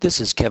This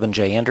is Kevin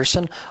J.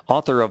 Anderson,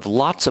 author of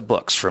lots of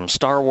books, from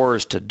Star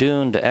Wars to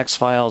Dune to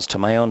X-Files to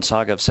my own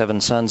Saga of Seven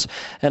Sons,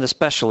 and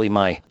especially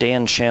my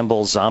Dan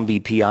Shamble Zombie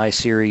PI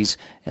series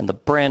and the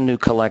brand new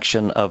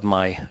collection of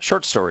my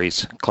short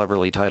stories,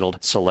 cleverly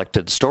titled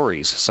Selected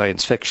Stories,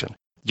 Science Fiction.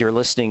 You're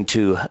listening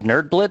to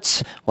Nerd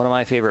Blitz, one of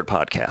my favorite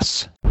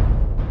podcasts.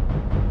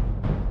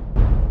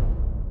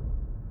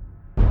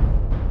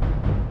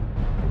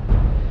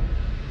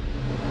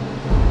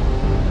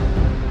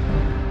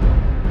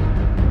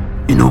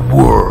 In a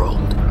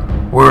world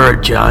where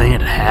a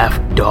giant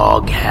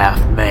half-dog,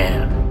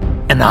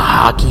 half-man and a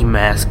hockey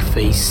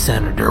mask-faced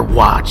senator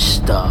watch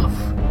stuff,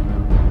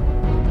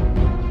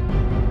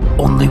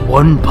 only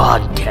one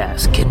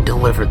podcast can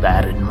deliver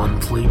that in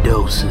monthly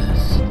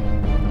doses.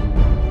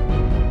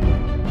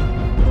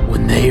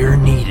 When they are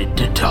needed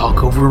to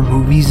talk over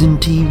movies and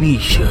TV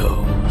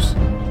shows,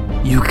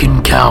 you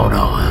can count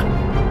on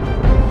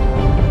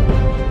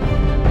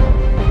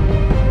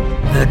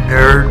the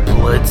Nerd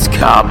Blitz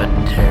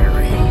Commentaries.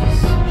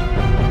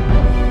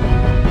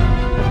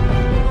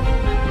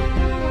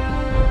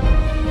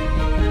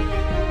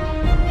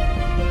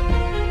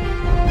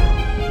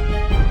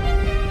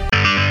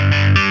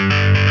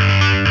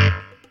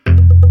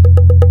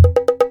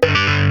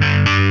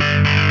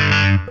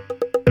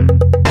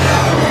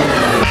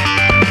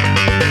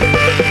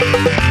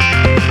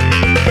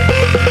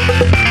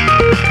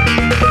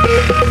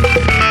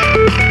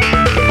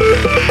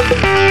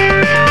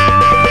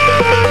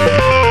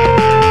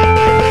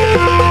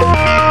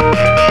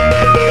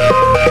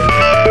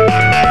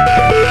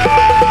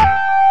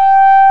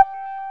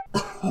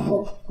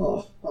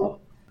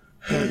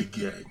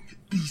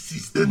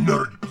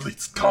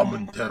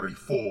 Commentary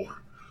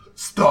for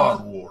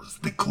Star Wars,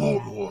 the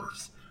Clone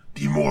Wars,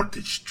 the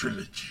Mortis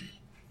Trilogy.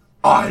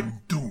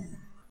 I'm Doom.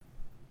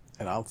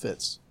 And I'm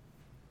Fitz.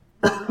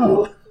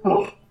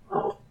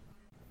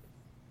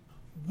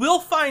 We'll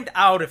find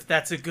out if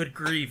that's a good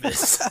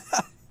Grievous.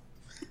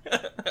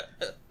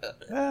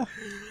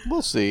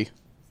 We'll see.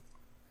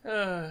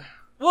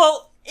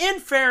 Well, in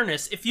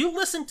fairness, if you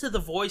listen to the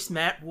voice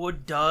Matt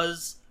Wood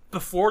does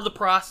before the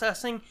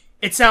processing,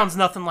 it sounds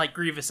nothing like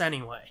Grievous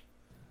anyway.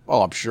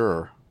 Oh, I'm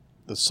sure.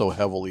 That's so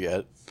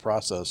heavily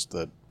processed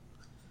that...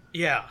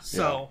 Yeah,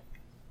 so...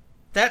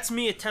 That's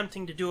me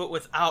attempting to do it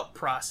without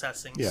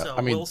processing, so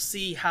I mean, we'll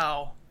see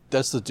how...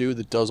 That's the dude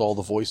that does all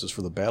the voices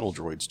for the battle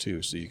droids,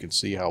 too, so you can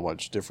see how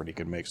much different he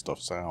can make stuff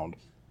sound.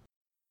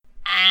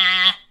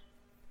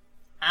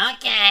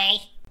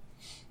 Okay.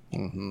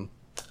 Mm-hmm.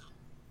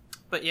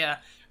 But yeah,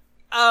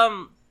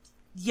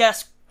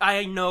 yes,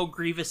 I know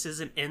Grievous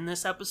isn't in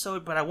this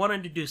episode, but I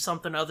wanted to do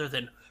something other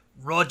than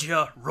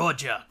Roger,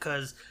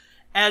 because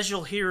as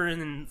you'll hear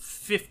in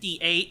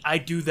 58, I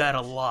do that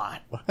a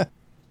lot.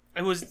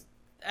 It was,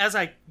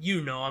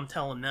 I'm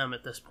telling them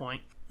at this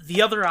point.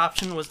 The other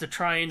option was to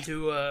try and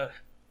do a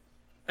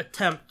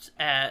attempt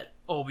at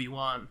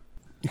Obi-Wan.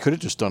 You could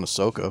have just done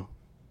Ahsoka.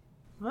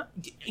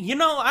 You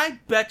know, I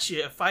bet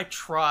you if I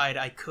tried,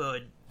 I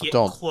could get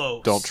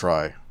close. Don't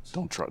try.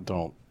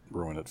 Don't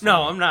ruin it for me.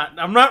 No, I'm not.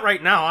 I'm not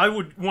right now. I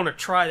would want to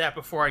try that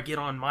before I get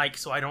on mic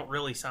so I don't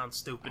really sound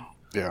stupid.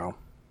 Yeah.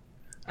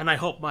 And I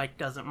hope Mike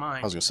doesn't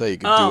mind. I was going to say, you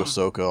could do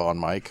Ahsoka on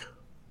mic.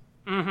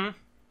 Mm-hmm.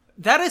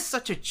 That is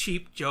such a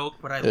cheap joke,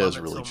 but I love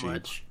it really so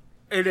much.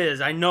 It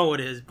is. I know it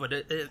is, but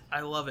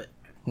I love it.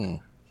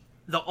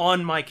 The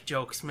on-mic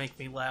jokes make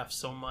me laugh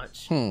so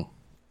much.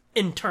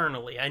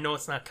 Internally. I know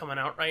it's not coming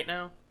out right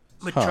now,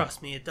 but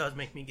trust me, it does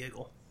make me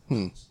giggle.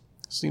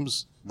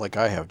 Seems like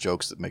I have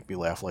jokes that make me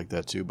laugh like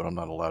that too, but I'm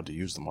not allowed to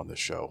use them on this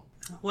show.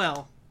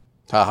 Well.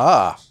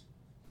 Haha.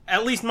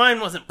 At least mine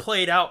wasn't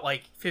played out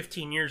like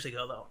 15 years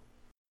ago, though.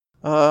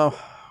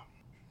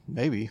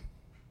 Maybe.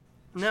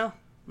 No.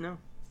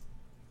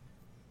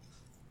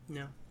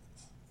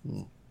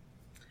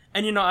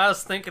 And I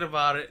was thinking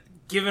about it.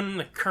 Given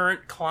the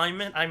current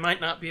climate, I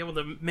might not be able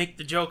to make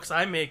the jokes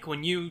I make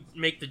when you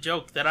make the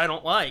joke that I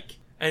don't like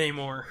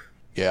anymore.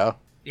 Yeah?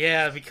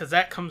 Yeah, because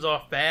that comes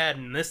off bad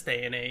in this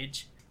day and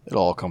age. It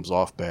all comes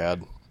off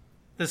bad.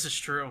 This is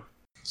true.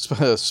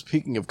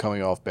 Speaking of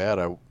coming off bad,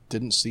 I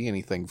didn't see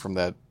anything from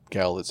that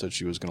gal that said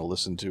she was going to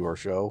listen to our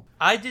show.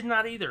 I did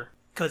not either,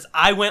 because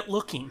I went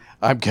looking.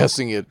 I'm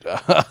guessing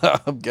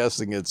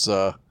it's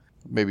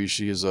maybe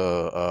she is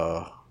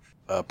a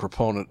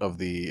proponent of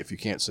the if you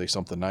can't say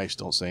something nice,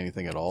 don't say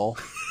anything at all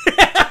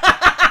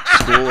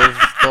school of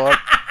thought.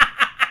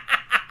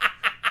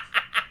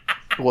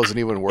 It wasn't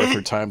even worth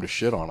her time to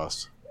shit on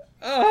us.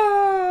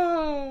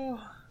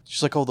 Oh.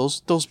 She's like, oh,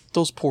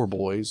 those poor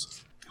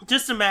boys.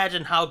 Just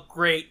imagine how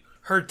great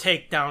her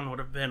takedown would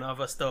have been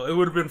of us, though. It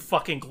would have been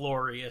fucking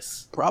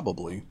glorious.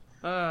 Probably.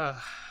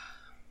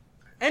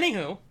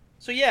 Anywho,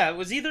 so yeah, it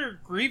was either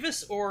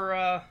Grievous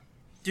or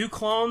do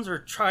clones or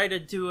try to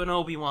do an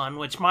Obi-Wan,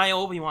 which my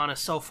Obi-Wan is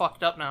so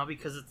fucked up now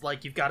because it's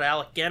like you've got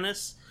Alec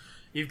Guinness,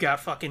 you've got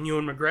fucking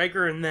Ewan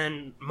McGregor, and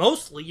then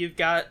mostly you've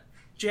got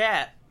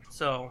Jat.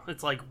 So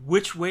it's like,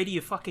 which way do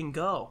you fucking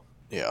go?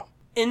 Yeah.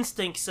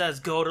 Instinct says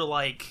go to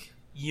like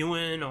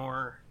Ewan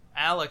or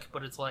Alec,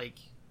 but it's like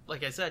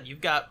like I said, you've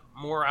got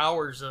more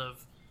hours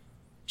of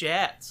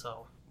Jat,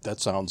 so... That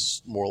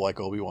sounds more like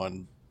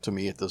Obi-Wan to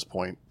me at this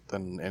point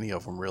than any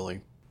of them,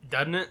 really.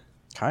 Doesn't it?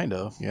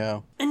 Kinda, yeah.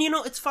 And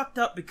it's fucked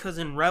up because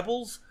in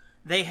Rebels,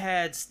 they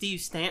had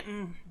Steve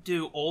Stanton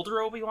do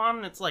older Obi-Wan,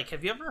 and it's like,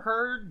 have you ever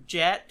heard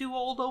Jat do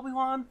old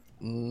Obi-Wan?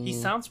 He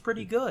sounds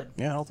pretty good.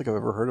 Yeah, I don't think I've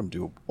ever heard him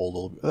do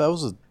old. That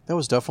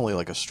was definitely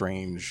like a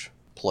strange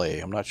play.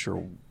 I'm not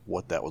sure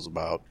what that was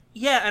about.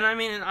 Yeah, and I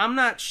mean, I'm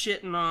not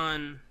shitting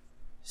on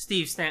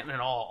Steve Stanton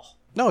at all.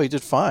 No, he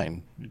did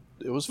fine.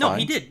 It was fine. No,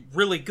 he did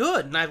really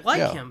good, and I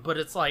like him, but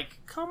it's like,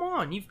 come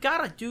on, you've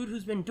got a dude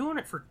who's been doing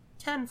it for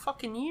 10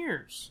 fucking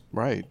years.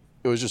 Right.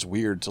 It was just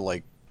weird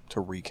to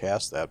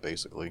recast that,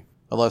 basically.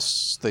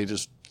 Unless they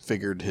just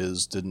figured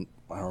his didn't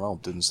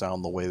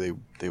sound the way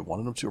they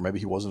wanted him to, or maybe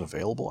he wasn't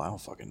available. I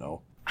don't fucking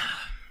know.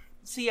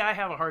 See, I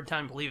have a hard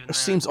time believing that. It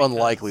seems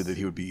unlikely that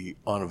he would be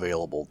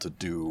unavailable to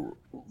do,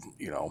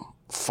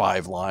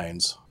 5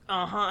 lines.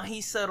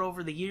 He said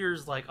over the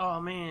years, like, oh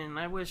man,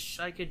 I wish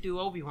I could do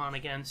Obi-Wan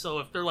again. So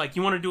if they're like,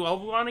 you want to do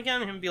Obi-Wan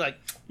again? Him be like,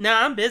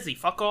 nah, I'm busy.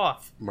 Fuck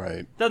off.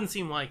 Right. Doesn't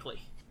seem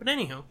likely. But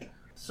anywho,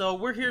 so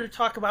we're here to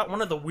talk about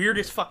one of the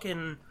weirdest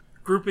fucking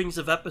groupings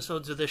of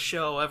episodes of this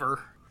show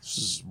ever. This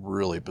is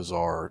really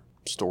bizarre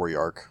story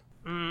arc.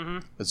 Mm-hmm.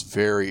 It's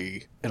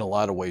very, in a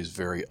lot of ways,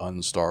 very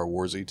un-Star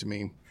Warsy to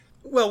me.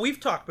 Well, we've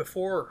talked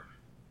before,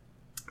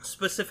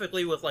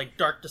 specifically with, like,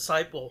 Dark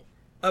Disciple,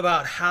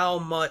 about how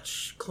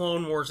much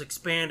Clone Wars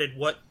expanded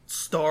what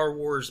Star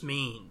Wars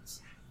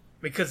means.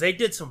 Because they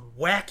did some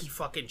wacky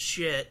fucking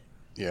shit.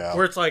 Yeah.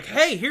 Where it's like,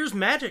 hey, here's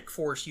magic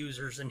force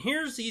users, and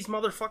here's these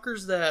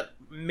motherfuckers that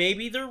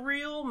maybe they're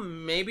real,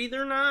 maybe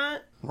they're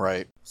not.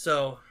 Right.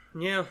 So,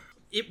 yeah.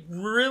 It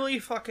really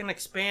fucking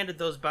expanded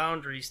those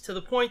boundaries to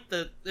the point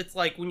that it's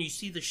like when you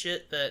see the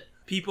shit that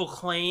people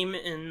claim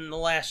in The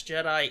Last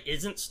Jedi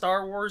isn't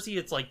Star Warsy,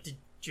 it's like, did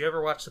you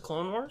ever watch the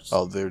Clone Wars?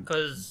 Oh,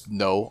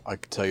 no, I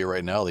can tell you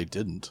right now they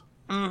didn't.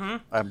 Mm-hmm.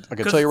 I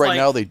can tell you right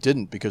now they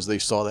didn't because they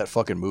saw that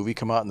fucking movie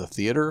come out in the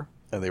theater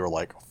and they were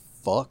like,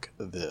 fuck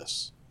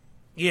this.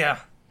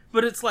 Yeah.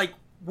 But it's like,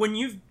 when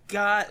you've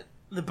got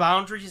the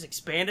boundaries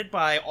expanded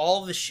by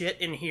all the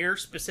shit in here,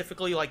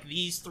 specifically like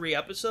these 3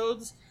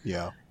 episodes.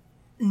 Yeah.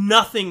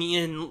 Nothing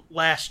in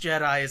Last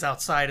Jedi is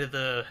outside of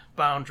the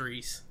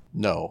boundaries.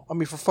 No. I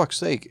mean, for fuck's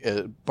sake,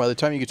 by the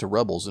time you get to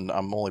Rebels, and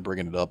I'm only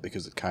bringing it up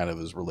because it kind of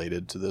is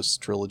related to this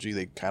trilogy,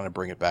 they kind of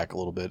bring it back a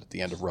little bit at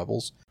the end of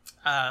Rebels.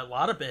 A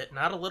lot of it,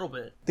 not a little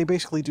bit. They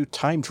basically do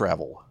time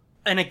travel.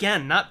 And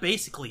again, not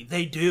basically,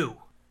 they do.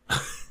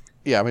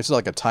 Yeah, I mean, it's not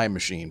like a time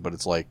machine, but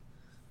it's like,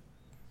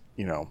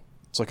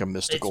 it's like a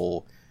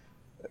mystical,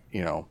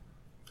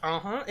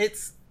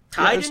 It's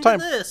tied into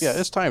this. Yeah,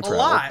 it's time travel,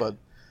 lot.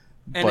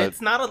 And it's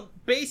not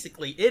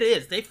basically, it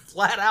is. They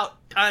flat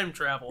out time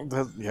travel.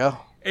 Yeah.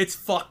 It's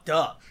fucked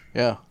up.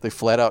 Yeah, they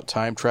flat out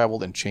time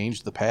traveled and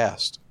changed the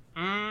past.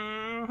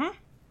 Mm-hmm.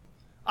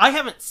 I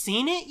haven't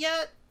seen it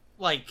yet,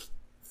 like,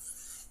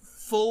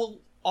 full,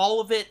 all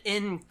of it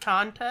in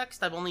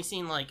context. I've only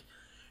seen, like,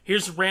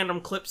 here's a random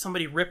clip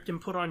somebody ripped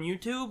and put on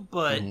YouTube,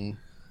 but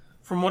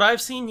from what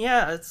I've seen,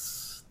 yeah,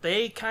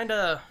 they kind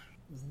of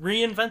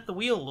reinvent the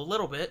wheel a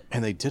little bit.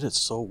 And they did it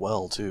so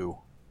well, too.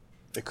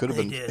 It could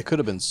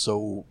have been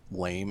so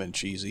lame and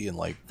cheesy and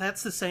like...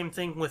 That's the same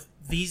thing with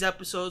these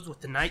episodes,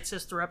 with the Night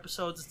Sister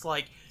episodes. It's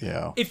like,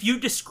 yeah, if you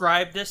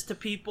describe this to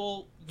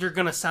people, you're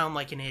gonna sound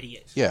like an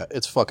idiot. Yeah,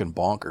 it's fucking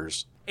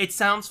bonkers. It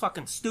sounds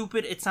fucking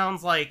stupid. It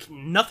sounds like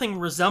nothing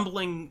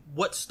resembling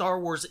what Star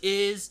Wars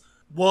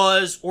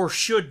was, or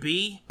should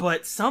be.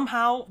 But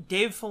somehow,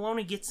 Dave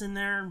Filoni gets in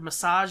there,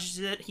 massages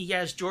it. He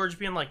has George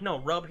being like, no,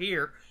 rub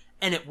here.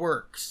 And it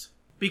works.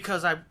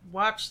 Because I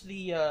watched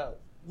the...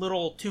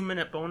 little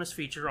 2-minute bonus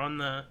feature on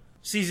the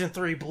season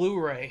 3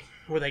 Blu-ray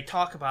where they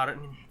talk about it,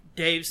 and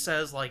Dave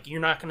says, like,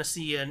 you're not going to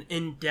see an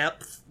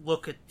in-depth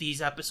look at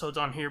these episodes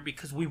on here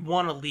because we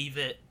want to leave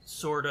it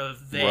sort of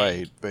vague.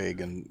 Right,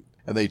 vague, and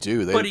they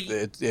do.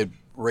 It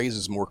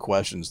raises more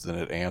questions than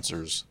it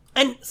answers.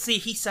 And see,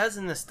 he says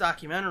in this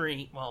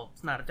documentary, well,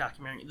 it's not a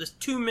documentary, this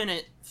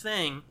 2-minute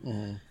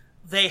thing,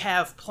 they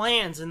have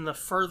plans in the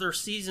further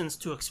seasons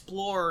to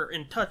explore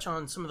and touch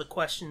on some of the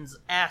questions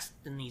asked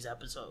in these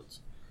episodes.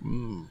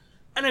 And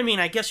I mean,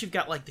 I guess you've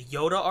got like the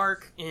Yoda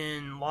arc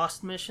in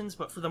Lost Missions,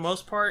 but for the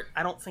most part,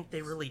 I don't think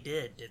they really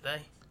did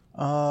they?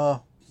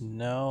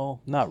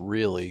 No, not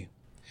really.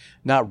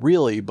 Not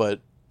really, but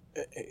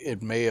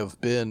it may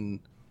have been...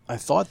 I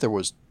thought there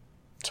was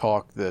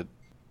talk that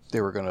they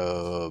were going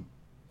to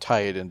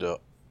tie it into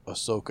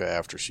Ahsoka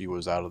after she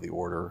was out of the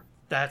Order.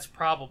 That's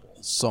probable.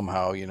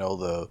 Somehow,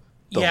 the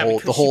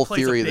whole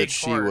theory that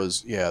she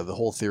was... Yeah, the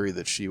whole theory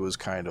that she was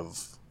kind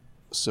of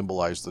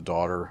symbolized the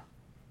daughter...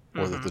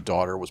 Or that the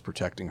daughter was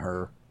protecting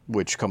her,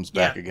 which comes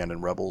back again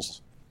in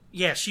Rebels.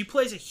 Yeah, she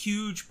plays a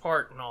huge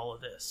part in all of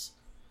this.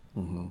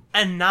 Mm-hmm.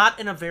 And not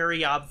in a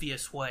very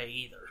obvious way,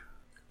 either.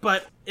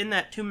 But in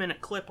that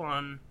 2-minute clip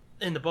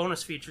in the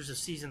bonus features of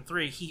Season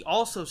 3, he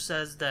also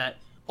says that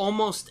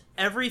almost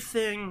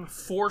everything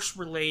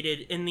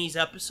Force-related in these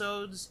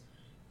episodes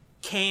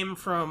came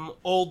from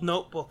old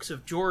notebooks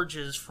of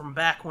George's from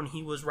back when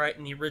he was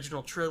writing the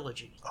original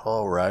trilogy.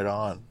 Oh, right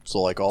on. So,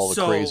 like, all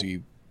the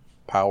crazy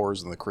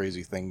powers and the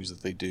crazy things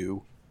that they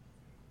do.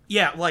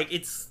 Yeah, like,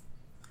 it's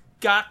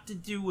got to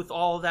do with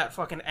all of that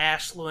fucking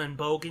Ashla and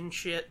Bogan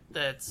shit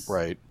that's...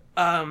 Right.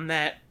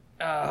 That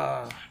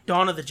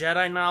Dawn of the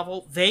Jedi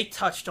novel, they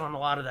touched on a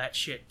lot of that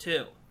shit,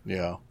 too.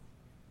 Yeah.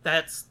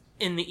 That's,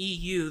 in the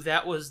EU,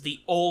 that was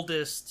the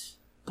oldest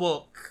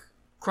book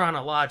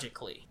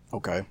chronologically.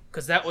 Okay.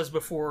 Because that was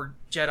before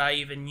Jedi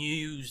even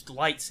used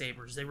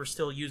lightsabers. They were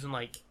still using,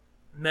 like,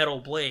 metal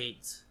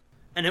blades.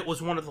 And it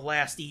was one of the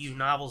last EU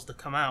novels to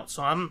come out.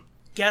 So I'm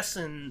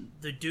guessing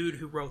the dude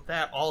who wrote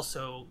that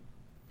also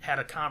had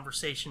a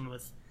conversation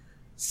with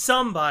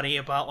somebody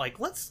about, like,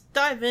 let's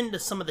dive into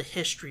some of the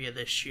history of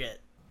this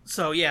shit.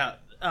 So, yeah,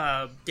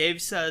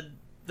 Dave said,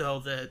 though,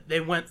 that they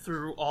went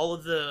through all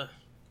of the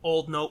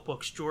old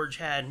notebooks George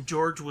had, and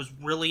George was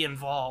really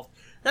involved.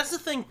 That's the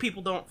thing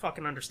people don't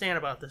fucking understand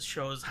about this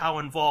show, is how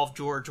involved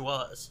George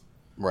was.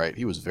 Right.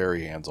 He was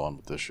very hands-on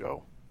with this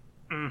show.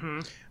 Mm-hmm.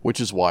 Which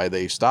is why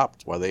they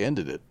stopped, why they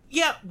ended it.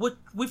 Yeah,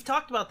 we've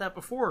talked about that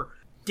before.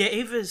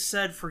 Dave has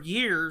said for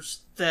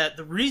years that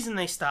the reason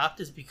they stopped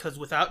is because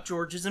without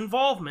George's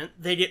involvement,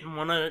 they didn't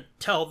want to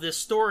tell this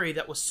story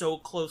that was so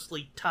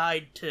closely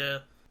tied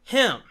to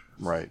him.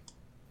 Right.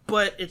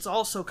 But it's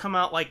also come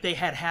out like they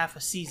had half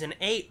of season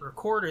 8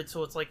 recorded,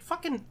 so it's like,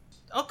 fucking,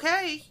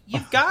 okay,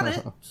 you've got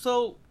it.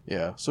 So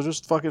yeah, so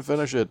just fucking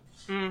finish it.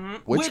 Mm-hmm.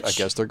 Which I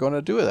guess they're going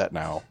to do that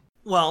now.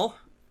 Well,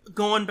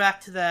 going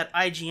back to that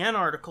IGN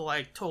article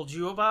I told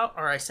you about,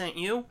 or I sent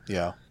you.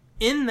 Yeah.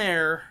 In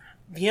there,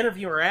 the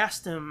interviewer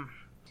asked him,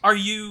 are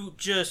you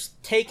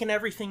just taking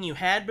everything you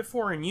had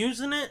before and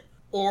using it,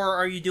 or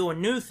are you doing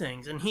new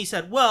things? And he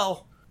said,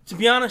 well, to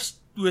be honest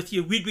with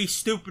you, we'd be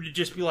stupid to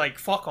just be like,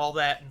 fuck all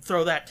that and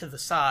throw that to the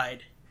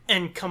side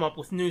and come up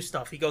with new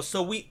stuff. He goes,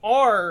 so we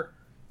are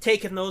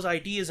taking those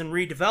ideas and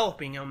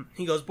redeveloping them.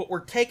 He goes, but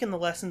we're taking the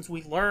lessons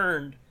we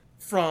learned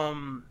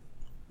from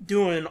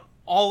doing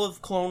all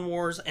of Clone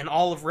Wars and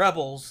all of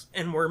Rebels,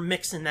 and we're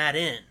mixing that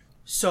in.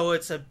 So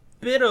it's a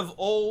bit of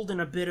old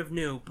and a bit of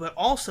new, but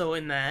also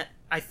in that,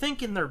 I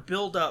think in their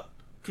build-up,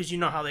 because you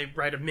know how they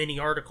write a mini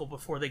article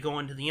before they go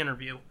into the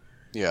interview.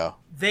 Yeah.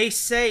 They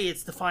say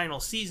it's the final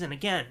season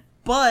again,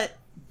 but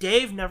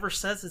Dave never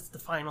says it's the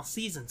final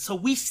season, so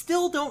we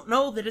still don't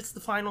know that it's the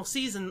final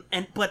season,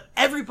 but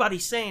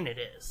everybody's saying it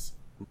is.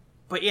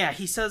 But yeah,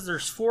 he says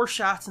there's 4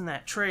 shots in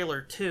that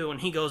trailer too, and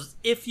he goes,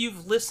 if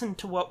you've listened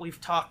to what we've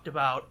talked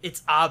about,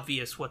 it's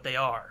obvious what they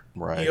are.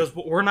 Right. He goes,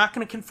 but we're not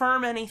going to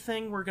confirm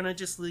anything, we're going to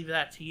just leave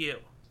that to you.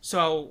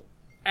 So,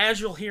 as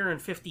you'll hear in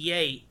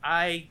 58,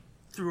 I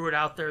threw it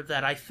out there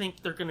that I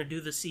think they're going to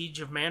do the Siege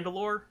of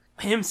Mandalore.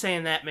 Him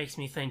saying that makes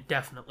me think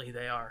definitely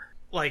they are.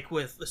 Like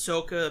with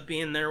Ahsoka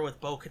being there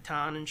with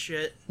Bo-Katan and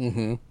shit.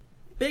 Mm-hmm.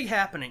 Big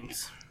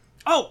happenings.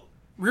 Oh,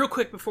 real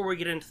quick before we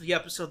get into the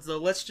episodes, though,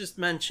 let's just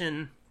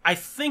mention, I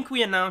think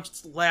we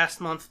announced last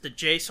month that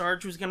J.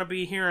 Sarge was going to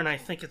be here, and I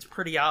think it's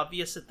pretty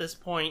obvious at this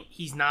point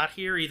he's not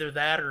here. Either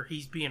that or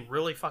he's being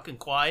really fucking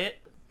quiet.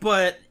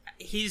 But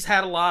he's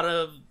had a lot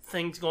of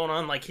things going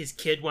on, like his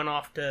kid went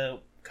off to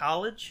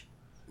college.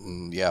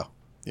 Yeah.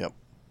 Yep.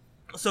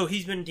 So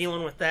he's been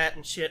dealing with that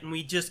and shit, and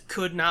we just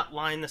could not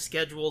line the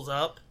schedules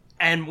up.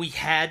 And we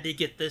had to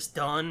get this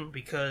done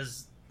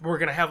because we're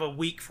going to have a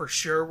week for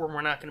sure where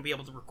we're not going to be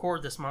able to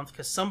record this month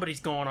because somebody's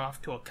going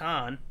off to a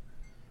con.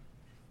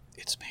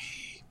 It's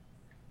me.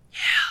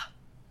 Yeah.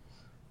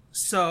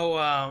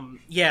 So,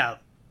 yeah,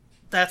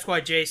 that's why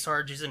J.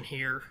 Sarge isn't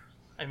here.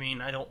 I mean,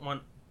 I don't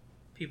want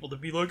people to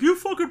be like, you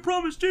fucking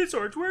promised J.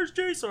 Sarge, where's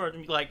J. Sarge?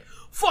 And be like,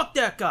 fuck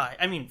that guy.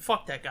 I mean,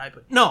 fuck that guy,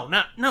 but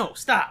no,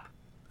 stop.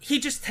 He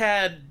just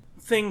had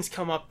things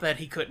come up that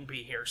he couldn't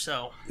be here,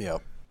 so.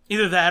 Yep.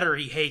 Either that or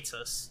he hates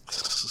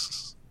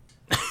us.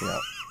 Yeah.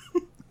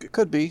 It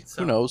could be.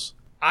 So, who knows?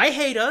 I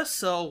hate us,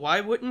 so why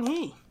wouldn't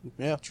he?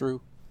 Yeah, true.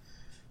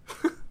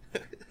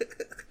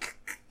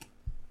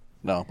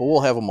 No, but we'll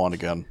have him on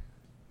again.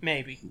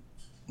 Maybe.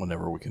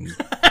 Whenever we can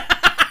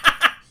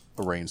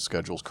arrange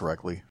schedules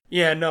correctly.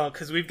 Yeah, no,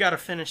 because we've got to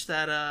finish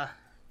that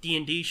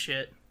D&D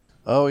shit.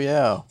 Oh,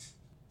 yeah.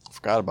 I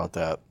forgot about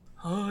that.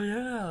 Oh,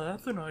 yeah,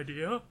 that's an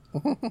idea.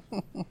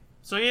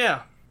 So,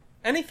 yeah.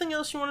 Anything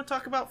else you want to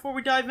talk about before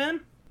we dive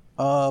in?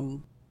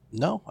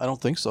 No, I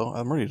don't think so.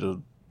 I'm ready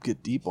to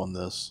get deep on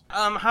this.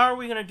 How are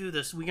we going to do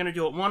this? Are we going to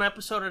do it one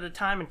episode at a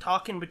time and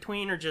talk in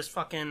between, or just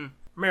fucking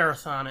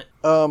marathon it?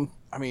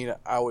 I mean,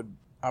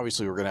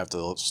 obviously we're going to have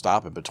to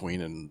stop in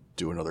between and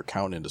do another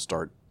count-in to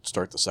start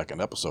the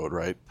second episode,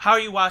 right? How are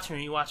you watching? Are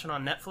you watching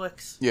on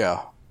Netflix?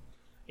 Yeah.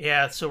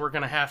 Yeah, so we're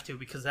going to have to,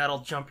 because that'll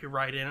jump you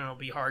right in and it'll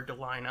be hard to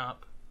line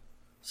up.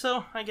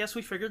 So, I guess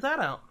we figured that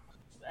out.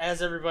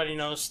 As everybody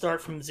knows,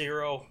 start from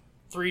 0,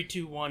 3,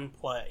 2, 1,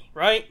 play,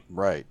 right?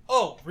 Right.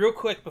 Oh, real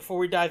quick before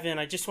we dive in,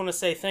 I just want to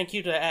say thank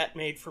you to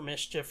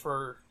 @MadeForMischief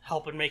for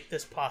helping make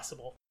this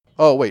possible.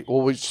 Oh wait,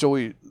 well we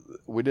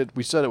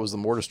said it was the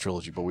Mortis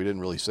trilogy, but we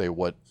didn't really say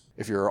what.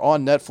 If you're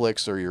on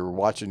Netflix or you're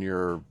watching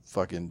your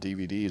fucking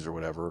DVDs or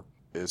whatever,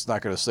 it's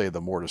not going to say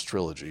the Mortis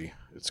trilogy.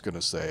 It's going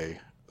to say,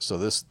 so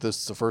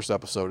the first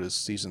episode is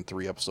season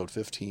 3, episode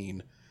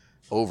 15,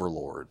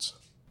 Overlords.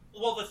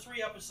 Well, the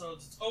 3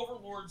 episodes, it's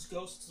Overlords,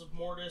 Ghosts of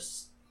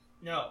Mortis.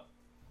 No.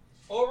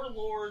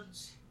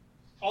 Overlords,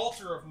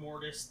 Altar of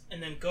Mortis,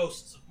 and then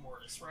Ghosts of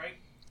Mortis, right?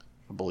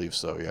 I believe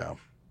so, yeah.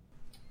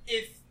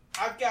 If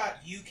I've got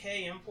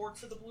UK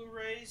imports of the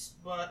Blu-rays,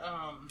 but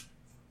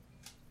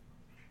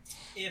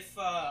if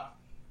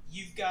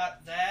you've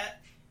got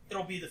that,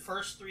 it'll be the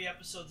first 3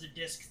 episodes of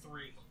disc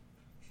 3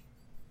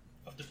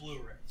 of the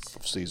Blu-rays.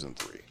 Of season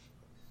 3.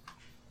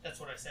 That's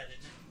what I said,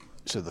 isn't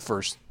it? So the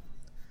first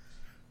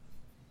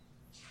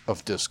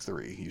of disc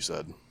 3, you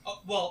said.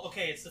 Oh, well,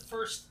 okay, it's the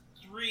first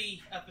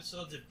 3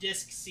 episodes of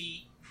disc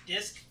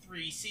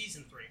 3,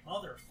 season 3.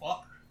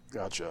 Motherfucker.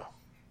 Gotcha.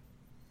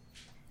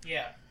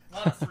 Yeah, a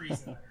lot of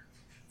 3s in there.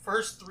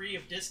 First 3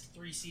 of disc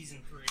 3,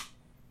 season 3.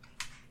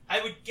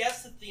 I would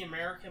guess that the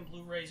American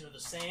Blu-rays are the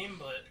same,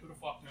 but who the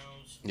fuck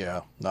knows?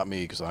 Yeah, not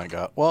me, because I ain't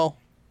got... Well,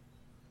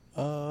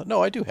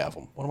 no, I do have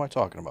them. What am I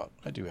talking about?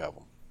 I do have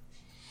them.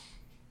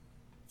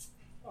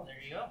 Oh, there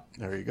you go.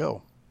 There you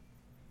go.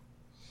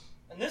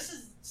 And this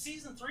is...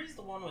 Season 3 is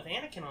the one with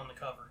Anakin on the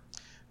cover.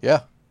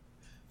 Yeah.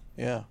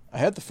 Yeah. I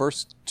had the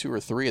first 2 or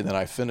 3, and then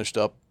I finished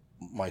up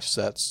my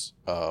sets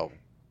a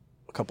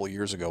couple of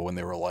years ago when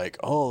they were like,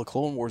 oh, the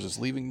Clone Wars is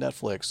leaving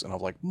Netflix. And I'm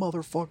like,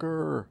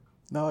 motherfucker,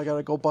 now I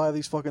gotta go buy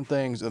these fucking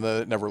things. And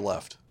then it never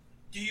left.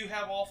 Do you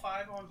have all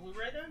 5 on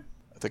Blu-ray then?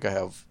 I think I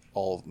have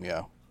all of them,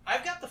 yeah.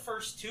 I've got the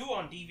first 2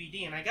 on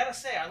DVD, and I gotta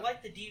say, I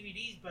like the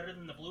DVDs better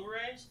than the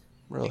Blu-rays.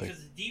 Really?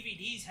 Because the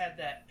DVDs had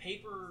that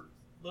paper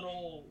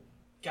little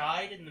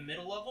guide in the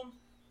middle of them.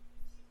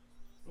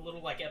 A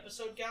little, like,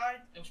 episode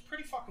guide. It was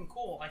pretty fucking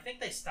cool. I think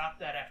they stopped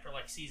that after,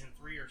 like, season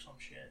 3 or some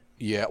shit.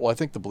 Yeah, well, I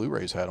think the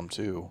Blu-rays had them,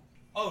 too.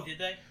 Oh, did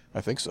they?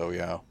 I think so,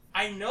 yeah.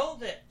 I know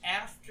that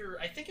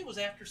I think it was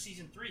after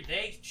season 3,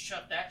 they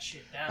shut that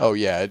shit down. Oh,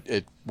 yeah,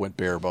 it went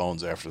bare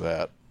bones after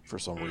that for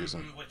some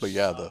reason. But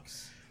yeah,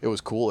 it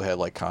was cool. It had,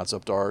 like,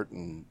 concept art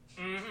and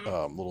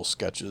little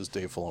sketches,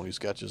 Dave Filoni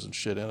sketches and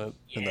shit in it,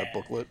 in that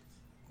booklet.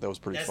 That was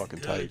pretty fucking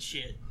good tight.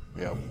 Shit.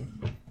 Yeah.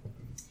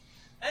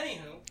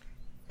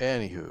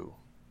 Anywho.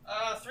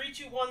 3,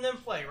 2, 1, then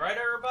play, right,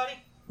 everybody?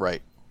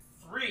 Right.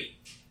 3,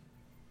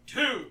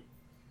 2,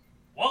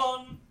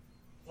 1,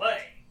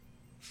 play.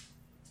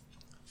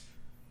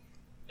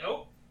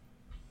 Nope.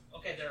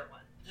 Okay, there it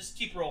went. Just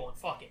keep rolling.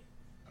 Fuck it.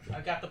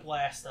 I got the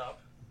blast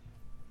up.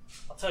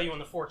 I'll tell you when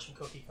the fortune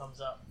cookie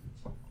comes up.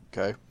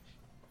 Okay.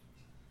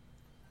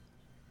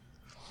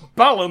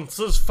 Balance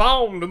is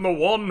found in the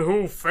one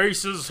who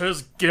faces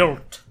his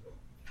guilt.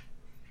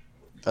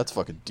 That's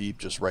fucking deep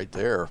just right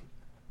there.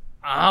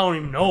 I don't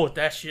even know what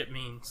that shit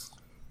means.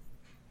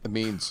 It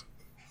means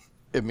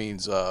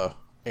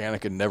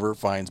Anakin never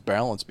finds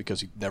balance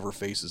because he never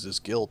faces his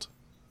guilt.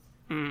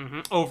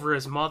 Mm-hmm. Over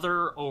his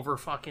mother, over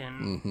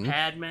fucking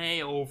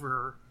Padme,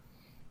 over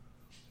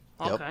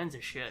all kinds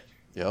of shit.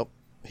 Yep.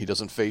 He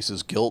doesn't face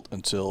his guilt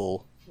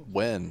until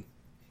when?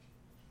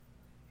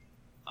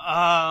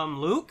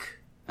 Luke?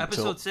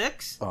 Episode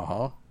 6?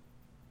 Uh-huh.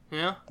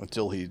 Yeah.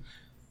 Until he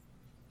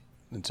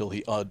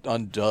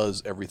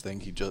undoes everything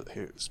he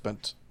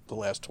spent the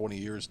last 20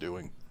 years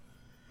doing.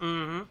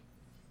 Mm-hmm.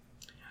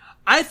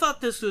 I thought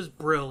this was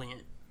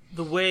brilliant.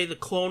 The way the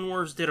Clone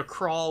Wars did a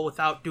crawl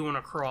without doing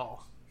a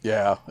crawl.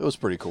 Yeah, it was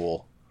pretty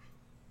cool.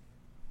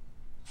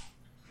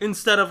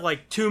 Instead of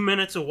like 2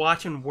 minutes of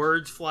watching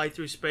words fly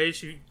through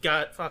space, you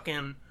got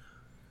fucking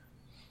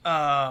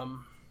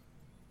Yularen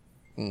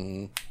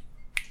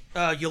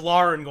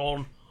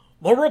going,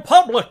 "The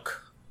Republic!"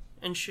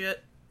 and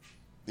shit.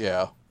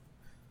 Yeah.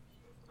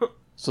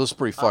 So it's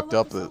pretty fucked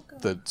up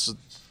that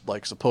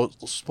like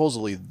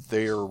supposedly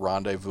they're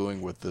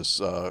rendezvousing with this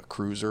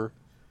cruiser,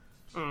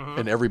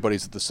 and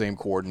everybody's at the same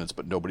coordinates,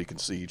 but nobody can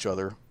see each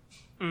other.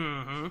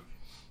 Mm-hmm.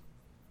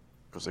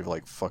 Because they've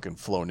like fucking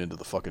flown into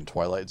the fucking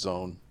Twilight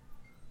Zone.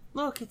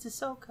 Look, it's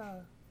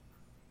Ahsoka.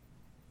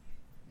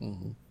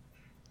 Mm-hmm.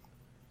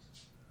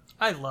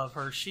 I love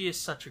her. She is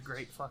such a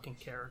great fucking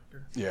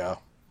character. Yeah.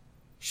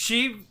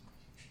 She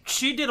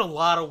did a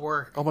lot of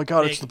work. Oh my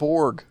god, it's the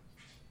Borg.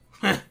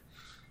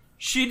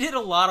 She did a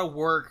lot of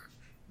work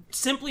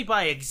simply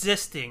by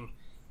existing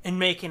and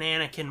making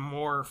Anakin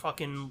more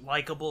fucking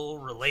likable,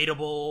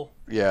 relatable.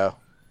 Yeah.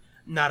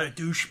 Not a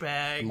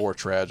douchebag. More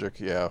tragic,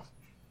 yeah.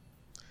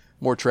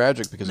 More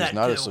tragic because he's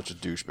not such a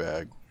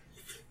douchebag.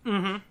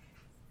 Mm-hmm.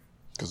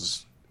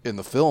 Because in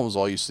the films,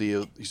 all you see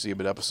him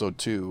in episode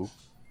 2,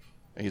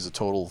 and he's a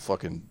total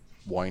fucking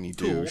whiny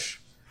douche.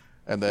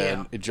 And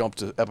then it jumped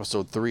to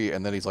episode 3,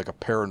 and then he's like a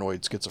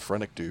paranoid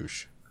schizophrenic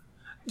douche.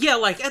 Yeah,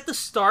 like at the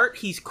start,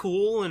 he's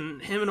cool,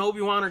 and him and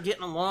Obi-Wan are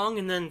getting along,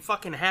 and then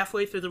fucking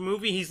halfway through the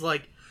movie, he's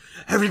like,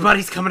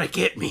 everybody's coming to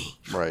get me.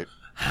 Right.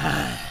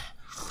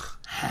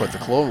 But the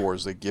Clone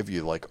Wars, they give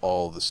you like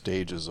all the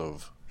stages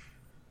of...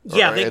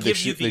 Yeah, they give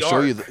you the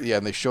arc.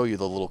 And they show you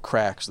the little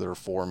cracks that are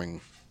forming.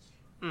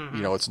 Mm-hmm.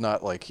 You know, it's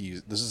not like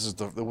it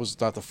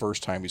was not the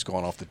first time he's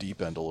gone off the deep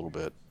end a little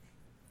bit.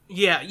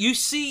 Yeah, you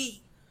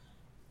see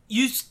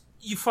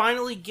you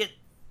finally get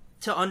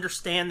to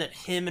understand that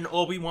him and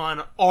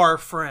Obi-Wan are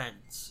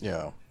friends.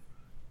 Yeah.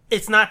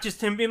 It's not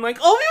just him being like,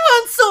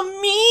 Obi-Wan's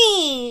so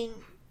mean!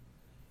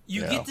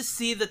 You get to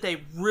see that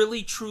they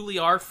really, truly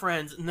are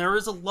friends, and there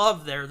is a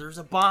love there, there's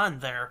a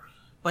bond there.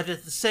 But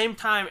at the same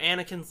time,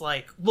 Anakin's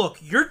like, look,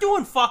 you're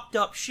doing fucked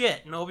up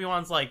shit. And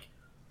Obi-Wan's like,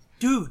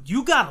 dude,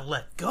 you gotta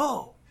let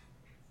go.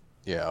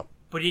 Yeah.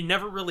 But he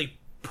never really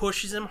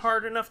pushes him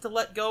hard enough to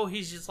let go.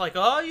 He's just like,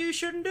 oh, you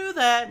shouldn't do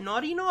that.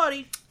 Naughty,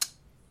 naughty.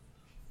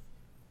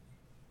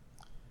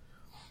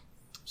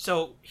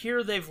 So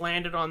here they've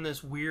landed on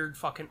this weird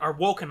fucking... or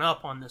woken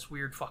up on this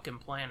weird fucking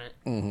planet.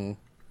 Mm-hmm.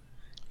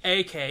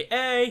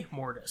 A.K.A.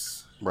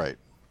 Mortis. Right.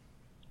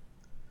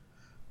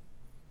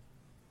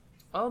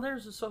 Oh,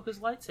 there's Ahsoka's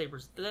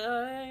lightsabers.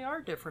 They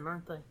are different,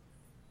 aren't they?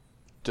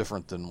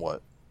 Different than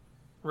what?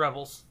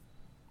 Rebels.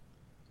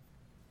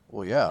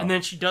 Well, yeah. And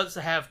then she does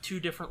have 2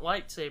 different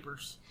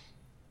lightsabers.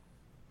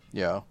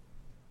 Yeah.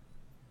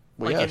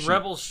 Well, Like yeah, in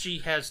Rebels, she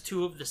has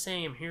 2 of the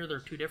same. Here, they're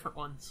 2 different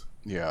ones.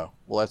 Yeah.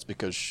 Well, that's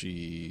because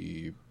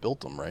she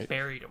built them, right?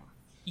 Buried them.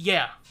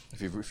 Yeah.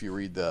 If you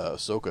read the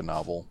Ahsoka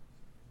novel.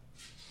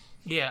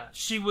 Yeah.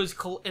 She was...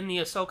 in the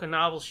Ahsoka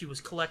novel, she was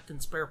collecting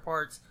spare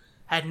parts.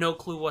 Had no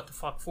clue what the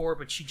fuck for,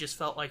 but she just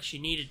felt like she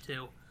needed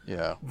to.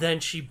 Yeah.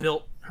 Then she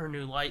built her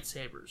new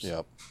lightsabers.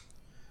 Yep.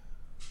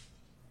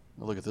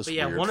 Look at this. But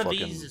yeah, weird one of fucking,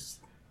 these is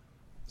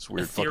this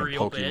weird fucking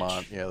ethereal Pokemon.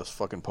 bitch. Yeah, this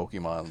fucking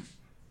Pokemon.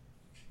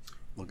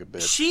 Look at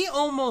bitch. She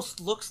almost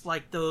looks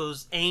like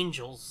those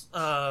angels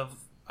of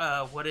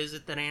what is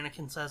it that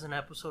Anakin says in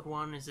Episode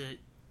 1? Is it?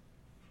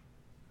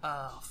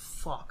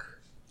 Fuck.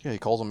 Yeah, he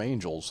calls them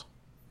angels.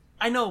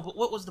 I know, but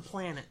what was the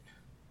planet?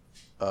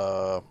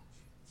 The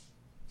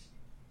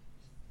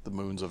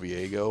moons of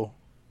Iago.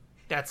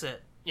 That's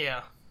it.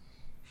 Yeah.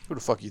 Who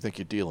the fuck you think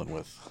you're dealing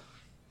with?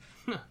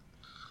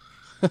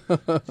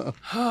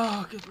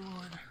 Oh, good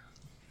lord.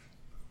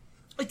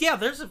 But yeah,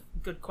 there's a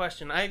good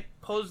question. I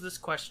posed this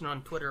question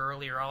on Twitter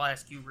earlier. I'll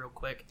ask you real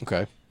quick.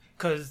 Okay.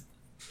 Because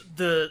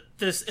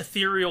this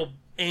ethereal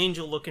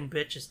angel-looking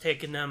bitch is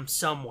taking them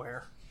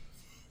somewhere.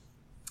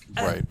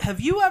 Right.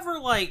 Have you ever,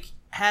 like,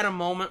 had a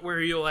moment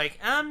where you're like,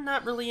 I'm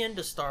not really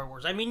into Star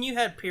Wars? I mean, you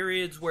had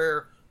periods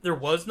where there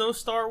was no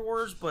Star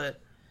Wars, but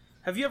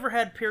have you ever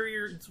had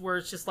periods where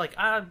it's just like,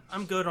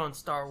 I'm good on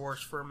Star Wars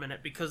for a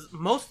minute? Because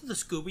most of the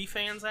Scooby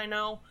fans I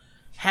know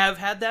have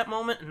had that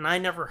moment, and I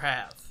never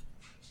have.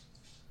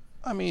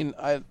 I mean,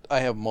 I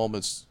have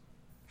moments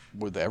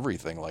with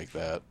everything like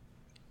that.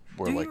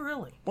 Where Do like, you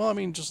really? well, I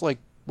mean, just like,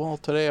 well,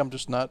 today I'm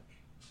just not,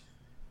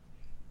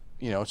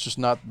 it's just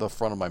not the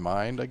front of my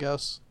mind, I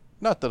guess.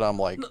 Not that I'm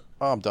like,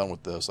 oh, I'm done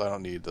with this. I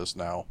don't need this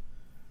now.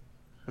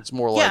 It's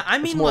more like, I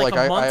mean, it's more like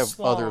like a I have month's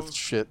long... other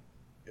shit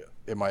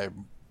in my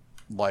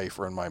life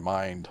or in my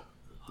mind,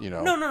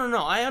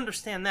 No, I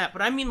understand that,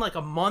 but I mean like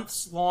a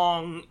month's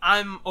long,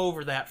 I'm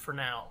over that for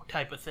now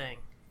type of thing.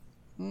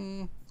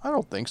 I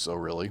don't think so,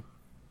 really.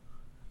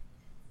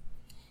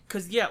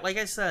 Because, yeah, like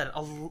I said,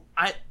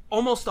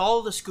 almost all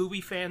of the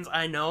Scooby fans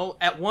I know,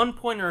 at one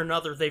point or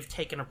another, they've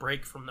taken a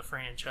break from the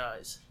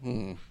franchise.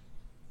 And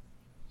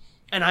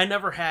I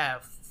never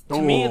have. To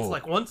me, it's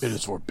like once... It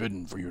is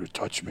forbidden for you to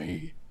touch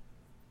me.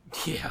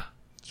 Yeah.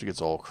 She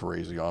gets all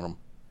crazy on him.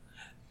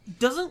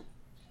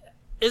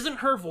 Isn't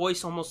her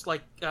voice almost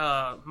like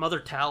Mother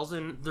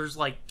Talzin? There's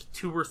like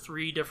 2 or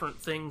 3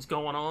 different things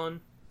going on.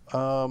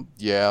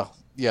 Yeah,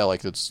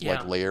 like it's Yeah.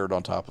 like layered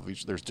on top of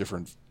each. There's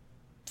different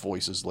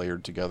voices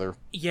layered together.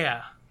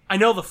 Yeah. I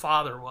know the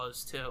father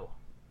was, too.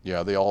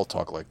 Yeah, they all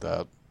talk like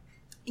that.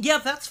 Yeah,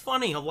 that's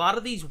funny. A lot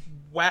of these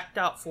whacked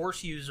out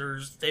Force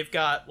users, they've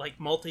got like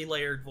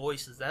multi-layered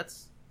voices.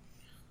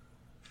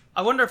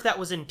 I wonder if that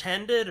was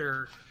intended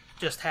or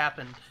just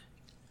happened.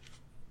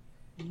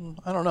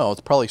 I don't know.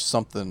 It's probably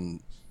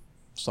something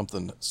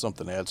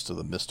adds to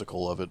the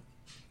mystical of it.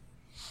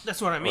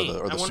 That's what I mean.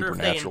 Or the I wonder if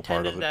they supernatural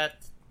part of intended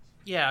it. that.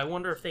 Yeah, I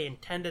wonder if they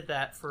intended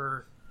that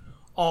for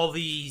all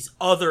these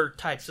other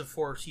types of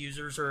Force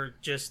users or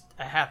just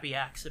a happy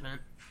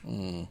accident.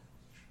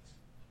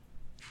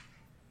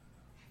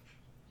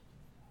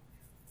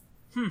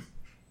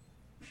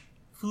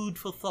 Food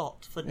for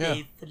thought for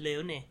Dave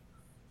Filoni.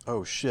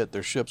 Oh shit,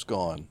 their ship's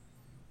gone.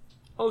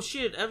 Oh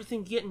shit,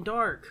 everything's getting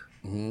dark.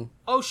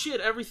 Oh shit,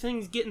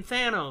 everything's getting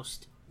Thanos.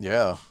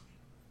 Yeah.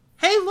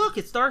 Hey, look,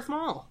 it's Darth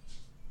Maul.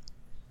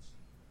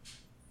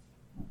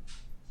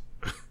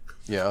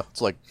 Yeah,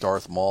 it's like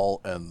Darth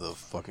Maul and the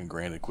fucking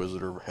Grand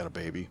Inquisitor had a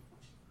baby.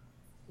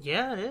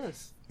 Yeah, it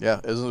is.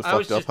 Yeah, isn't it I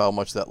was fucked up just- how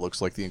much that looks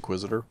like the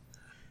Inquisitor?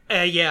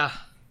 Yeah.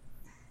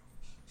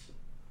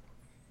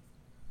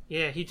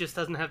 Yeah, he just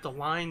doesn't have the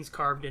lines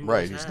carved into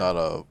Right, his he's head.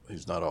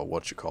 not a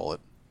what-you-call-it.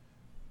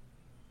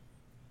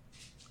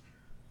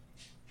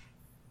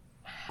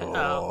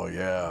 Oh,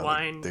 yeah.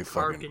 Line They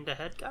carved fucking... into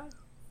head guy?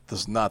 This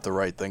is not the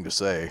right thing to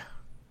say.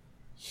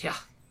 Yeah.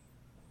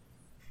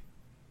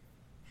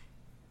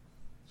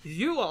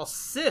 You all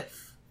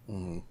Sith.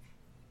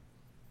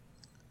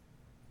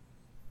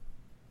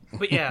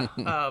 But yeah,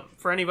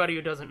 for anybody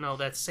who doesn't know,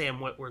 that's Sam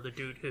Witwer, the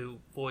dude who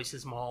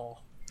voices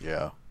Maul.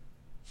 Yeah.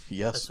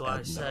 Yes, That's why I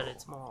and said no.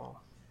 it's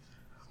small.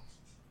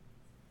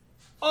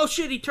 Oh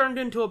shit, he turned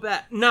into a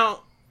bat.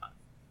 Now,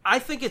 I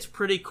think it's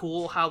pretty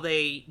cool how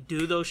they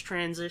do those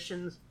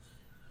transitions.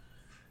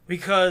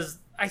 Because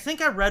I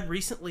think I read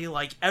recently,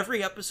 like,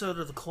 every episode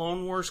of the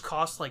Clone Wars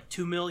cost like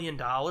 $2 million.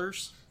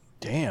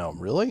 Damn,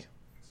 really?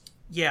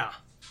 Yeah.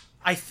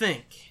 I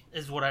think,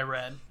 is what I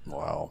read.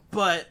 Wow.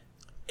 But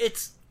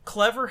it's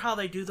clever how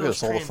they do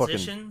those All the fucking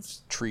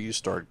transitions. trees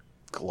start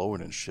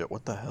glowing and shit.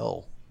 What the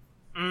hell?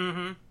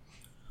 Mm-hmm.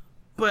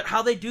 But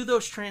how they do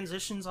those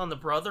transitions on the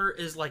brother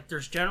is like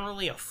there's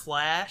generally a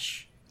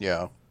flash,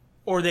 Yeah.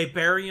 or they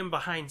bury him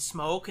behind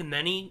smoke and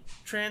then he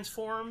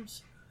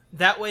transforms.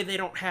 That way they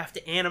don't have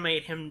to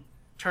animate him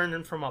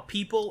turning from a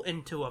people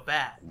into a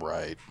bat.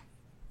 Right.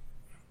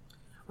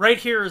 Right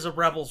here is a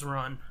Rebels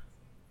run.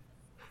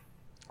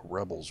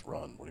 Rebels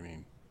run. What do you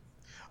mean?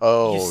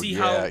 Oh, You see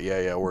yeah, how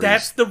yeah. Where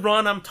that's the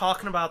run I'm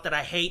talking about that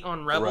I hate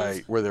on Rebels.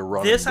 right, where they're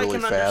running This I really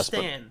can fast,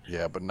 understand.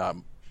 but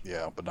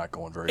not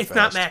going very It's fast.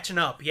 not matching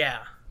up, yeah.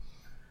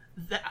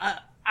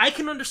 I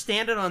can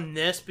understand it on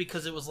this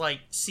because it was like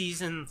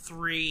season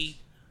 3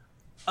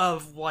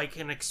 of like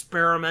an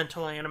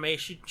experimental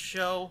animation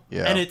show.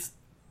 Yeah. And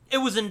it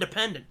was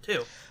independent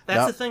too. That's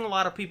Now- the thing a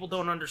lot of people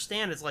don't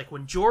understand is like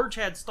when George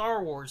had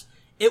Star Wars,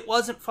 it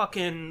wasn't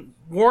fucking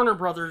Warner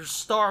Brothers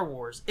Star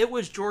Wars. It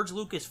was George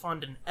Lucas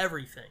funding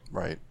everything.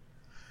 Right.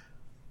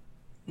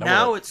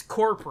 Now it's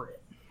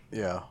corporate.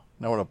 Yeah.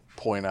 Now I want to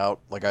point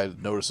out, like I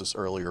noticed this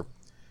earlier,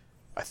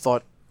 I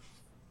thought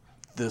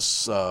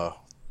this,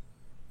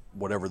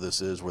 whatever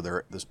this is,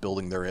 where this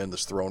building they're in,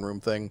 this throne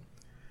room thing,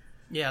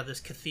 Yeah, this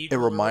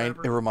cathedral.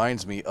 it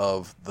reminds me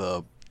of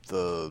the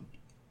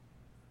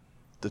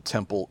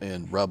temple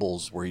in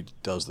Rebels where he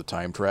does the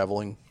time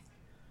traveling.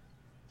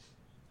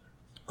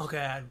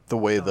 Okay. The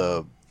way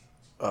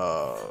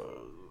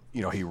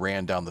he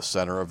ran down the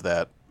center of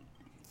that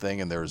thing,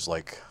 and there's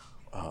like,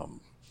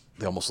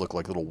 they almost look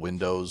like little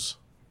windows.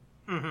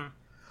 Mm-hmm.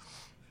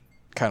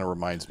 Kind of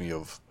reminds me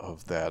of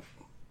that,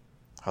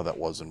 how that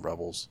was in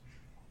Rebels.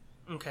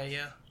 Okay,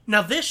 yeah.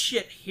 Now this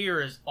shit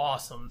here is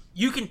awesome.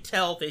 You can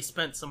tell they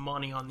spent some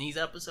money on these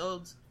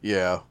episodes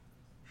Yeah,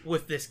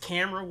 with this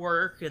camera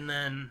work, and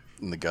then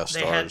and the guest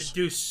they stars. had to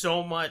do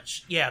so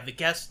much. Yeah, the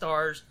guest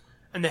stars,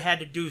 and they had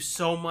to do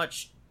so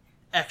much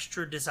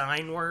extra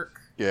design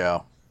work.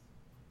 Yeah,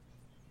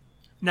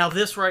 Now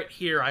this right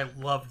here, I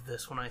loved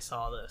this when I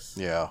saw this.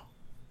 yeah.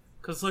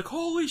 Cause like,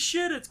 holy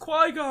shit, it's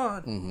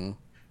Qui-Gon. Mm-hmm.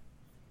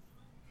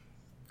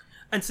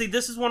 And see,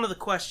 this is one of the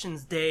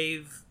questions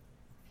Dave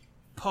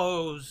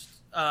posed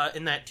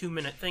in that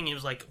 2-minute thing. He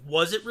was like,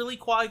 was it really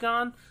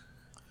Qui-Gon?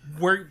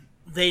 Where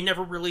they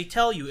never really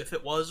tell you if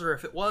it was or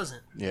if it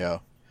wasn't. Yeah.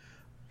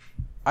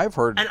 I've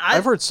heard And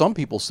I've heard some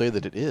people say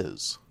that it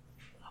is.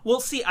 Well,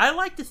 see, I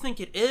like to think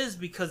it is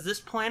because this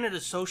planet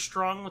is so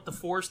strong with the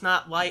Force,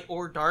 not light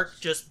or dark,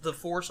 just the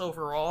Force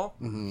overall.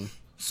 Mm-hmm.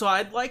 So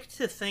I'd like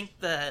to think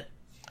that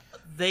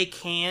they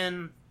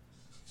can.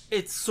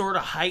 It's sort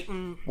of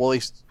heightened. Well, he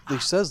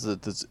says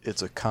that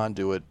it's a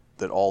conduit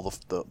that all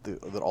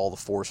the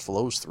Force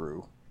flows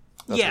through.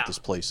 That's Yeah. what this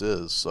place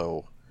is.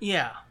 So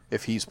Yeah.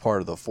 if he's part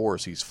of the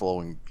Force, he's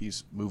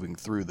moving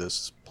through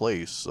this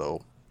place.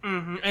 So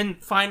Mm-hmm.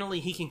 And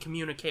finally, he can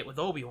communicate with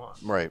Obi-Wan.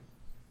 right.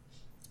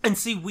 And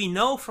see, we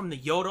know from the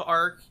Yoda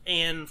arc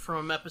and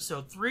from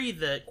Episode 3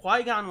 that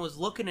Qui-Gon was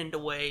looking into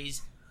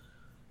ways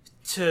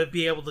to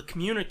be able to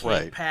communicate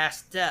Right.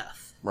 past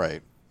death.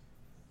 Right.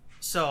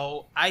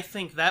 So I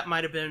think that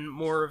might have been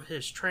more of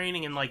his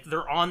training, and like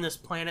they're on this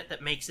planet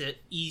that makes it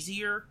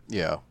easier.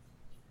 Yeah.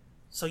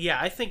 So yeah,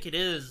 I think it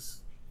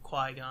is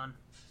Qui-Gon.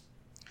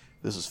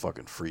 This is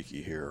fucking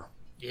freaky here.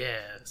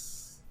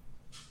 Yes.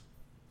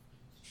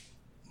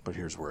 But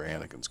here's where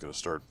Anakin's gonna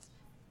start.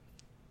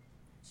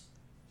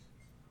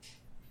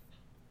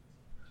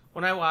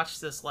 When I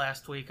watched this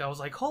last week, I was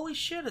like, holy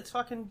shit, it's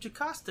fucking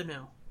Jocasta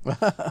new.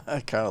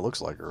 It kind of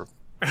looks like her.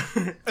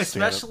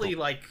 Especially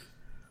like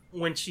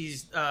when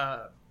she's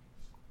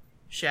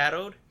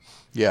shadowed.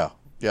 Yeah.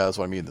 Yeah, that's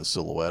what I mean. The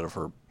silhouette of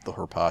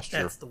her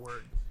posture. That's the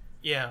word.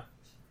 Yeah.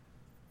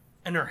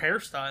 And her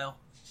hairstyle.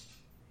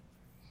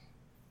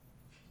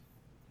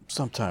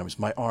 Sometimes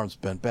my arms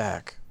bend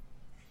back.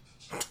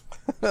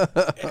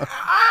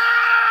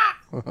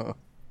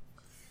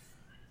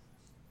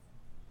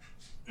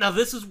 Now,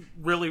 this is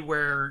really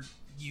where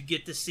you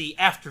get to see,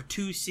 after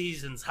 2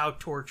 seasons, how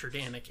tortured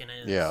Anakin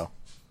is. Yeah.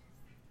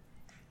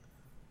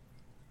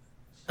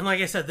 And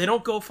like I said, they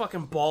don't go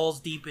fucking balls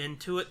deep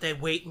into it. They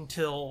wait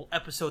until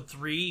Episode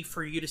 3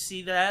 for you to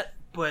see that.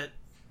 But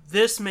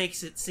this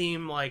makes it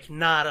seem like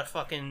not a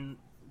fucking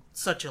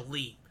such a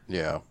leap.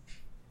 Yeah.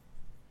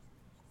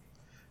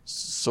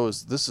 So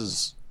this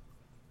is...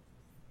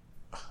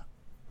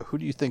 Who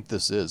do you think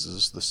this is? Is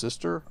this the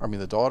sister? I mean,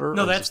 the daughter?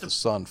 No, or that's is this the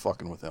son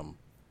fucking with him?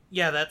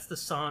 Yeah, that's the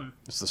son.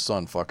 It's the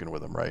son fucking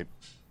with him, right?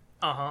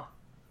 Uh-huh.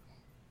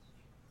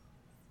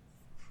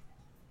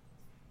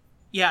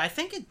 Yeah, I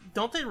think it...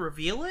 Don't they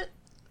reveal it?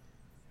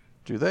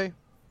 Do they?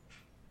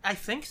 I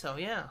think so,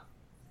 yeah.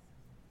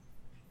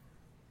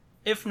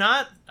 If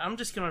not, I'm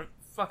just gonna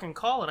fucking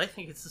call it. I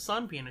think it's the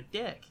son being a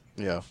dick.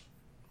 Yeah.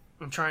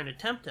 And trying to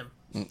tempt him.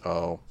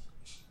 Oh.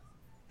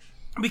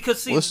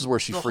 Because, see... Well, this is where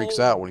she freaks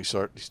out when he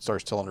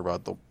starts telling her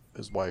about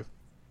his wife.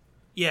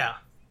 Yeah.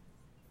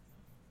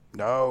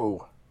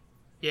 No.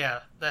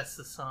 Yeah, that's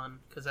the son,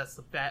 because that's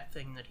the bat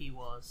thing that he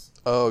was.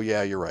 Oh,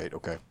 yeah, you're right.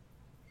 Okay.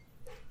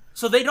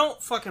 So they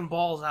don't fucking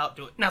balls out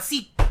to it. Now,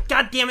 see,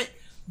 goddammit,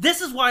 this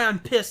is why I'm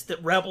pissed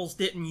that Rebels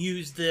didn't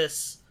use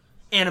this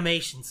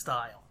animation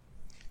style.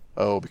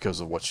 Oh,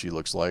 because of what she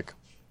looks like?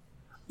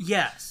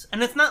 Yes.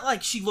 And it's not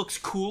like she looks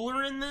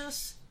cooler in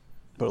this.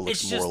 But it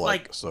looks more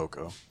like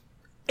Ahsoka.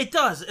 It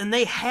does, and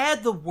they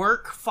had the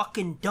work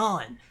fucking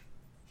done.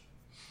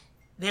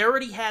 They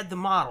already had the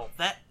model.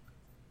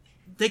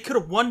 They could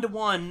have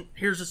one-to-one,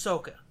 here's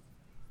Ahsoka.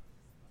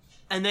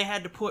 And they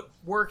had to put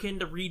work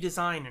into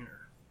redesigning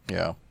her.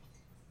 Yeah.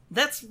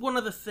 That's one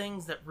of the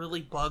things that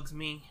really bugs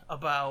me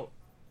about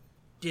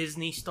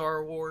Disney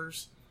Star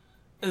Wars.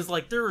 Is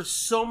like, there was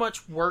so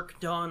much work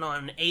done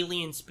on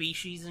alien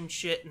species and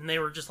shit, and they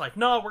were just like,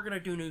 no, we're gonna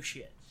do new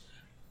shit.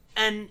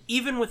 And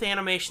even with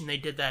animation, they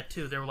did that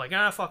too. They were like,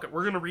 fuck it,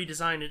 we're gonna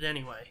redesign it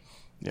anyway.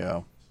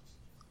 Yeah.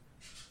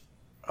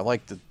 I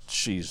like that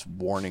she's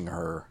warning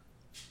her.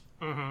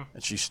 Mm-hmm.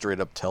 And she straight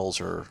up tells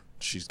her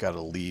she's got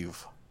to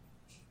leave.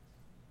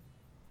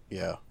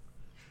 Yeah.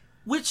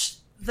 Which,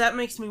 that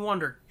makes me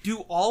wonder, do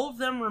all of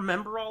them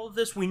remember all of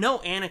this? We know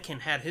Anakin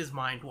had his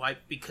mind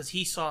wiped because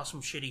he saw some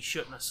shit he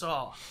shouldn't have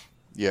saw.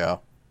 Yeah.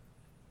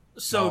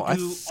 So no,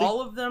 do all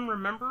of them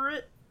remember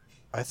it?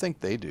 I think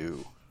they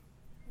do.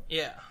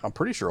 Yeah. I'm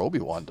pretty sure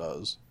Obi-Wan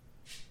does.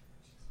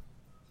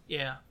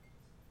 Yeah.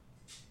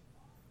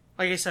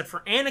 Like I said, for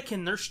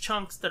Anakin, there's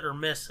chunks that are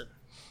missing.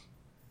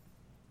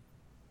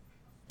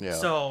 Yeah.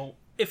 So,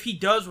 if he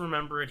does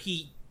remember it,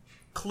 he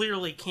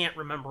clearly can't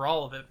remember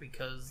all of it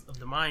because of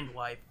the mind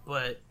wipe,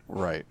 but...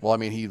 Right. Well, I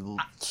mean, he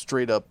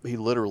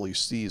literally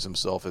sees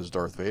himself as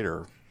Darth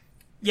Vader.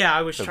 Yeah,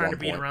 I was trying to one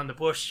beat point. around the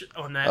bush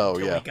on that Oh,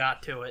 until yeah. we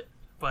got to it,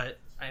 but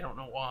I don't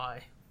know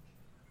why.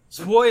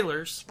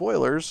 Spoilers.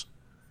 Spoilers.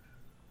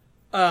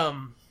 But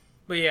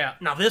yeah,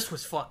 now this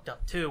was fucked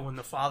up too, when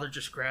the father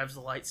just grabs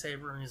the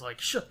lightsaber and he's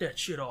like, shut that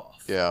shit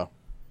off. Yeah.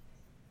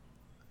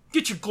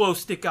 Get your glow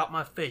stick out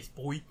my face,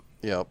 boy.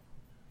 Yep.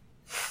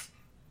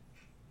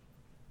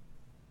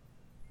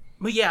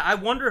 But yeah, I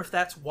wonder if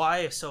that's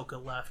why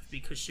Ahsoka left,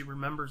 because she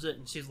remembers it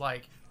and she's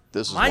like,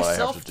 This is what I have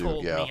myself to do.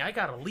 told Yeah. me I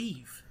gotta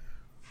leave.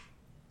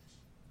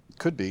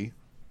 Could be.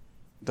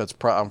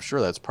 I'm sure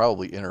that's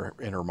probably in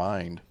her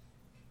mind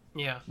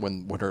Yeah.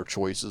 when her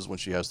choices, when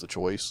she has the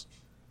choice.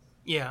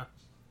 Yeah.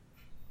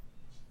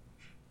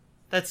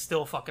 That's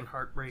still fucking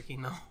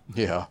heartbreaking, though.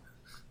 Yeah.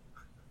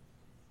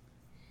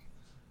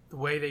 The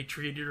way they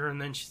treated her,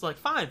 and then she's like,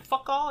 fine,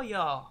 fuck all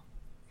y'all.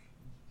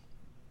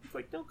 He's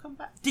like, don't come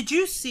back. Did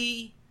you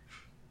see...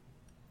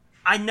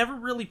 I never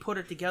really put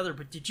it together,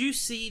 but did you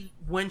see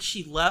when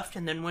she left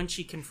and then when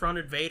she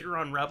confronted Vader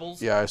on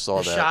Rebels? Yeah, I saw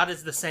that. The shot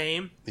is the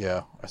same.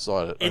 Yeah, I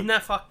saw it. Isn't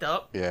that fucked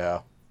up?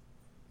 Yeah.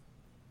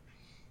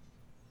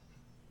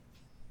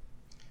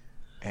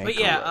 But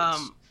yeah,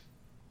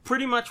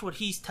 pretty much what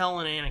he's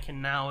telling Anakin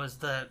now is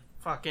that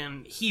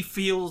fucking he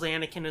feels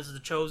Anakin is the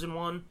chosen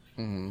one,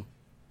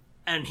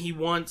 and he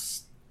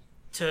wants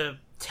to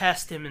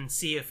test him and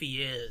see if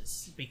he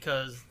is,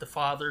 because the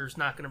father's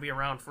not going to be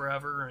around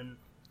forever, and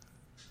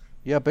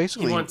yeah,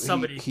 basically he wants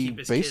somebody to keep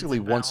his basically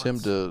kids in wants him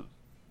balance. to.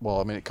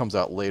 Well, I mean, it comes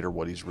out later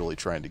what he's really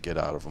trying to get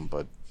out of him,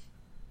 but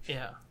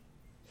yeah,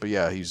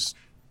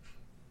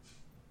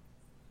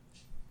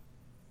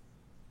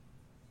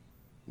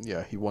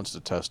 he wants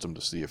to test him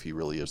to see if he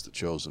really is the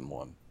chosen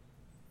one.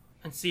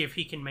 and see if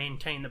he can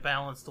maintain the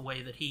balance the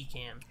way that he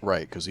can.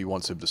 Right, because he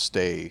wants him to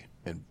stay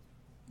and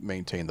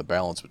maintain the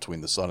balance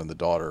between the son and the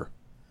daughter,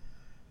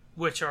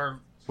 Which are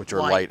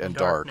light and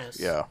dark. darkness.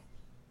 Yeah,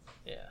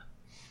 Yeah.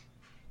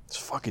 it's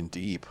fucking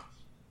deep.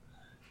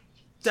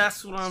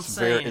 That's what I'm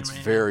saying, It's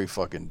man. very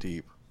fucking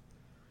deep.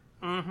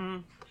 Mm-hmm.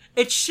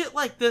 It's shit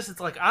like this. It's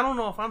like, I don't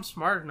know if I'm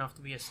smart enough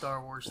to be a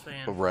Star Wars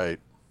fan. Right.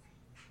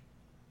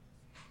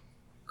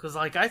 Because,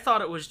 like, I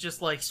thought it was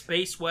just, like,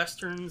 space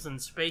westerns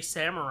and space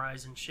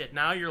samurais and shit.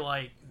 Now you're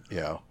like,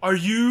 Yeah. are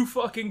you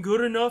fucking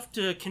good enough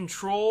to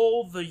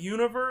control the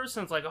universe?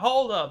 And it's like,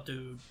 hold up,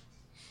 dude.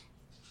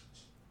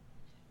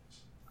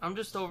 I'm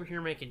just over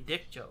here making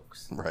dick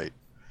jokes. Right.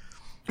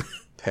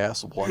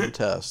 Pass one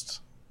test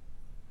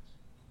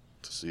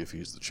to see if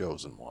he's the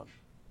chosen one.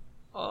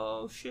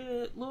 Oh,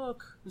 shit,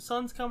 look. The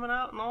sun's coming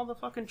out and all the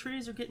fucking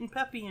trees are getting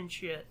peppy and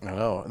shit. I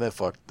know.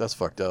 That's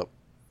fucked up.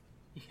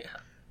 Yeah.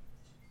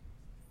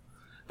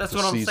 That's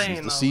what I'm saying,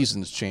 though. The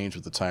seasons change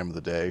with the time of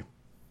the day.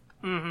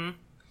 Mm-hmm.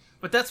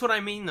 But that's what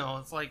I mean, though.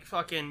 It's like,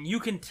 fucking, you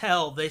can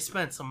tell they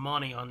spent some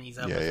money on these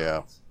episodes.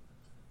 Yeah.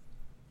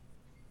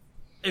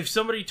 If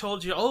somebody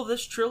told you, oh,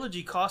 this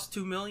trilogy cost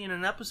 $2 million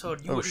an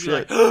episode, you wouldn't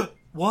shit. be like,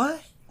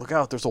 what? Look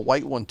out, there's a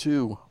white one,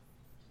 too.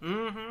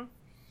 Mm-hmm.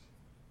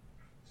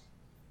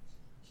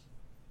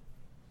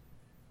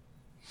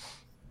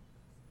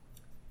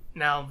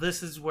 Now,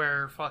 this is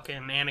where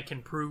fucking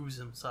Anakin proves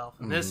himself.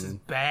 And this is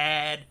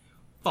bad,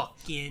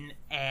 fucking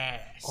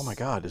ass. Oh my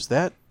god, is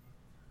that...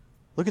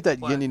 Look at that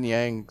What? yin and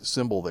yang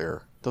symbol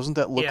there. Doesn't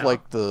that look Yeah.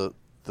 like the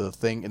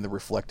thing in the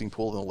reflecting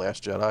pool in The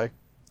Last Jedi?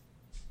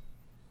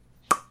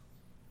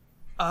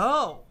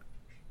 Oh.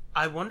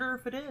 I wonder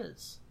if it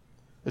is.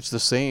 It's the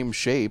same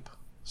shape,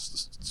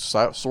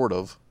 sort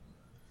of.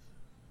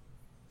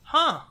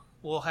 Huh.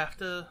 We'll have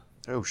to...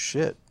 Oh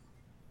shit.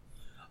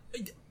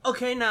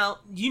 Okay, now,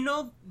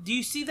 do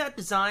you see that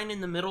design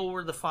in the middle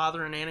where the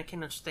father and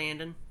Anakin are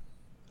standing?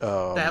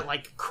 That,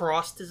 like,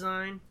 cross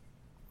design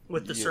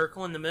with the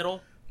circle in the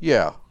middle?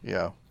 Yeah.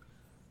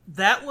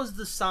 That was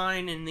the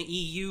sign in the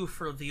EU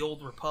for the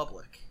Old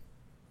Republic.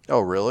 Oh,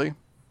 really?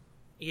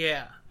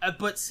 Yeah.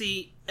 But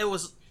see, it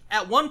was...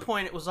 At one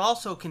point, it was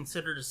also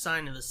considered a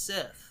sign of the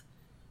Sith.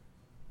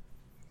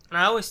 And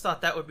I always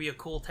thought that would be a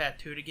cool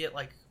tattoo to get,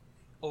 like,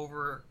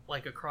 over,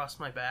 like, across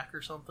my back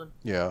or something.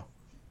 Yeah.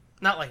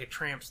 Not like a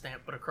tramp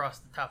stamp, but across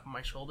the top of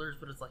my shoulders.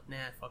 But it's like, nah,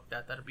 fuck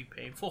that. That'd be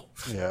painful.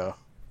 Yeah.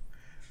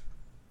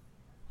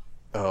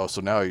 Oh,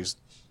 so now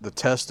the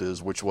test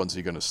is which one's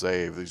he going to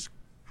save?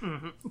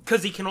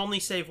 Because he can only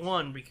save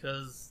one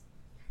because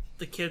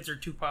the kids are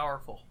too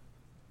powerful.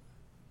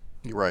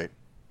 You're right.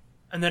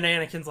 And then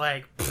Anakin's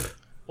like,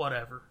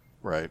 whatever.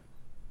 Right.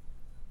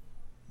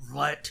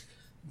 Let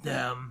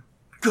them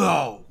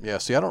go. Yeah,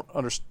 see, I don't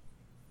understand.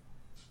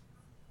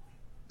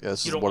 Yeah,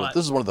 this You is don't one. what?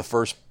 This is one of the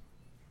first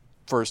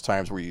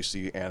times where you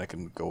see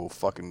Anakin go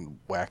fucking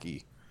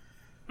wacky.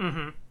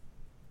 In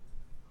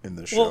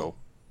the show. Well,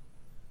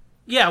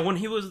 yeah, when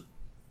he was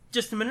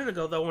just a minute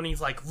ago, though, when he's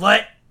like,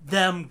 let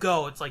them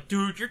go, it's like,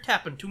 dude, you're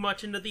tapping too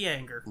much into the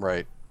anger.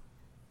 Right.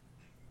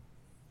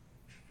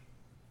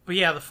 But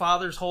yeah, the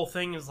father's whole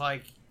thing is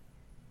like,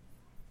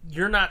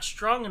 you're not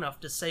strong enough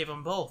to save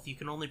them both. You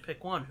can only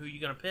pick one. Who are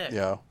you going to pick?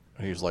 Yeah.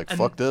 And he's like,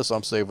 fuck this,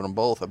 I'm saving them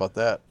both. How about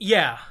that?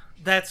 Yeah,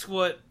 that's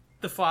what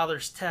the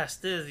father's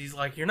test is. He's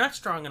like, you're not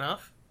strong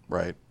enough.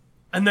 Right.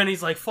 And then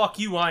he's like, fuck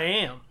you, I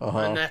am. Uh-huh.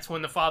 And that's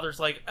when the father's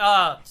like,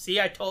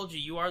 see, I told you,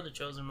 you are the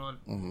chosen one.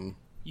 Mm-hmm.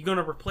 You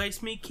gonna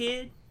replace me,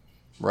 kid?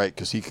 Right,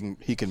 because he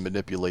can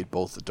manipulate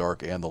both the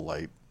dark and the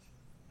light.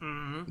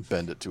 Mm-hmm.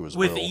 Bend it to his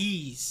With will.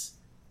 ease.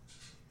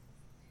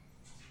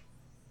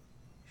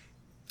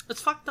 It's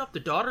fucked up.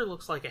 The daughter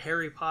looks like a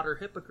Harry Potter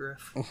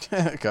hippogriff.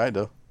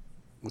 Kinda.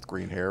 With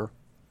green hair.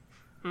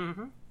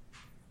 Mm-hmm.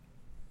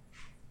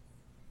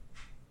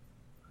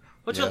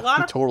 Which Yeah, a lot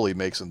he of... totally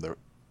makes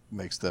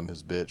them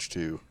his bitch,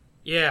 too.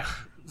 Yeah,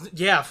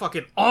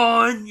 fucking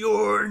on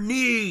your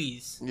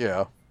knees.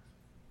 Yeah.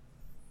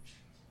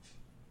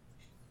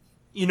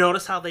 You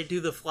notice how they do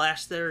the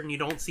flash there and you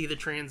don't see the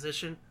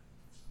transition?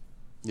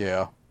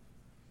 Yeah.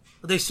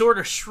 They sort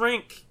of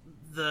shrink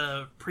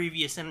the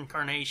previous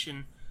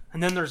incarnation,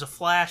 and then there's a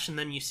flash, and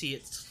then you see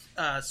it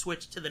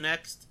switch to the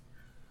next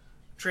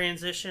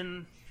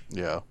transition.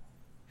 Yeah.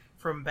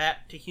 From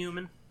bat to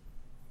human.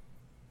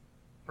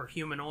 Or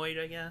humanoid,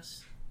 I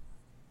guess.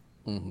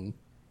 Mm-hmm.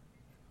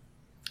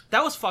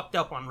 That was fucked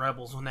up on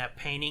Rebels when that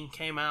painting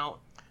came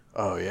out.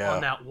 Oh, yeah.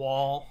 On that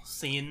wall,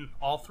 seeing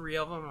all three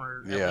of them,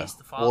 or at least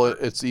the father. Well,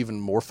 it's even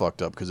more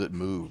fucked up because it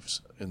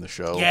moves in the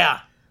show.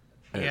 Yeah.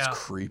 And it's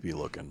creepy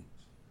looking.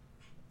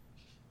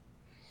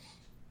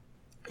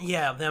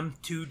 Yeah, them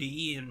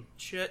 2D and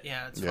shit.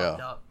 Yeah, it's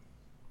fucked up.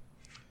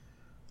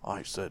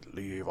 I said,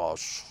 leave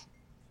us.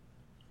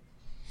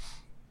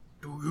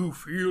 Do you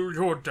feel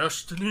your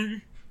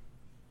destiny?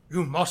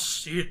 You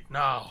must see it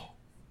now.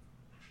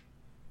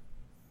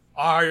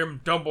 I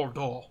am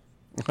Dumbledore.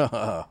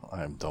 I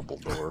am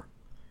Dumbledore.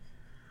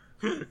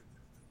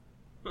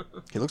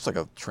 He looks like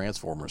a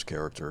Transformers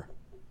character.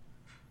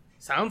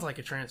 Sounds like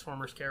a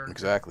Transformers character.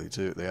 Exactly,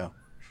 too. Yeah.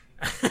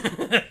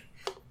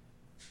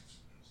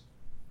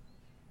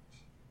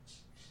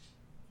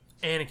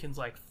 Anakin's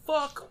like,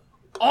 fuck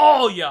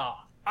all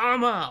y'all.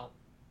 I'm out.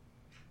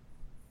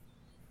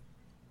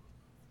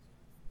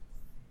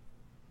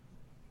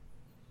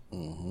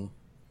 Mm-hmm.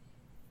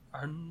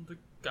 And the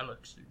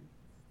galaxy.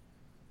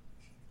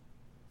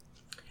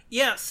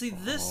 Yeah, see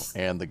this...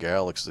 And the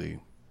galaxy.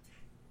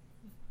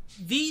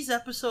 These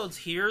episodes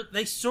here,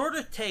 they sort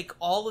of take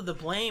all of the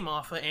blame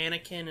off of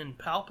Anakin and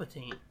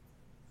Palpatine.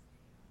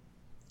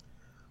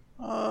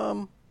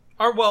 Or,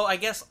 well, I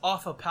guess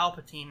off of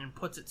Palpatine and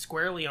puts it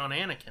squarely on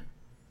Anakin.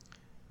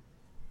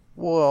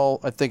 Well,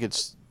 I think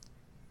it's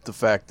the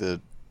fact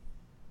that...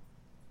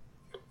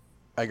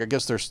 I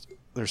guess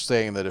they're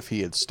saying that if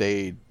he had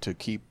stayed to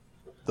keep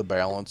the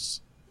balance...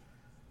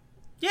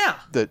 Yeah.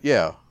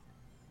 Yeah.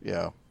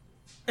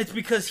 It's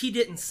because he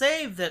didn't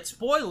save that,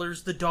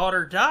 spoilers, the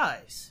daughter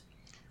dies.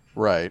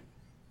 Right.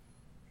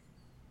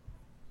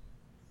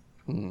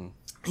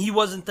 He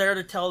wasn't there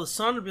to tell the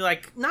son to be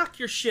like, knock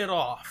your shit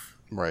off.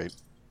 Right.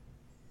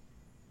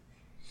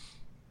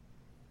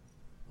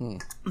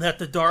 That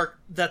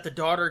the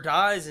daughter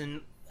dies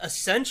and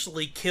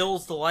essentially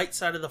kills the light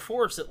side of the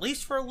Force, at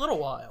least for a little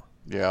while.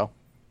 Yeah.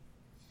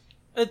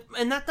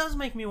 And that does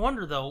make me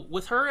wonder, though,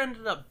 with her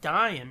ended up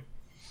dying,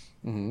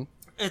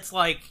 it's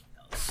like,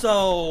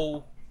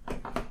 so...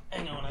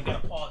 Hang on, I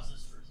gotta pause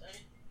this for a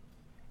second.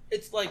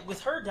 It's like,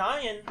 with her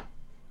dying,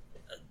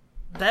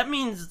 that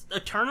means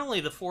eternally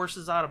the Force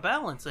is out of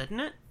balance, isn't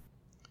it?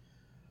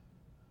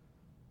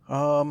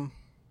 I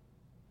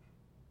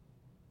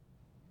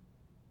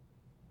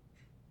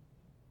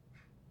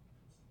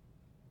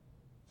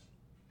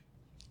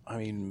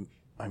mean,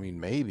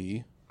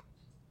 maybe.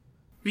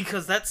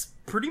 Because that's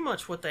pretty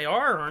much what they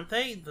are, aren't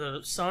they?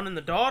 The son and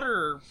the daughter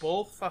are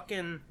both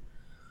fucking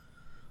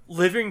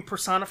living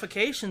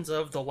personifications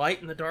of the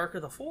light and the dark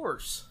of the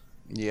Force.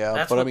 Yeah,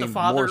 That's but what I mean, the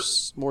father...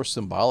 more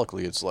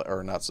symbolically, it's like,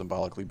 or not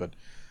symbolically, but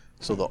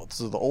so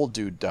the old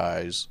dude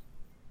dies,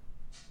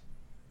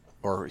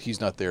 or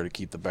he's not there to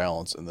keep the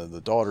balance, and then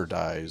the daughter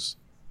dies,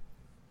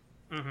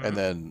 and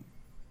then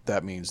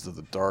that means that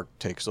the dark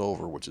takes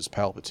over, which is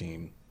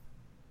Palpatine.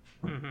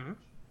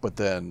 But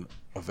then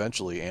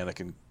eventually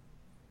Anakin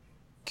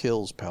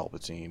kills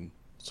Palpatine,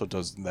 so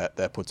does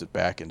that puts it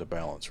back into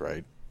balance,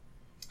 right?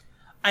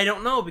 I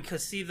don't know,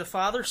 because see, the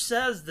father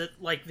says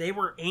that like they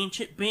were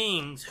ancient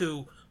beings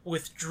who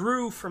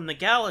withdrew from the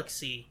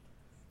galaxy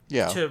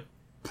to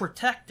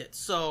protect it.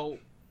 So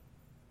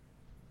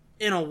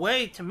in a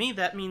way, to me,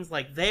 that means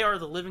like they are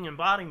the living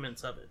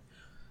embodiments of it.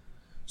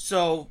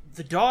 So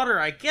the daughter,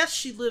 I guess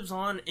she lives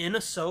on in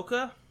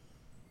Ahsoka.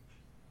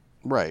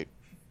 Right.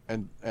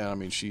 And I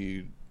mean,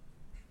 she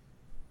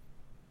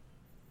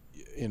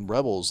in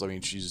Rebels, I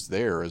mean, she's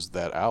there as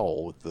that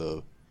owl with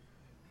the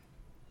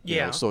you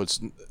know, so it's,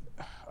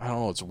 I don't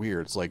know, it's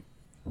weird. It's like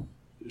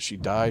she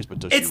dies, but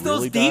does she really die? It's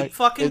those deep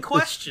fucking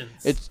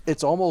questions.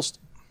 It's almost,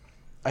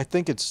 I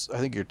think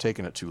you're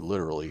taking it too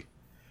literally.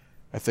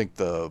 I think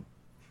the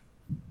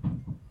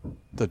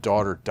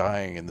daughter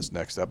dying in this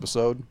next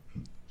episode,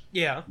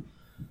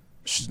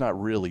 she's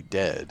not really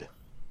dead.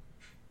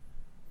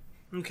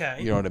 Okay.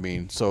 You know what I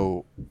mean?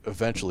 So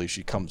eventually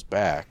she comes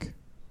back.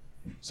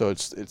 So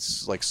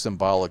it's like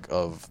symbolic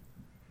of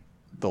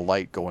the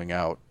light going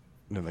out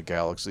in the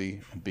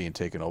galaxy and being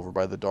taken over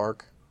by the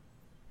dark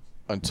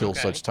until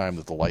such time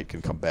that the light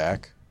can come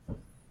back.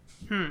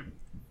 And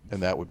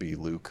that would be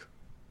Luke.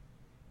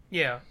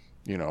 Yeah.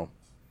 You know.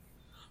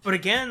 But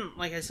again,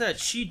 like I said,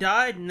 she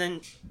died,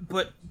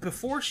 but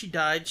before she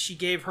died, she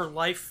gave her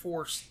life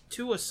force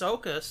to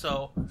Ahsoka,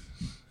 so...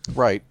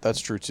 Right,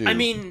 that's true too. I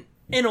mean,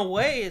 in a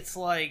way, it's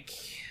like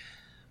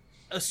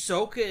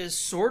Ahsoka is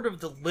sort of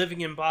the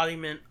living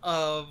embodiment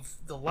of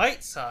the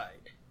light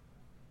side.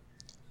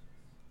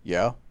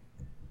 Yeah.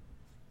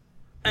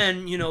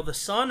 And, you know, the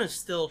sun is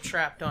still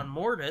trapped on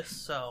Mortis,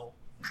 so...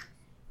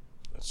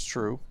 That's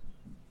true.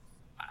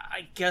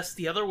 I guess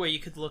the other way you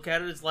could look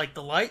at it is like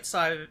the light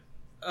side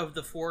of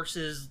the Force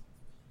is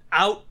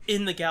out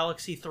in the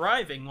galaxy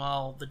thriving,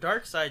 while the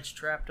dark side's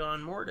trapped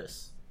on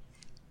Mortis.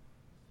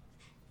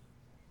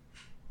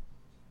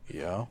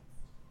 Yeah.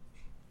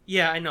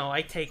 Yeah, I know.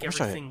 I take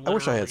everything I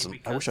wish I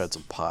literally. I wish I had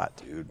some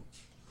pot, dude.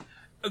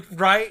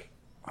 Right?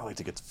 I like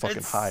to get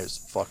fucking high as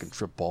fucking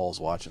trip balls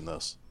watching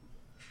this.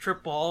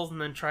 Trip balls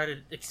and then try to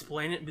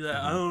explain it and be like,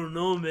 I don't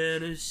know,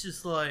 man. It's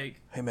just like,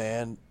 hey,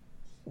 man,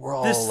 we're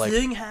all this like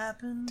thing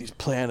happened. These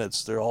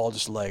planets, they're all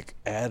just like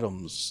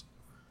atoms,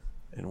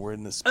 and we're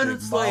in this And big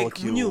it's like,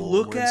 molecule. when you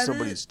look we're in at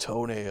somebody's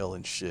toenail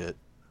and shit.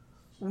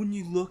 When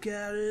you look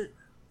at it,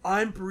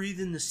 I'm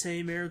breathing the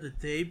same air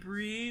that they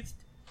breathed,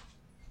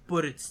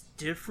 but it's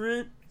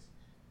different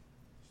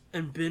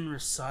and been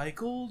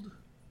recycled.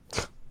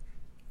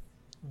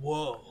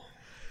 Whoa.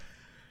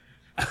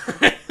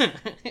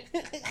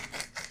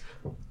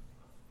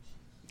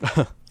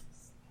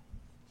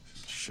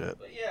 Shit.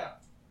 But yeah.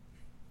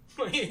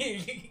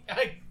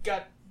 I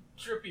got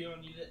trippy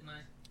on you, didn't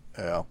I?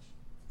 Yeah.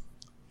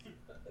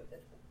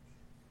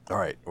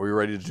 Alright, are we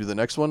ready to do the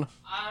next one?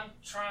 I'm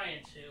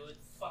trying to. It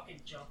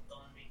fucking jumped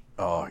on me.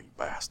 Oh, you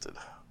bastard.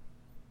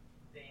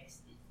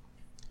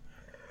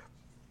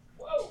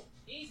 Whoa,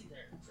 easy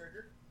there,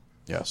 Trigger.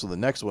 Yeah, so the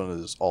next one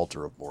is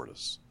Altar of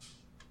Mortis.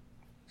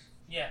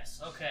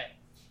 Yes, okay.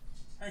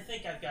 I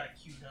think I've got it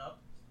queued up.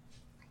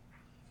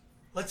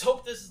 Let's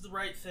hope this is the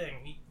right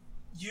thing.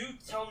 You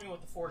tell me what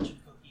the fortune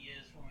cookie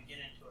is when we get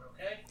into it,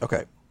 okay?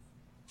 Okay.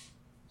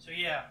 So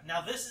yeah,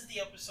 now this is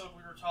the episode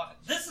we were talking...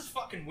 This is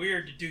fucking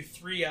weird to do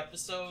 3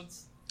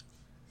 episodes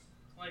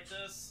like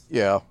this.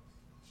 Yeah.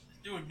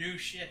 Doing new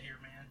shit here,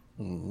 man.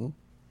 Mm-hmm.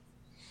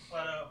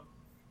 But,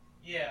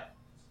 yeah.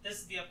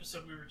 This is the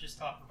episode we were just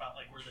talking about,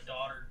 like, where the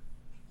daughter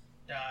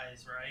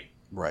dies, right?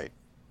 Right.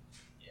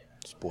 Yeah.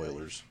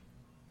 Spoilers.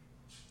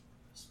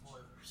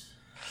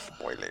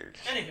 Spoilers.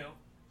 Anywho.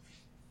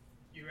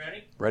 You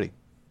ready? Ready.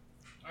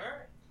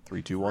 Alright.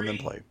 3, 2, 1, then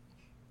play.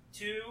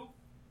 2,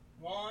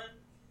 1,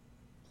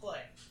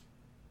 play.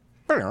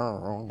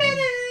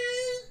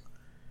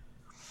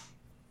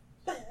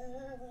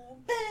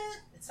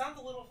 It sounds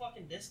a little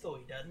fucking disco-y,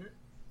 doesn't it?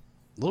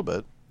 A little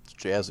bit. It's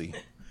jazzy.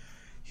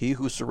 He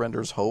who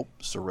surrenders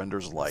hope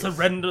surrenders life.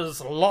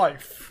 Surrenders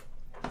life.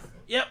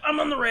 Yep, I'm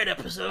on the right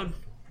episode.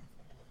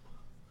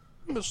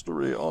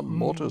 Mystery on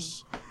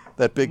Mortis.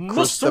 That big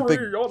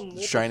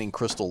shining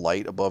crystal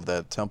light above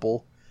that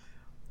temple.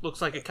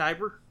 Looks like a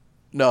Kyber?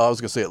 No, I was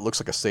going to say it looks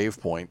like a save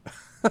point.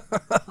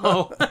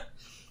 Oh.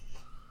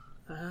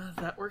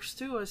 That works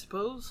too, I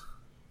suppose.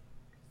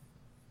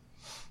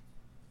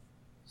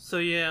 So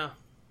yeah.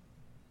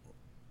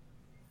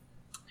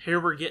 Here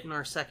we're getting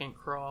our second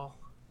crawl.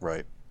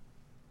 Right.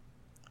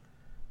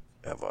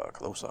 Ever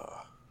closer.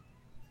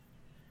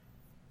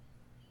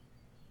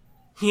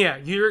 Yeah,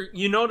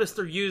 you notice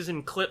they're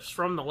using clips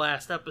from the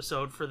last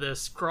episode for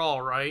this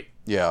crawl, right?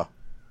 Yeah.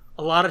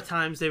 A lot of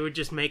times they would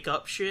just make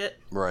up shit.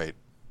 Right.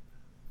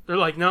 They're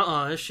like,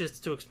 nuh-uh, this shit's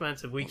too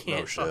expensive. We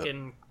can't shit.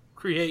 fucking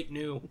create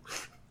new.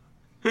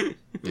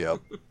 Yep.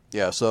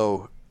 Yeah,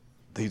 so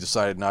he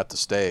decided not to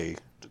stay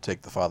to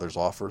take the father's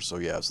offer. So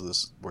yeah, so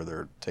this is where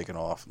they're taking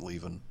off and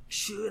leaving.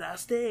 Should I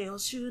stay or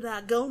should I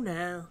go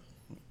now?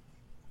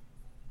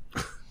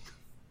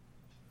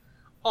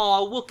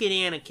 Aw, look at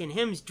Anakin.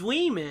 Him's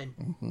dreaming.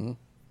 Mm-hmm.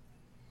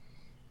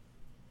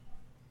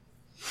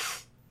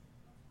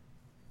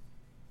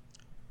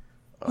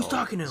 Who's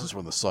talking to This him? is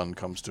when the son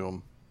comes to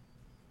him.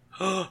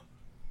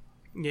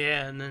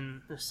 Yeah, and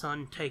then the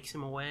son takes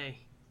him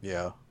away.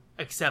 Yeah.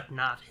 Except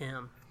not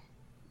him.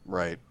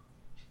 Right.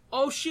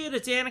 Oh shit,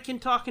 it's Anakin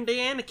talking to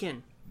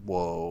Anakin.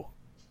 Whoa.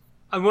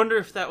 I wonder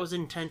if that was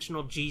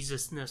intentional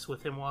Jesus-ness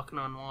with him walking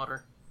on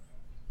water.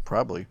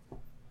 Probably.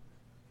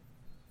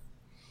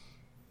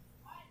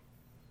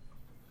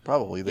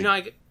 Probably.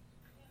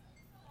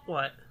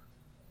 What?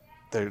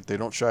 They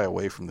don't shy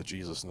away from the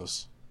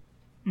Jesus-ness.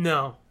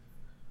 No.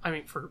 I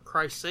mean, for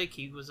Christ's sake,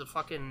 he was a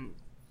fucking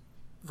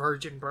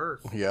virgin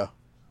birth. Yeah.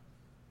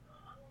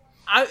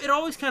 It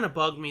always kind of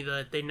bugged me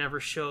that they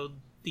never showed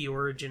the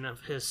origin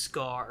of his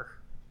scar.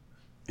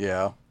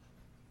 Yeah.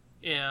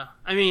 Yeah.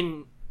 I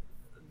mean,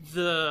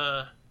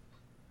 the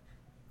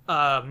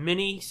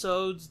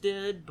mini-sodes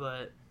did,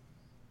 but...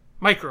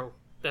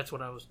 that's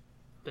what I was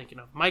thinking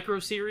of.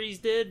 Micro-series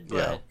did, but...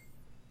 Yeah.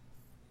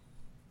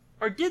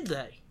 Or did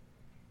they?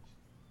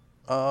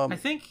 I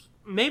think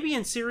maybe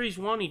in Series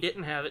 1 he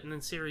didn't have it, and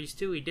in Series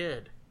 2 he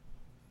did.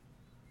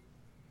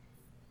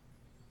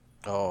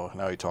 Oh,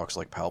 now he talks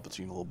like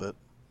Palpatine a little bit.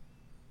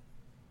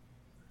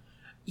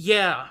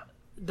 Yeah,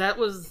 that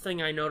was the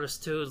thing I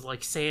noticed too, is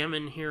like Sam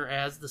in here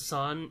as the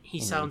son, he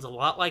sounds a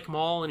lot like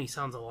Maul, and he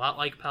sounds a lot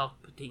like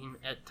Palpatine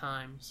at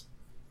times.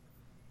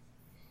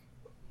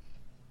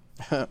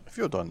 If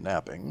you're done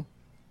napping.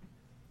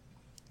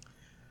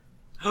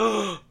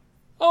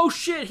 Oh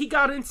shit, he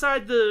got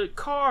inside the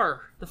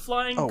car, the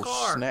flying car.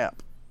 Oh,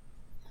 snap.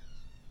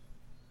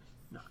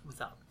 Not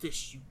without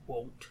this you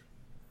won't.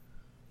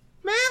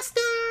 Master!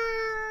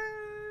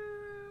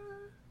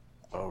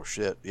 Oh,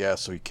 shit. Yeah,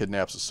 so he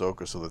kidnaps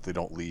Ahsoka so that they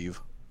don't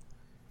leave.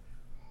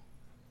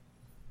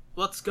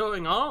 What's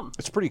going on?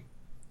 It's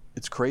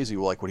crazy,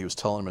 like what he was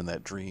telling him in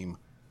that dream.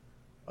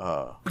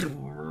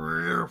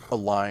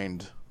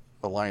 Aligned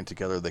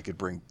together, they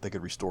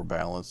could restore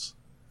balance.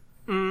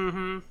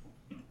 Mm-hmm.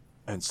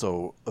 And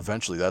so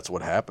eventually that's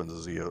what happens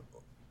is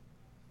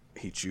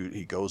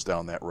he goes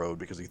down that road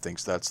because he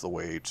thinks that's the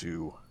way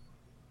to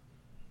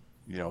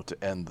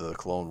to end the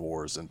Clone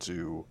Wars and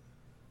to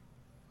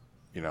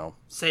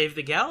save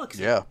the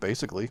galaxy. yeah,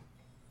 basically.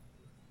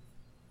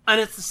 And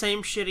it's the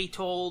same shit he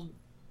told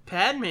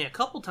Padme a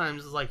couple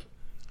times. It's like,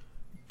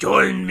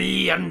 join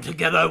me and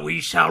together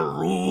we shall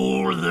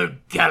rule the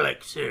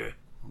galaxy.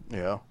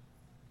 Yeah.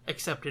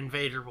 Except in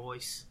Vader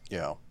voice.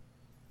 Yeah.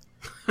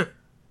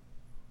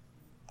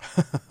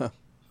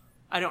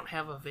 I don't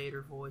have a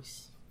Vader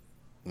voice.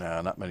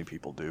 Nah, not many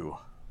people do.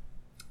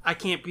 I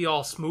can't be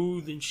all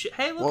smooth and shit.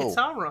 Hey, look, Whoa. it's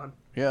Sauron.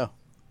 Yeah.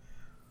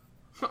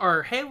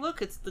 Or, hey,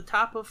 look, it's the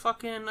top of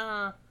fucking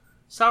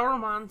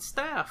Sauron's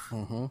staff.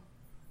 Mm-hmm.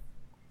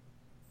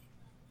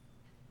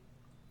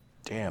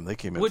 Damn, they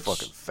came in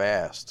fucking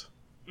fast.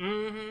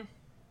 Mm-hmm.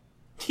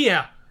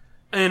 Yeah.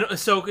 And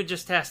Ahsoka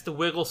just has to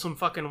wiggle some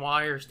fucking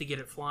wires to get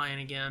it flying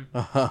again.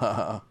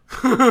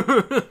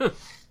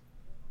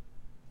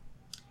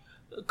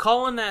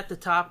 Calling that the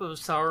top of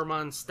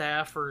Sauron's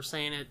staff or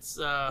saying it's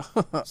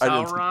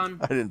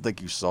Sauron. I didn't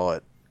think you saw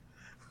it.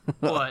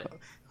 What?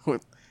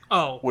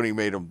 When he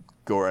made him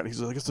go around,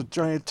 he's like, it's a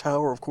giant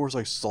tower. Of course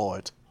I saw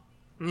it.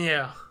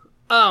 Yeah.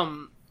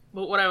 But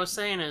what I was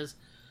saying is,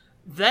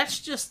 that's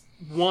just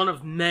one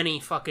of many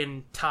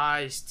fucking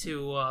ties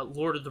to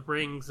Lord of the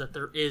Rings that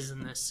there is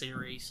in this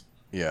series.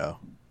 Yeah.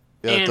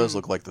 Yeah, it does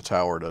look like the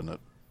tower, doesn't it?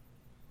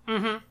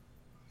 Mm-hmm.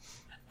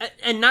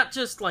 And not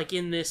just, like,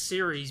 in this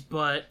series,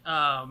 but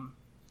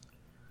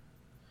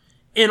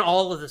in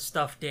all of the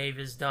stuff Dave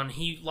has done,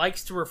 he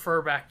likes to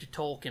refer back to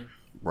Tolkien.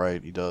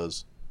 Right, he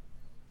does.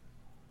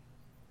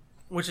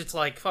 Which it's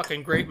like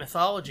fucking great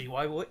mythology.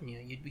 Why wouldn't you?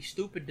 You'd be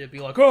stupid to be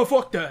like, oh,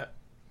 fuck that.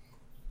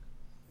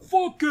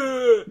 Fuck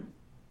it!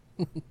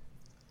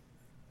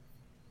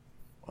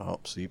 Oh,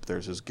 see,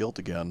 there's his guilt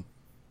again.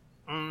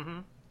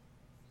 Mm-hmm.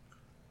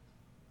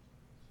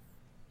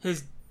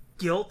 His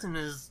guilt and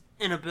his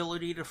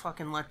inability to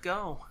fucking let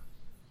go.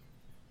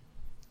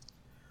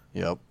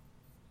 Yep.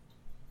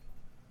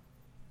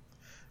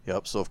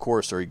 Yep, so of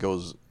course there he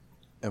goes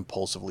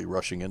impulsively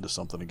rushing into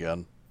something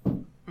again.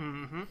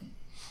 Mm-hmm.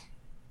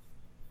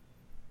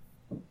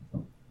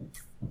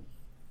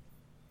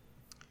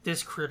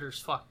 This critter's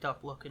fucked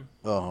up looking.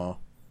 Uh-huh.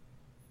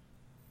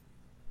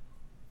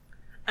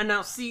 And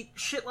now, see,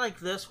 shit like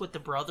this with the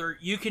brother,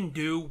 you can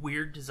do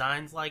weird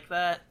designs like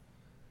that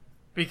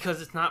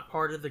because it's not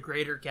part of the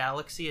greater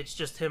galaxy. It's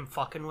just him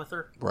fucking with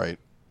her. Right.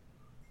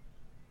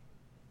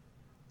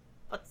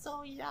 But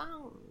so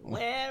young,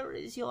 where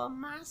is your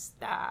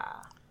master?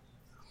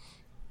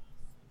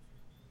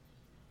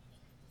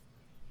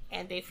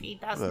 And if he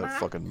does That not...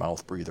 fucking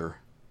mouth breather.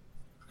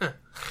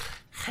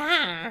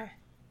 Ha!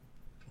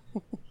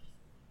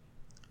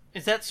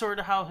 Is that sort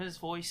of how his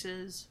voice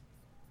is?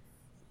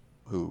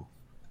 Who?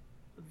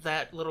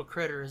 That little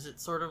critter, is it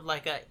sort of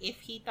like a,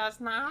 If he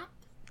does not,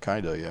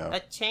 Kinda, yeah.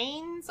 the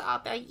chains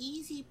are the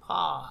easy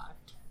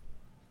part.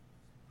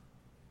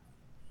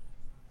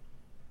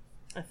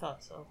 I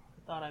thought so.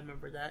 I thought I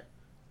remember that.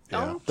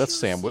 Yeah. Don't That's you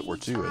Sam see, Witwer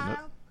too, isn't it?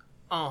 child?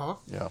 Uh-huh.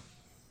 Yeah.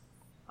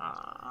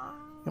 Ah.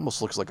 He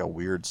almost looks like a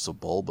weird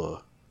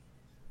Sebulba.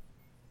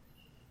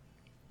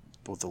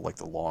 With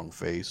the long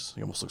face.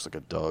 He almost looks like a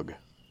Doug.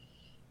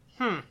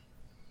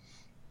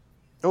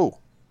 Oh,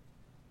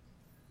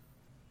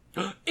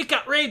 It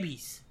got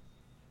rabies!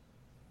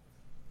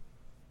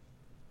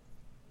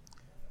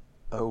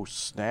 oh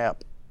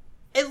snap.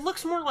 It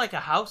looks more like a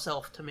house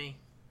elf to me.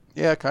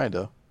 Yeah,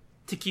 kinda.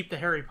 To keep the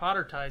Harry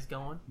Potter ties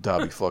going.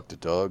 Dobby fucked a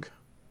Doug.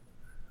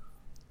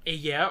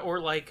 Yeah, or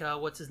like,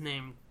 what's his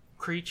name?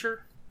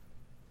 Creature?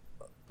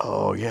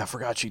 Oh yeah, I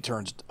forgot she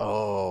turns.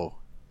 Oh,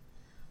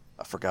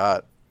 I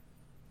forgot.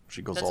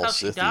 She goes That's all how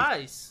Sithy. she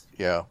dies.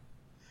 Yeah,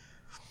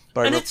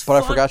 but And I, it's but I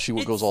fun- forgot she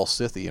it's- goes all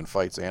Sithy and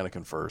fights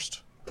Anakin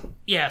first.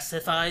 Yeah,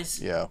 Sith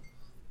eyes. Yeah,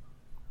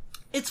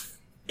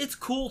 It's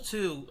cool,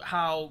 too,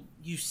 how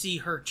you see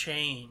her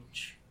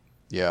change.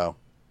 yeah,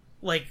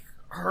 Like,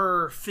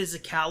 her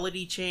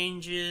physicality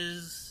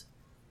changes.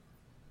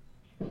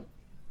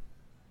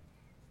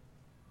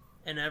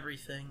 And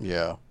everything.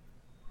 yeah,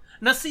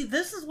 Now, see,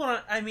 this is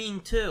what I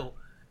mean, too.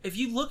 If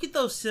you look at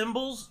those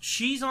symbols,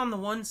 she's on the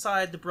one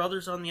side, the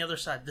brother's on the other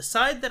side. The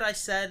side that I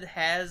said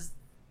has...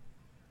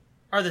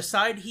 Or the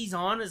side he's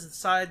on is the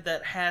side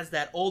that has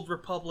that Old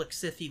Republic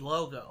Sithy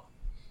logo.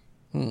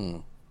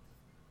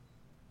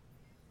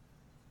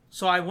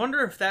 So I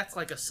wonder if that's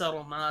like a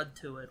subtle nod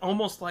to it.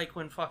 Almost like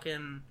when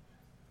fucking...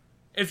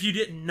 If you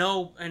didn't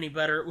know any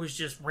better, it was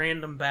just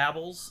random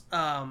babbles.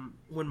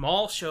 When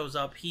Maul shows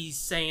up, he's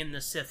saying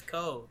the Sith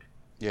code.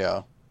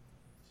 yeah.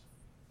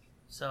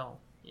 So,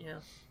 yeah.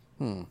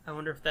 I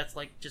wonder if that's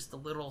like just a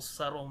little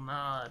subtle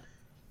nod.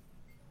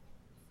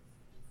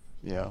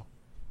 Yeah.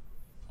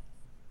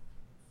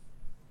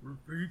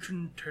 We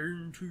can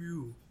turn to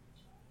you.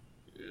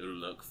 You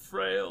look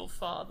frail,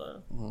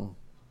 Father.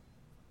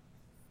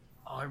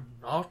 I'm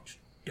not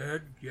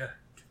dead yet.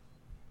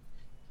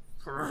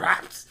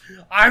 Perhaps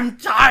I'm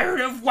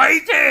tired of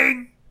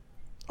waiting!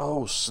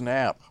 Oh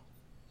snap.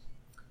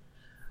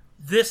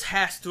 This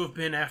has to have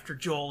been after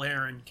Joel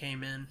Aaron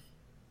came in.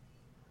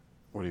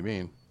 What do you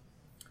mean?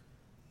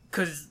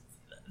 Because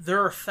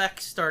their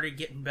effects started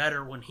getting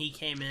better when he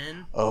came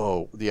in.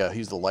 Oh yeah,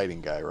 he's the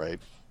lighting guy, right?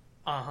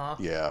 Uh-huh.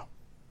 Yeah.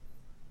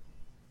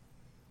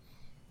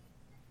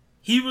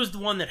 He was the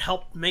one that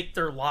helped make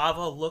their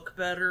lava look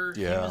better.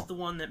 Yeah. He was the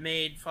one that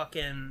made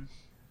fucking...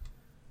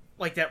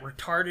 Like that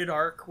retarded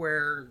arc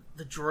where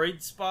the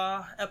droid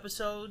spa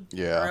episode...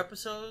 Yeah. Or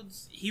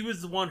episodes. He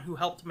was the one who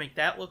helped make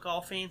that look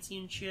all fancy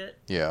and shit.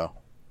 Yeah.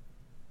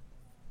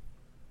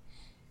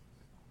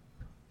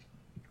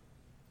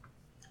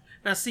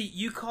 Now see,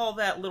 you call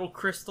that little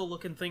crystal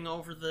looking thing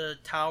over the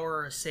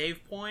tower a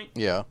save point?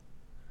 Yeah.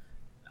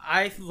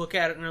 I look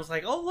at it and I was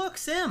like, oh look,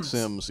 Sims!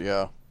 Sims,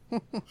 yeah.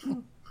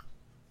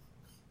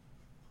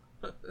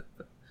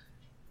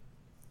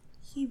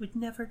 He would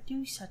never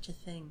do such a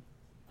thing.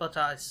 But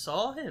I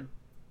saw him.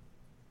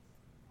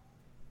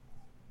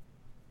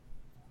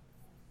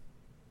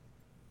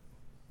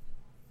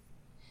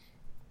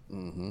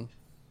 Mm-hmm.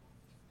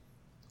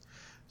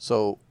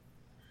 So,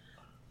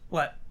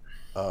 What?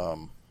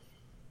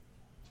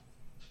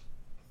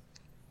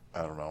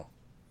 I don't know.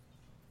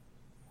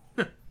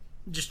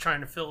 Just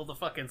trying to fill the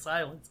fucking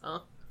silence, huh?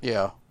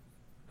 Yeah.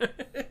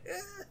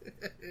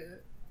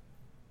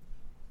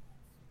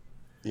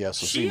 Yeah,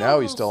 so She see, now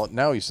he's almost-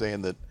 now he's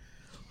saying that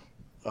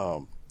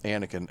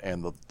Anakin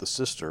and the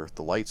sister,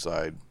 the light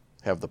side,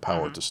 have the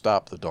power to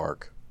stop the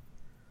dark.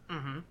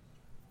 I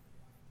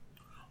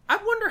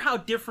wonder how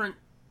different...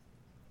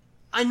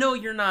 I know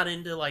you're not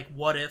into, like,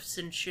 what-ifs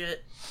and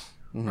shit,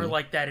 or,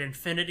 like, that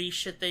Infinity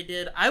shit they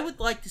did. I would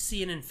like to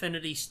see an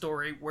Infinity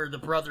story where the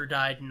brother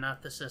died and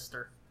not the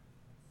sister.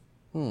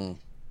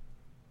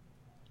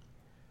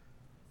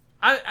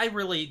 I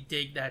really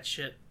dig that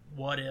shit,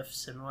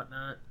 what-ifs and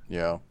whatnot.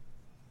 Yeah.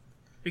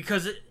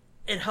 Because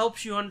it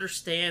helps you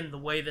understand the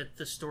way that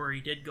the story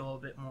did go a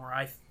bit more,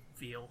 I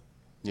feel.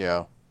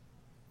 Yeah.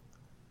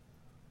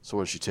 So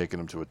was she taking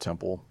him to a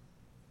temple?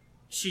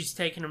 She's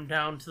taking him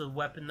down to the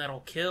weapon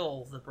that'll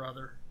kill the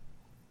brother.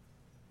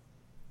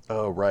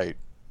 Oh, right.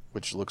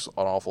 Which looks an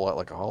awful lot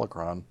like a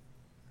holocron.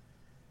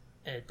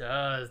 It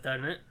does,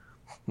 doesn't it?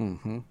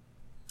 Mm-hmm.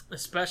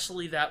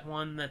 Especially that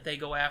one that they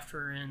go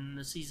after in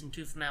the season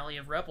 2 finale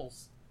of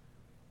Rebels.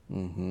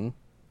 Mm-hmm.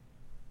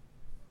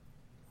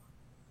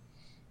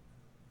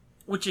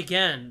 Which,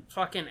 again,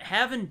 fucking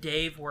having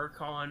Dave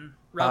work on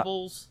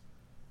Rebels,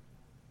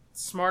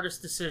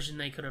 smartest decision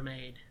they could have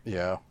made.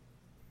 Yeah.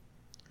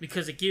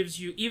 Because it gives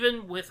you,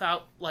 even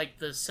without, like,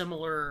 the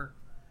similar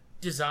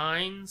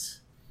designs,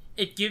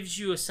 it gives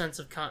you a sense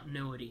of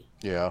continuity.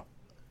 Yeah.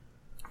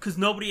 Because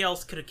nobody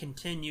else could have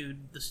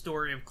continued the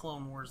story of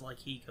Clone Wars like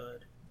he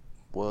could.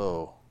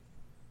 Whoa.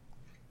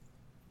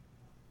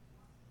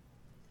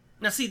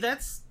 Now, see,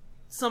 that's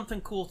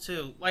something cool,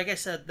 too. Like I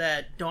said,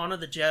 that Dawn of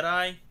the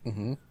Jedi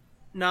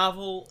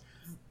novel,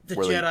 the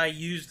Where Jedi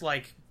used,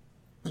 like,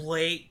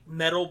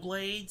 metal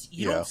blades.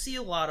 You don't see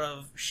a lot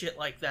of shit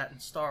like that in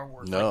Star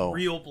Wars. No. Like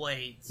real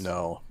blades.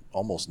 No.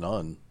 Almost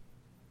none.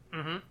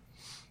 Mm-hmm.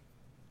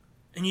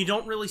 And you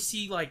don't really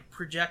see, like,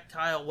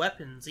 projectile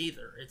weapons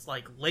either. It's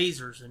like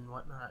lasers and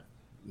whatnot.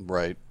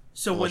 Right.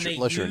 So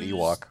unless you're an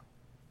Ewok.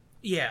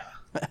 Yeah.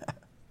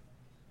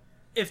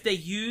 If they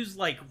use,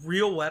 like,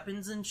 real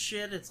weapons and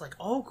shit, it's like,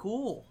 oh,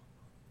 cool.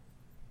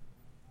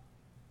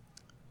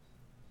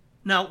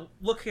 Now,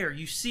 look here.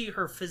 You see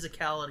her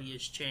physicality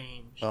has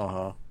changed.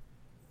 Uh-huh.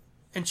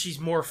 And she's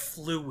more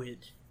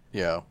fluid.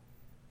 Yeah.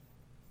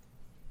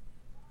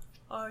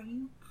 Are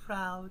you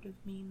proud of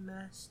me,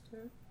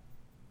 Master?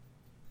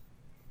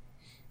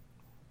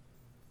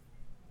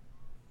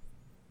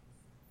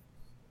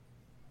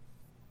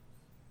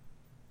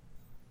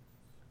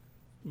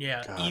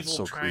 Yeah, God, evil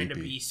so trying to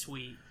creepy. be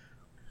sweet.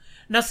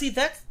 Now, see,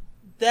 that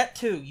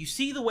too. You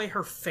see the way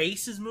her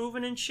face is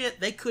moving and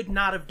shit? They could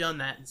not have done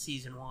that in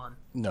Season 1.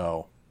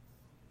 No.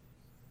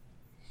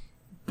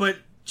 But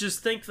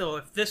just think, though,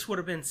 if this would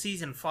have been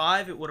Season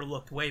 5, it would have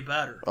looked way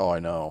better. Oh, I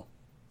know.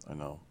 I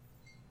know.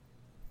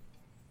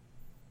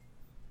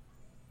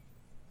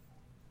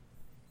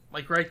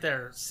 Like, right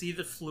there. See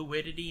the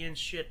fluidity and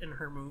shit in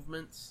her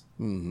movements?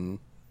 Mm-hmm.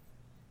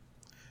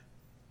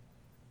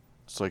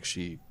 It's like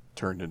she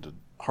turned into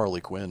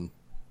Harley Quinn.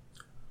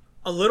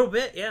 A little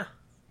bit, yeah.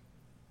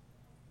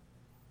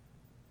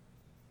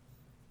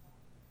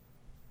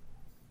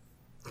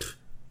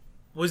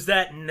 Was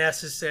that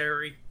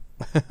necessary?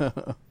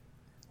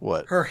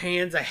 What? Her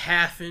hand's a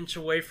half-inch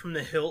away from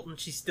the hilt and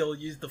she still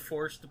used the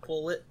force to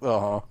pull it?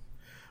 Uh-huh.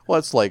 Well,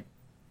 it's like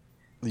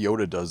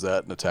Yoda does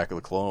that in Attack of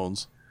the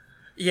Clones.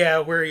 Yeah,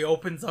 where he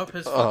opens up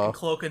his fucking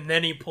cloak and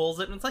then he pulls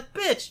it and it's like,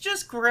 bitch,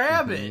 just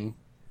grab it.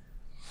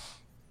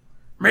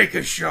 Make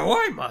a show,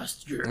 I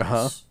must, yes.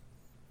 Uh-huh.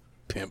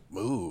 Pimp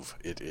move,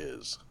 it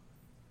is.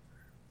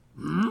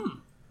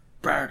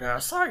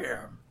 Badass I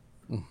am.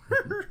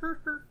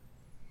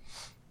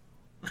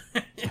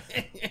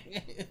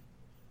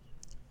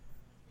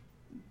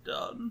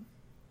 Done.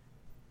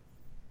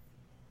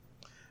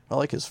 I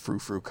like his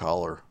frou-frou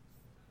collar.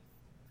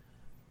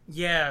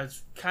 Yeah,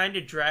 it's kind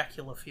of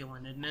Dracula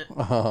feeling, isn't it?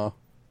 Uh-huh.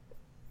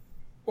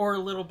 Or a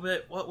little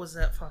bit, what was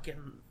that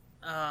fucking,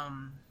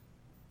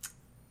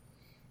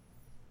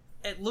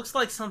 it looks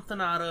like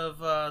something out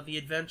of The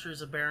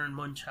Adventures of Baron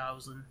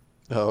Munchausen.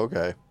 Oh,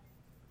 okay.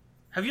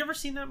 Have you ever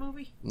seen that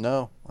movie?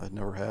 No, I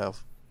never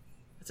have.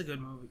 It's a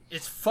good movie.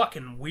 It's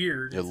fucking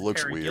weird. It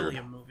looks a Terry weird.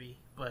 Gilliam movie,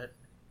 but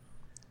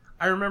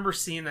I remember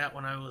seeing that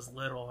when I was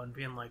little and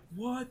being like,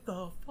 what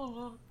the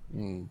fuck?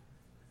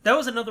 That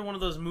was another one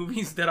of those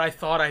movies that I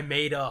thought I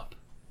made up.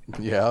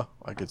 Yeah,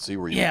 I could see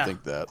where you would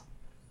think that.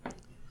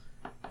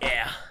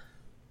 Yeah.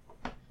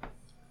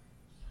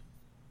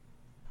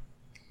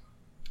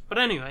 But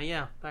anyway,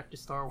 yeah, back to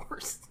Star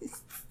Wars.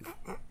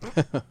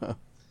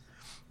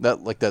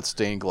 That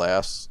stained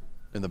glass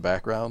in the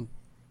background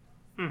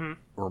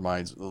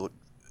reminds.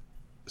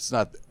 It's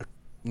not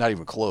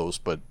even close,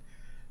 but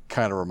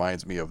kind of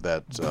reminds me of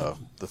that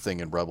the thing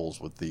in Rebels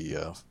with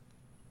the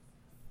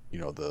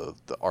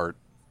the art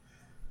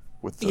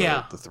with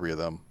the three of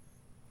them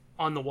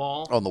On the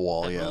wall. on the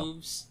wall. That Yeah,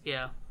 moves.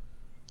 Yeah.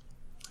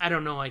 I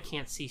don't know. I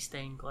can't see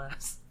stained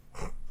glass.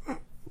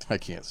 I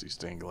can't see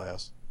stained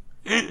glass.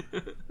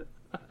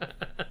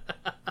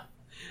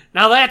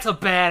 Now that's a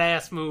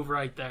badass move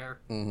right there.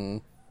 Mm-hmm.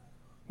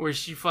 Where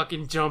she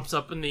fucking jumps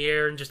up in the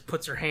air and just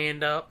puts her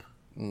hand up.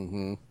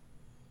 Mm-hmm.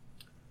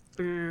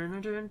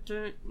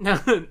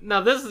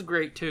 Now this is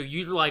great too.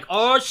 You're like,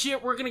 oh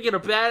shit, we're gonna get a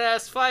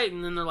badass fight,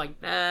 and then they're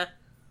like, nah,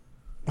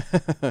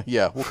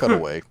 Yeah, we'll cut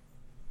away.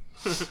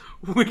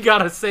 we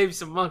gotta save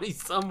some money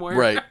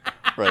somewhere.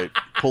 Right.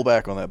 Pull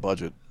back on that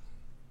budget.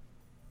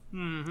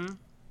 Mm-hmm.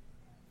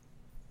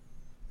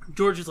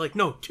 George is like,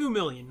 no, 2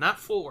 million, not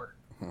 4.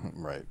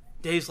 Right.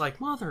 Dave's like,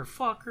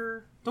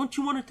 motherfucker, don't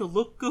you want it to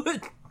look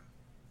good?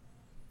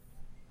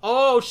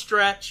 Oh,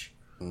 stretch.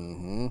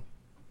 Mm-hmm.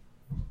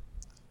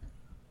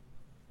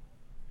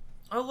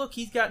 Oh, look,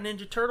 he's got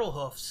Ninja Turtle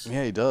hoofs.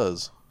 Yeah, he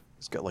does.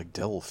 He's got like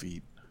devil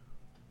feet.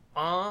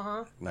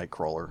 Uh-huh.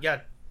 Nightcrawler. He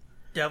got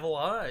devil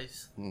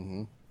eyes.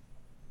 Mm-hmm.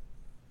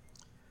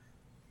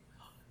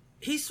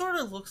 He sort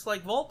of looks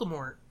like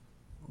Voldemort.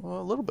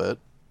 Well, a little bit.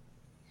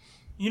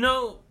 You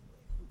know,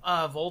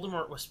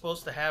 Voldemort was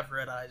supposed to have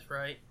red eyes,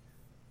 right?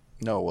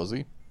 No, was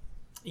he?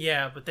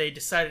 Yeah, but they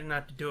decided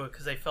not to do it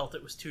because they felt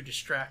it was too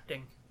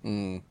distracting.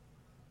 Mm.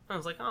 I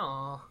was like,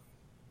 aw.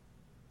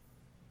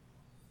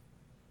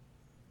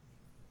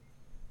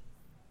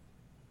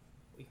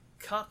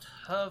 cut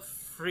her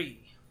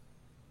free.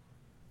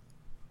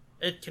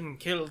 It can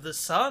kill the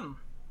sun.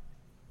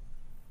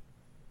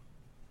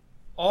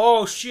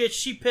 Oh shit,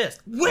 she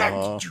pissed. Where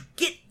did you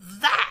get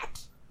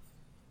that?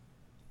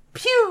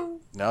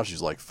 Pew! Now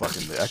she's like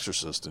fucking the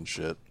Exorcist and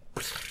shit.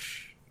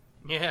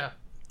 Yeah.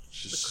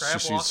 She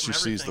walk sees and the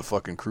everything.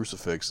 fucking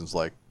crucifix and is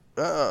like,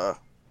 ah.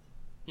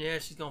 Yeah,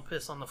 she's gonna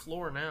piss on the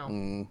floor now.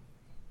 Mm.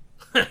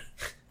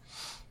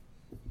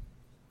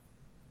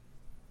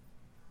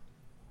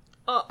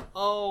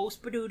 Uh-oh,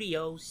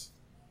 Spadoodios.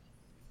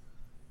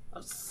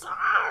 I'm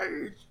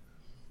sorry.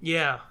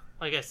 Yeah,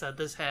 like I said,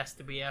 this has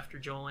to be after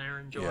Joel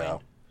Aaron joined. Yeah.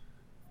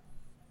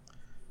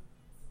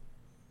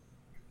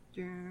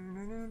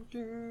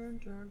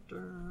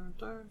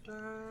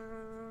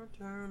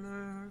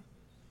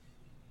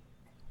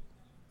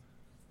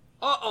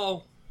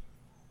 Uh-oh.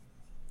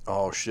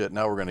 Oh shit,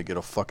 now we're gonna get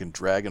a fucking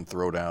dragon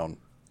throwdown.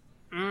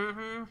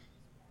 Mm-hmm.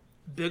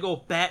 Big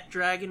ol' bat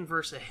dragon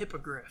versus a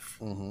hippogriff.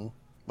 Mm-hmm.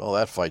 Well,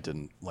 that fight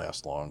didn't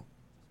last long.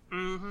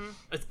 Mm-hmm.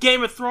 It's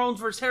Game of Thrones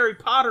versus Harry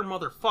Potter,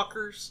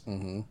 motherfuckers.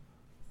 Mm-hmm.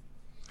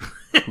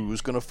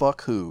 Who's gonna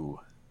fuck who?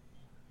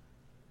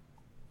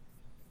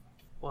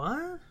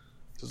 What?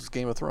 This is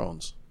Game of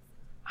Thrones.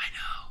 I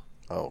know.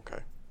 Oh, okay.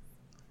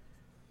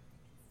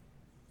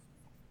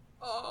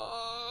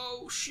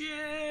 Oh,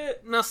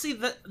 shit. Now, see,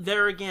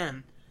 there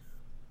again.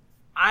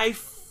 I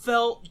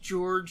felt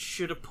George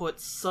should have put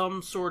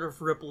some sort of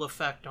ripple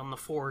effect on the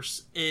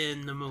Force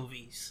in the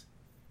movies.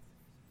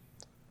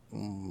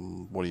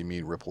 What do you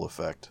mean, ripple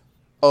effect?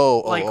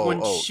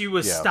 When she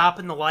was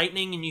stopping the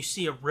lightning and you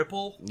see a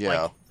ripple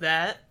like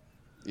that.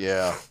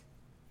 Yeah.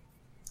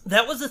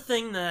 That was a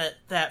thing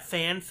that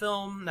fan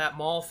film, that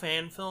Maul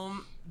fan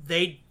film,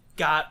 they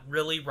got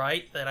really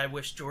right that I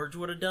wish George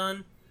would have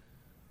done.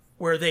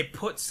 Where they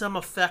put some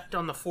effect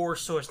on the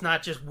Force so it's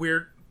not just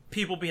weird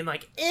people being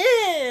like,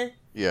 eh.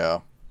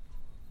 Yeah.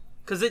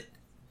 Because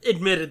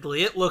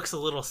admittedly, it looks a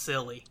little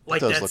silly.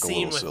 Like it does that look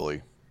scene a little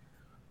silly.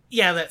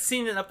 Yeah, that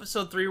scene in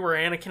episode 3 where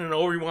Anakin and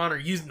Obi-Wan are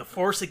using the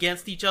Force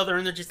against each other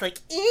and they're just like,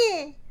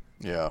 eh.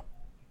 Yeah.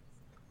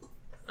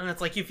 And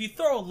it's like, if you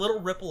throw a little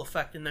ripple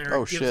effect in there,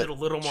 it gives it a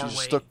little more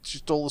weight. She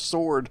stole the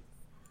sword.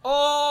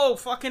 Oh,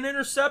 fucking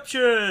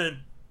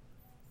interception!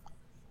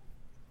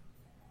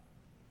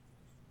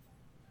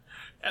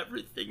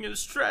 Everything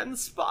has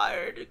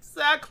transpired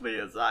exactly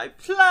as I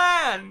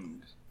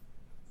planned.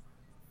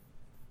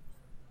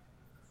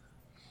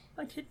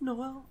 I didn't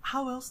know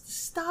how else to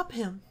stop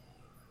him.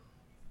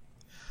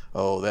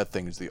 Oh, that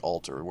thing is the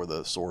altar where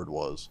the sword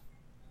was.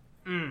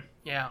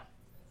 Yeah.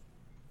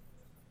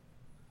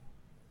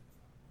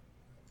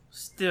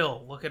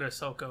 Still, look at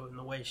Ahsoka and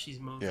the way she's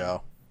moving. Yeah.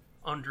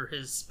 Under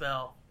his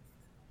spell.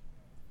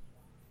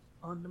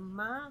 Under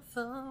my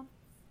thumb,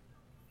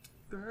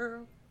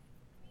 girl.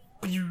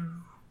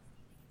 Pew.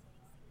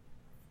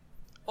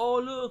 Oh,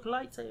 look,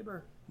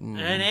 lightsaber. And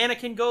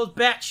Anakin goes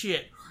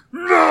batshit.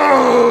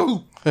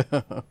 No! You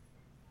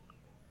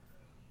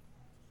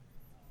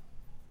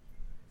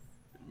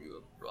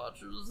have brought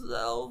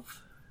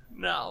yourself.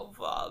 Now,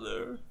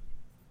 Father.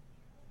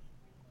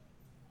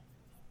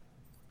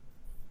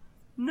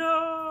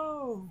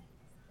 No!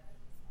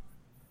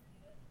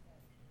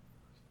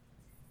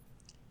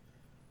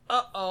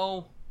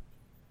 Uh-oh.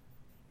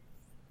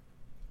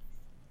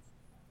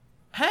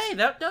 Hey,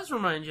 that does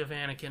remind you of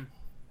Anakin.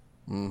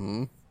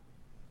 Mm-hmm.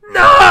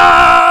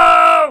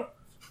 No!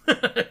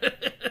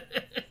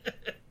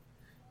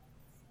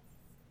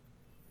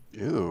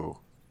 Ew.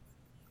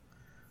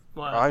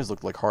 Wow. Her eyes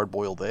look like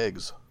hard-boiled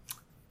eggs.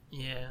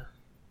 Yeah.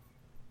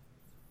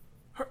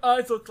 Her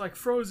eyes look like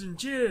frozen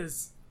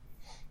jizz.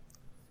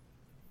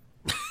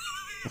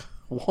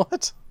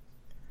 What?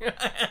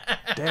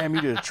 Damn,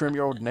 you need to trim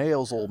your old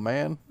nails, old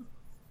man.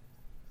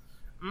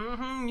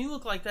 Mm-hmm. You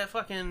look like that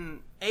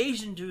fucking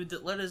Asian dude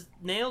that let his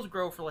nails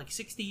grow for like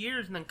 60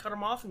 years and then cut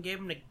them off and gave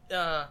them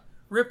to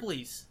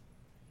Ripley's.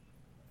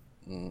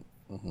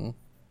 Mm-hmm.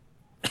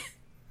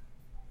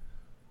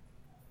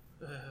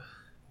 Did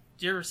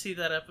you ever see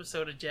that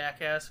episode of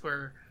Jackass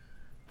where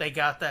they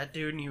got that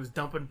dude and he was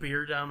dumping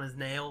beer down his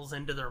nails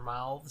into their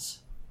mouths?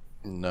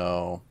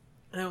 No.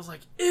 And it was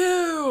like,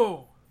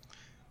 ew!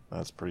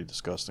 That's pretty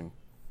disgusting.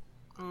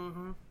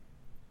 Mm-hmm.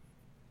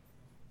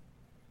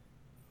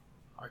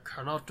 I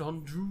cannot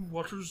undo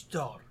what is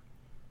done.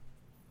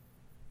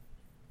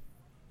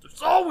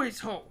 There's always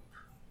hope.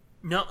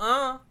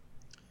 Nuh-uh.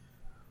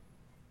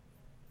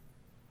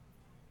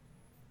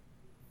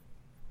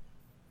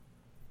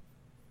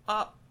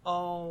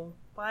 Uh-oh.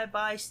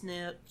 Bye-bye,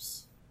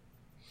 Snips.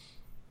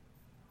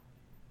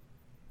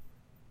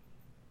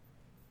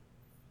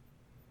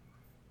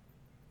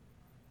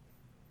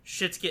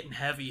 Shit's getting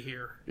heavy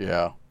here.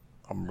 Yeah.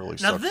 I'm really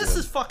Now sucked this in.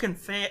 is fucking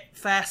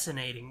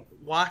fascinating.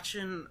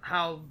 Watching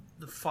how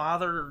the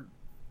father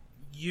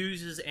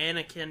uses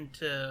Anakin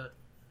to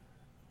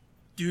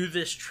do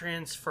this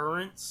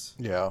transference.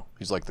 Yeah,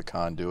 he's like the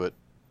conduit.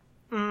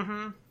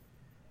 Mm-hmm.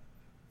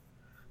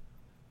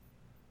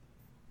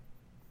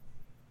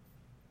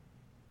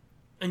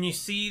 And you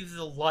see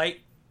the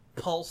light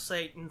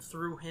pulsating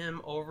through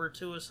him over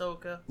to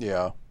Ahsoka.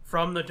 Yeah.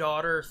 From the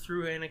daughter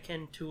through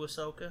Anakin to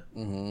Ahsoka.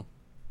 Mm-hmm.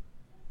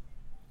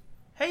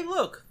 Hey,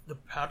 look, the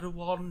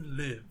Padawan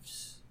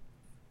lives.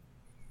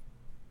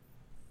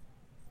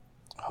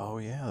 Oh,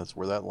 yeah, that's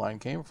where that line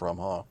came from,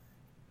 huh?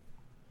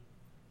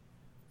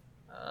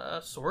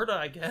 Sorta,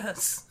 I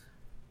guess.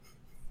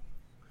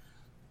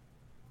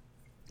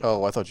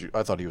 Oh, I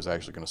thought he was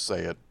actually going to say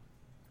it.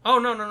 Oh,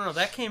 no,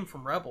 that came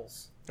from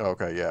Rebels.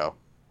 Okay, yeah.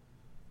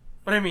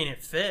 But I mean,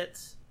 it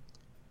fits.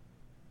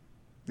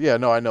 Yeah,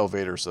 no, I know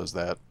Vader says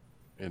that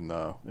in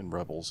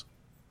Rebels.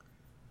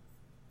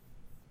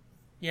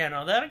 Yeah,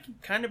 no, that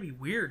could kind of be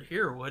weird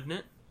here, wouldn't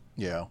it?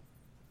 Yeah.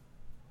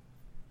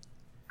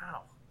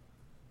 Ow.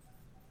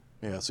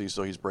 Yeah, so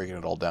he's breaking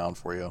it all down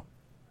for you.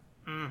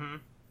 Mm-hmm.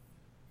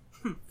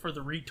 For the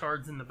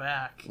retards in the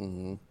back.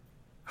 Mm-hmm.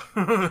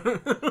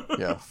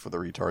 Yeah, for the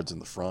retards in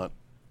the front.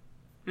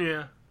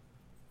 Yeah.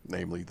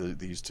 Namely,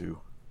 these two.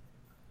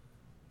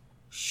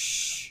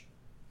 Shh.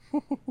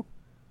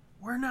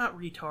 We're not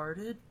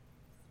retarded.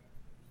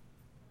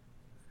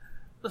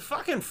 The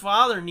fucking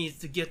father needs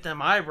to get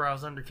them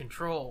eyebrows under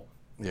control.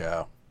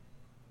 Yeah.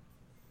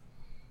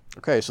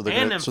 Okay, so they're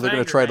And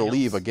gonna try to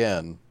leave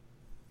again.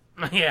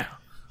 Yeah.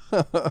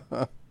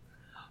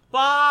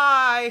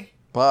 Bye.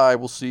 Bye.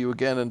 We'll see you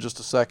again in just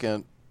a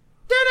second.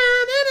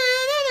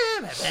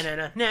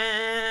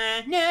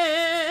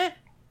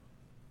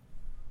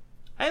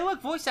 Hey,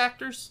 look, voice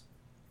actors.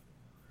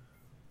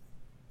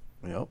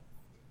 Yep.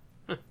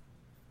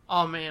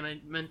 Oh man, I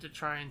meant to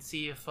try and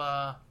see if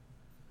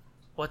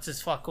what's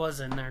his fuck was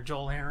in there,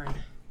 Joel Aaron.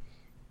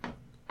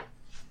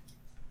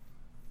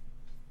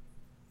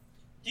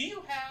 Do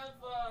you have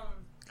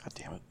God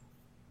damn it.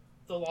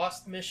 the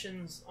Lost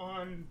Missions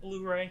on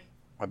Blu-ray?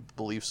 I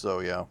believe so.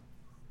 Yeah.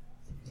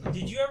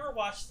 Did you ever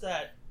watch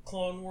that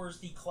Clone Wars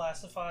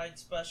Declassified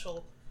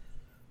special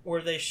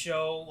where they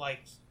show,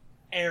 like,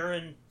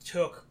 Aaron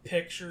took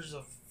pictures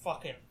of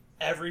fucking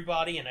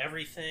everybody and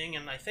everything,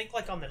 and I think,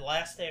 like, on the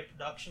last day of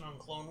production on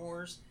Clone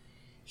Wars,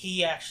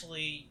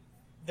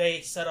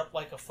 they set up,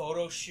 like, a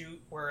photo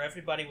shoot where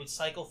everybody would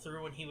cycle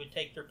through and he would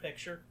take their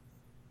picture?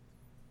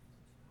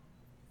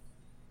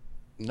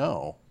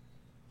 No.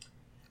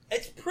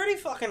 It's pretty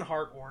fucking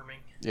heartwarming.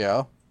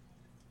 Yeah.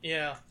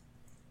 Yeah.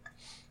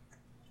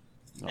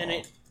 No. And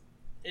it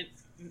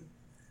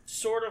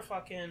sort of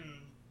fucking...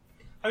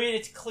 I mean,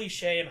 it's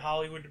cliche in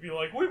Hollywood to be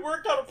like, we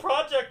worked on a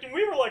project and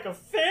we were like a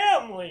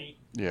family.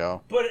 Yeah.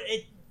 But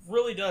it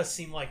really does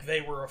seem like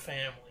they were a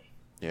family.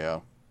 Yeah.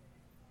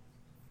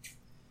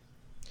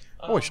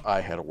 I wish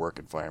I had a work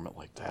environment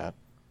like that.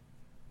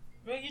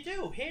 Well, you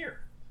do,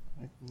 here.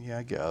 Yeah,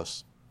 I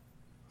guess.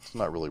 It's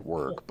not really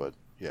work, but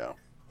yeah.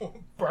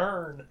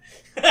 Burn.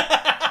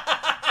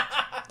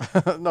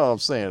 No, I'm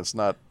saying it's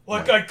not...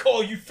 Like I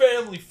call you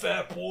family,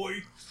 fat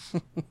boy.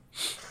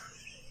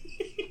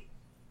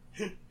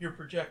 You're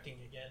projecting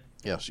again.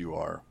 Yes, you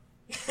are.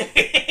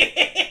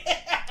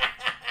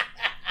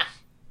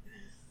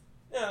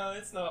 No,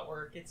 it's not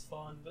work. It's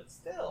fun, but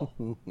still.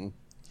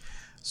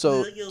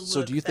 So You do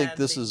look you think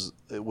this fancy.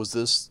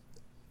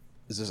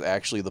 is this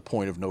actually the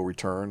point of no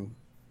return,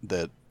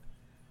 that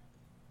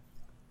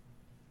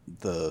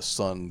the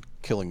son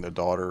killing the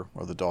daughter,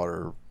 or the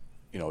daughter,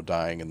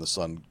 dying and the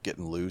son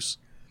getting loose?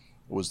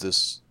 Was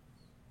this,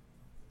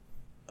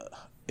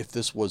 if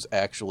this was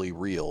actually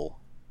real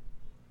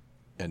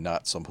and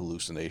not some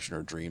hallucination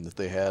or dream that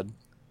they had,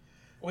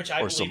 Which I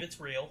believe it's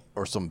real.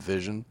 or some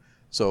vision?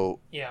 So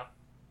Yeah.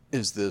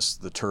 is this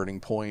the turning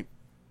point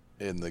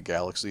in the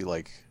galaxy?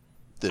 Like,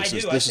 this I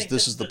is do. I this is think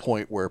this this is the is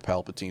point where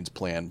Palpatine's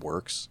plan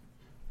works.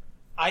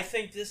 I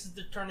think this is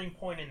the turning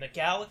point in the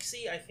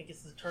galaxy. I think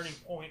it's the turning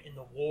point in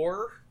the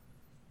war.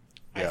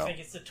 Yeah. I think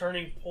it's the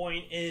turning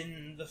point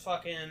in the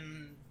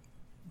fucking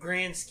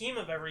grand scheme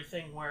of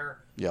everything,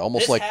 where Yeah,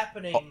 almost this like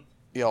happening.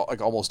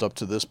 like almost up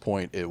to this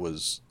point,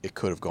 it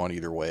could have gone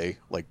either way.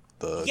 Like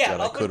the Yeah, Jedi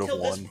up could have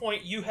until won. this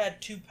point, you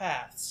had two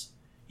paths.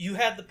 You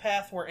had the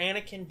path where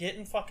Anakin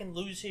didn't fucking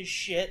lose his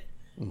shit,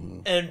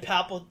 Mhm. and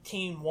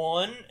Palpatine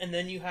won, and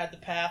then you had the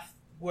path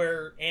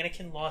where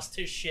Anakin lost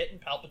his shit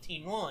and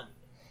Palpatine won.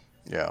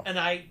 Yeah, And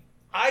I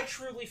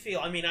truly feel,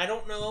 I mean, I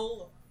don't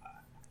know,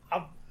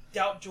 I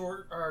doubt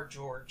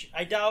George,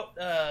 I doubt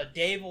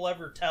Dave will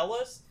ever tell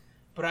us,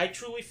 but I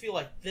truly feel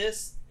like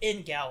this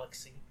in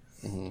Galaxy.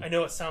 Mhm. I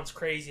know it sounds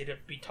crazy to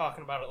be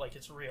talking about it like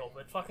it's real,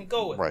 but fucking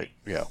go with right.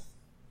 me. Yeah,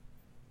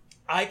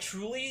 I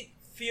truly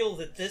feel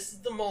that this is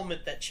the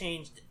moment that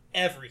changed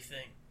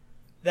everything.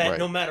 That Right.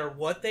 no matter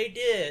what they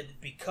did,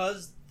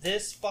 because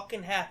this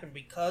fucking happened,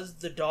 because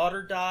the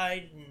daughter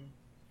died and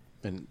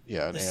and the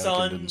Anakin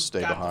son didn't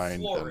stay got to behind.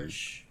 And,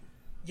 flourish.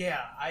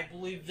 Yeah, I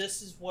believe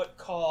this is what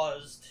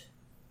caused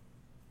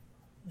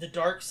the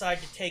dark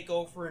side to take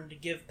over and to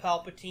give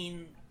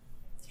Palpatine,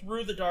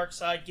 through the dark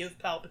side, give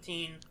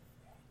Palpatine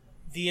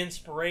the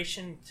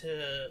inspiration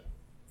to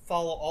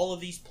follow all of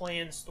these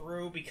plans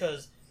through,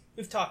 because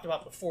we've talked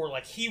about before,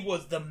 like, he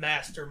was the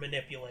master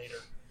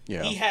manipulator.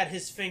 yeah, He had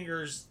his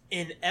fingers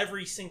in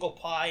every single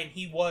pie, and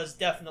he was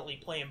definitely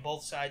playing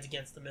both sides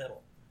against the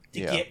middle. to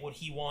get what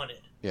he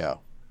wanted. Yeah.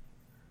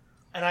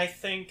 And I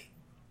think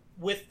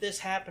with this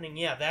happening,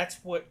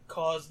 that's what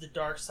caused the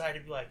dark side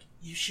to be like,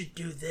 you should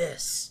do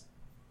this.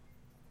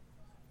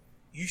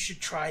 You should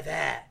try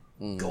that.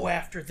 Go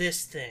after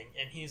this thing.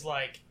 And he's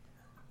like,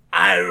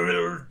 I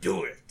will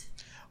do it.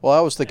 Well,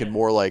 I was thinking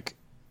more like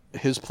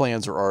his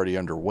plans are already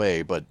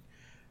underway, but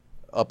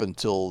up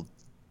until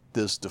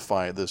this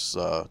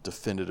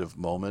definitive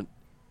moment,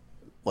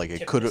 like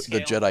the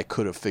Jedi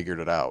could have figured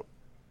it out.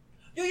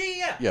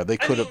 Yeah. Yeah, they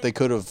could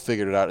have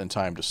figured it out in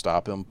time to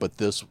stop him, but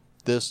this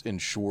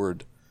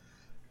ensured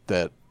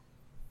that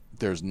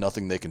there's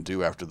nothing they can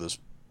do after this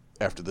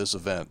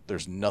event.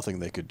 There's nothing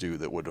they could do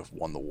that would have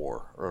won the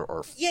war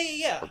or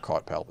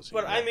caught Palpatine.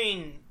 But I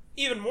mean,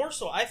 even more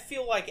so, I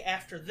feel like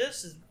after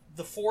this,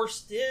 the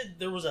Force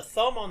there was a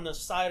thumb on the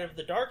side of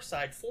the dark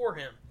side for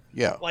him.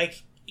 Yeah.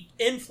 Like,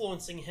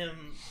 influencing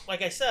him.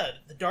 Like I said,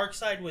 the dark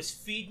side was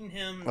feeding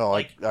him,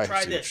 I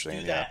try see this, what you're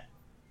saying, do that.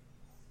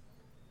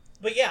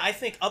 But I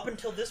think up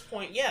until this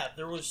point,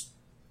 there was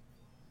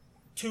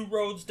two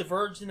roads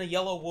diverged in a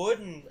yellow wood,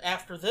 and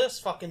after this,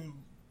 fucking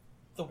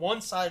the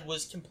one side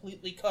was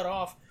completely cut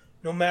off.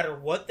 No matter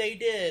what they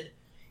did,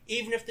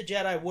 even if the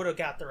Jedi would have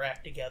got their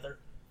act together,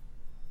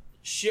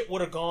 shit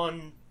would have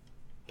gone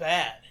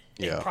bad.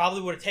 It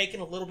probably would have taken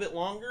a little bit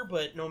longer,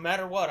 but no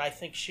matter what, I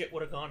think shit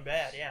would have gone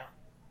bad,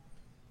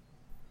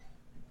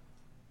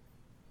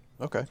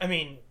 Okay. I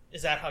mean,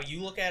 is that how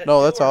you look at it?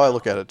 No, that's how I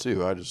look at it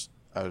too. I just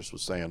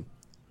was saying.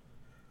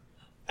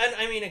 And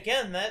I mean,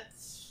 again,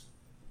 that's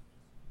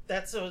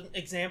an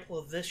example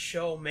of this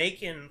show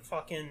making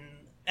fucking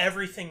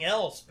everything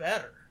else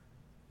better.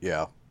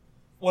 Yeah.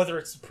 Whether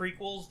it's the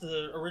prequels,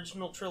 the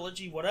original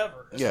trilogy,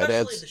 whatever. Yeah,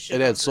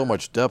 it adds so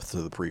much depth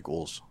to the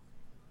prequels.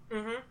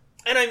 Mm-hmm.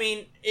 And I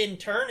mean, in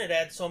turn, it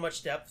adds so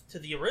much depth to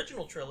the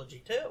original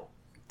trilogy too.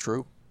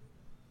 True.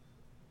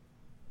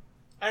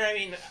 And I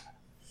mean,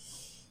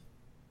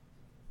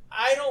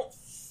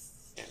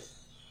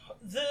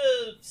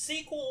 the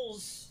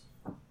sequels,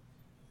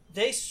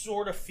 they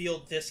sort of feel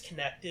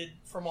disconnected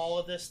from all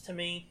of this to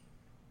me.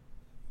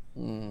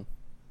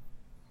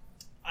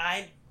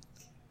 I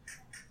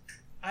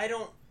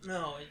don't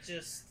know. It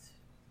just...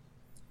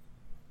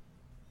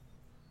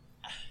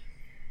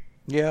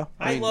 Yeah.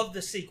 I love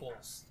the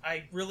sequels.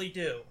 I really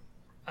do.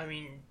 I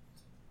mean,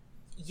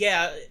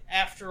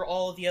 after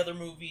all of the other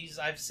movies,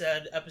 I've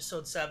said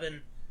Episode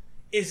 7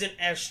 isn't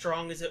as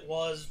strong as it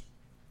was,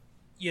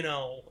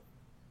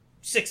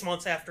 6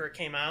 months after it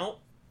came out.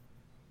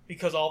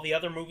 Because all the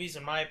other movies,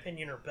 in my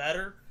opinion, are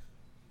better.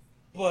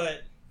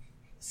 But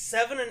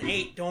 7 and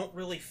 8 don't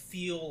really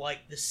feel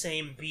like the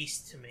same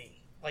beast to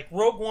me. Like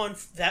Rogue One,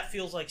 that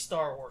feels like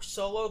Star Wars.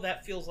 Solo,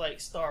 that feels like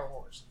Star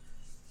Wars.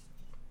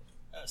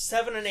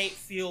 7 and 8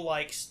 feel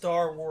like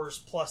Star Wars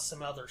plus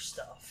some other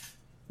stuff.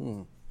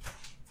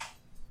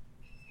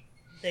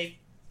 They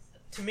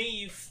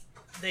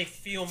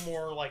feel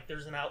more like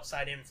there's an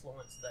outside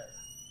influence there.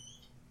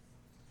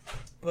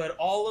 But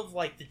all of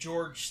like the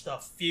George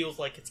stuff feels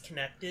like it's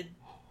connected.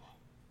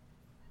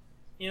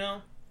 Yeah.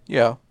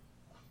 I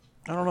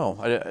don't know.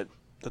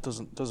 That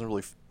doesn't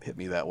really hit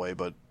me that way,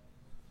 but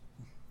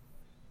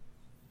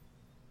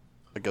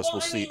I guess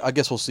we'll see. I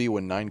guess we'll see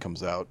when 9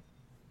 comes out.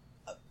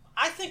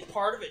 I think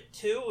part of it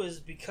too is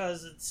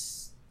because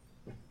it's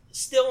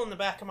still in the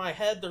back of my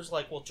head. There's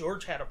like, well,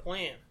 George had a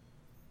plan,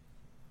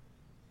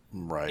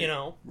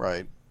 right?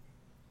 Right.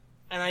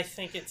 And I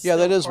think it's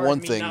that is part one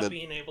of me thing not that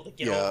being able to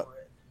get over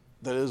it.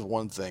 That is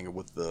one thing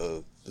with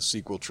the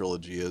sequel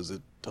trilogy is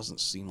it doesn't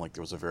seem like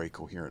there was a very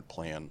coherent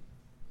plan.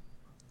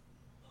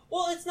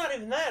 Well, it's not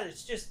even that.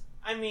 It's just,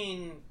 I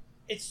mean,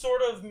 it's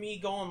sort of me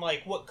going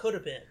like, what could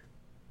have been.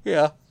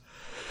 Yeah.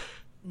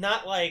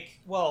 Not like,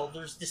 well,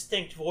 there's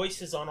distinct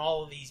voices on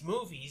all of these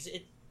movies.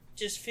 It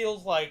just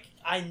feels like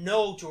I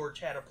know George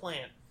had a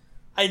plan.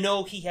 I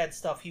know he had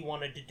stuff he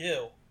wanted to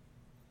do.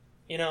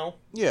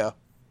 Yeah.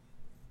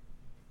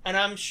 And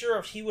I'm sure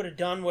if he would have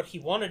done what he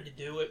wanted to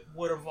do, it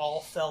would have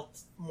all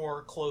felt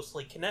more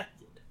closely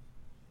connected.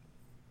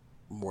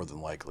 More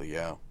than likely,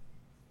 yeah.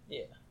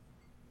 Yeah.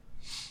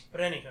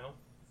 But anyhow,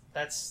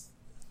 that's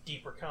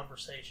deeper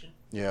conversation.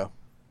 Yeah.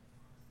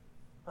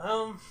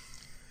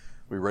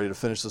 We ready to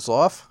finish this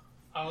off?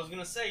 I was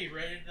gonna say, you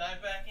ready to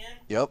dive back in?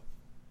 Yep.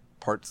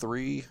 Part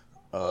 3.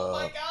 Oh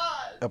my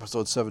god!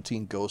 Episode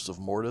 17, Ghost of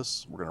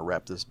Mortis. We're gonna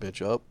wrap this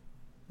bitch up.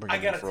 I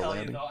gotta tell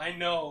you though, I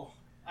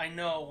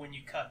know when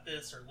you cut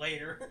this or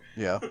later.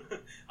 Yeah.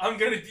 I'm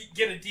gonna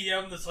get a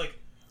DM that's like,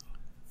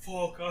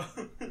 fuck,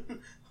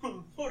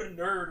 what a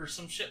nerd or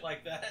some shit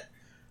like that.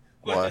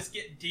 But What? just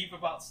getting deep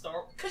about Star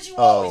Wars. Because you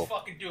always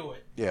fucking do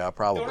it. Yeah,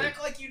 probably. Don't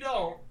act like you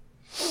don't.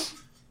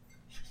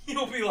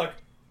 You'll be like,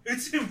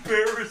 it's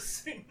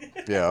embarrassing.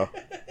 Yeah,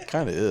 it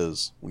kind of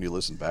is. When you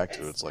listen back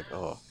to it, it's like,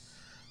 oh,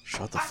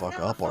 shut the fuck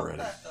up already.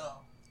 That, though.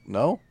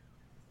 No?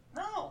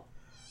 No.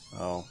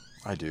 Oh,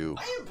 I do.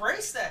 I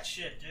embrace that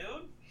shit,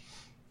 dude.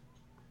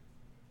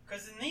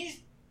 Because in these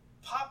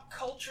pop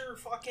culture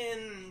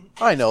fucking...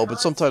 I know, but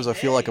sometimes I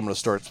feel like I'm going to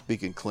start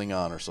speaking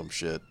Klingon or some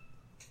shit.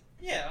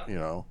 Yeah.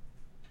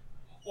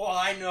 Well,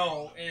 I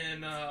know,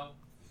 and,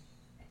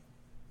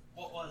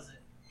 what was it?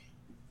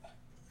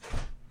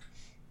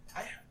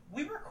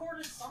 We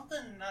recorded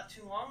something not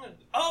too long ago.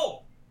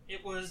 Oh!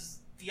 It was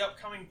the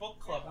upcoming book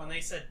club when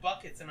they said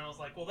buckets, and I was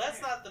like, well, that's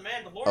not the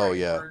Mandalorian Oh,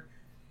 yeah. word.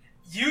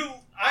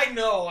 I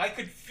know, I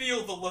could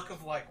feel the look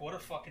of like, what a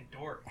fucking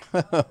dork.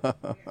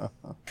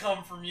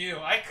 Come from you.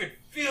 I could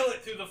feel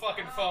it through the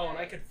fucking phone.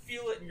 I could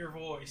feel it in your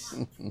voice.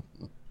 You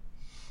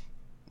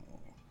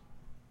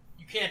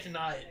can't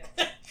deny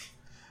it.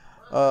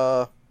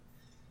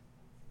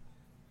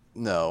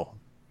 No.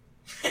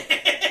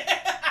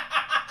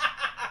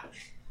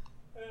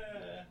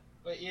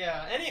 But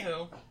yeah,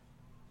 anywho.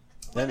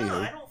 But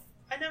no,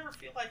 I never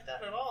feel like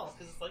that at all,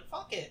 because it's like,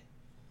 fuck it.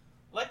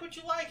 Like what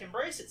you like,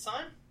 embrace it,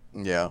 son.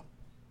 Yeah.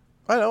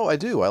 I know, I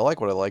do. I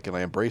like what I like and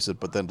I embrace it,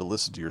 but then to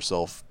listen to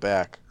yourself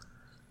back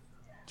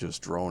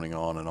just droning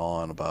on and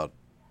on about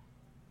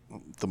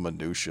the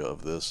minutia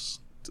of this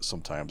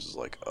sometimes is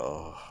like,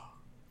 oh.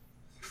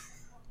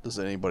 Does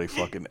anybody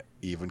fucking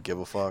even give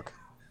a fuck?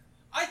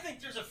 I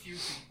think there's a few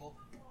people.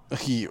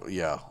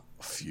 Yeah,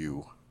 a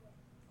few.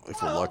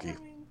 If we're lucky. I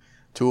mean...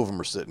 2 of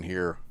them are sitting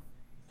here.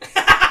 It's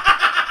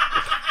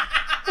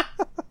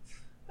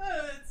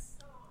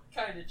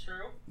kind of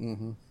true.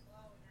 Mm-hmm.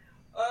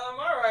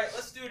 Alright,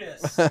 let's do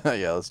this.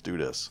 Yeah, let's do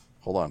this.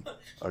 Hold on.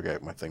 Okay,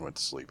 my thing went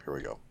to sleep. Here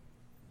we go.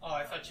 Oh,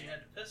 I thought you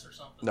had to piss or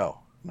something.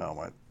 No.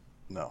 Do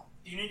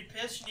you need to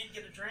piss? You need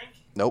to get a drink?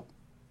 Nope.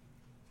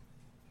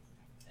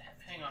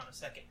 Hang on a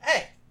second.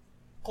 Hey!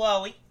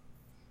 Chloe.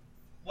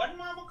 What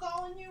Mama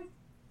calling you?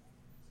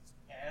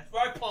 That's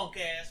right, punk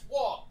ass.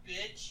 Walk,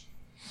 bitch.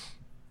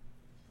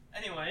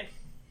 Anyway.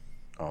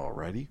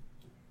 Alrighty.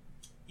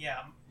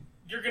 Yeah,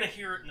 you're gonna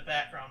hear it in the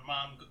background.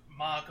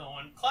 Ma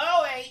going,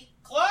 Chloe!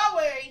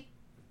 Chloe!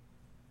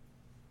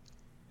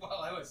 Well,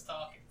 I was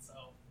talking, so.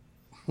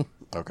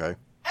 Okay.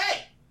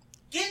 Hey!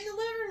 Get in the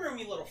living room,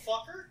 you little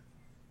fucker!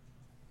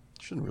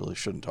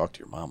 Shouldn't talk to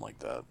your mom like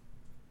that.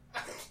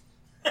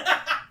 I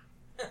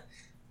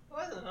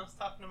wasn't. I was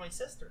talking to my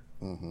sister.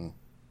 Mm-hmm.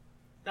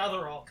 Now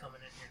they're all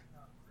coming in here.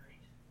 Oh, great.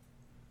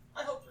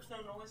 I hope there's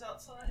no noise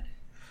outside.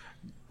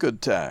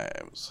 Good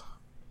times.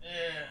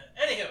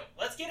 Anywho,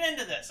 let's get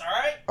into this,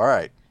 alright?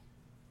 Alright.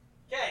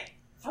 Okay,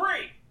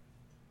 3,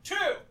 2,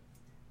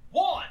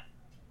 1.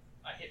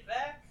 I hit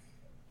back.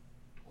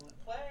 Pull it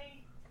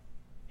play.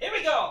 Here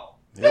we go!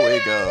 Here we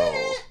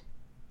go.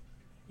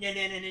 Na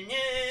na na na na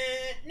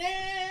na.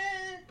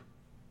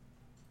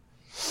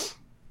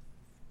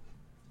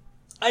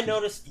 I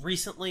noticed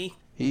recently.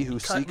 He who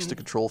seeks to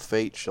control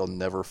fate shall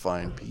never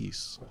find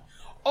peace.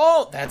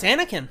 Oh, that's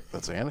Anakin.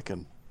 That's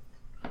Anakin.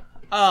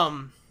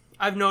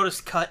 I've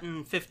noticed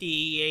cutting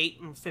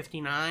 58 and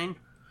 59.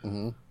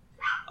 Mm-hmm.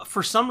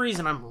 For some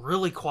reason, I'm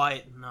really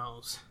quiet in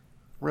those.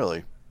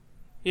 Really?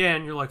 Yeah,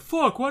 and you're like,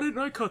 fuck, why didn't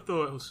I cut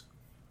those?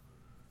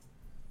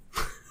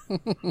 I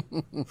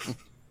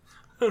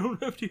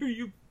don't have to hear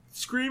you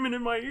screaming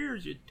in my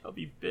ears, you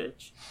tubby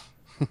bitch.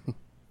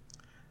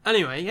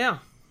 Anyway, yeah.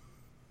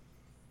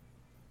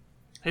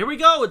 Here we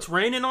go. It's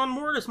raining on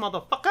Mortis,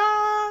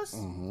 motherfuckers.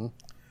 Mm-hmm.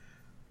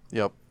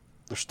 Yep.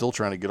 They're still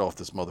trying to get off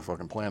this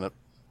motherfucking planet.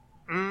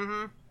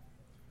 Mm-hmm.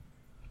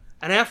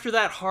 And after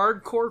that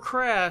hardcore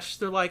crash,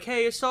 they're like,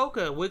 hey,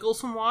 Ahsoka, wiggle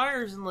some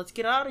wires and let's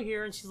get out of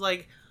here. And she's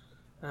like,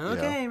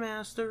 okay,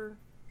 Master.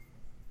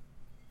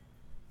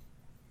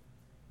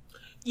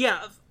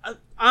 Yeah,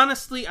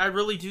 honestly, I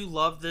really do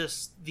love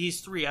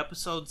these 3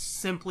 episodes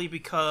simply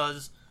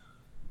because,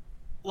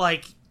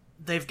 like,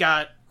 they've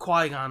got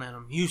Qui-Gon in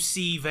them. You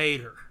see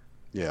Vader.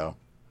 Yeah.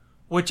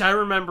 Which I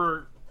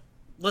remember...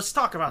 Let's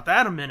talk about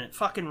that a minute.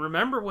 Fucking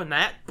remember when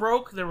that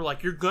broke? They were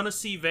like, you're gonna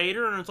see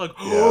Vader? And it's like,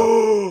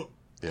 oh,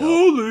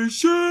 holy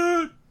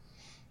shit!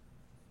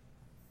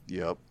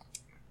 Yep.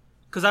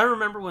 Because I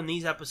remember when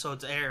these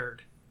episodes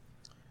aired.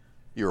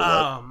 You were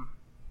what?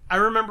 I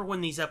remember when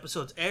these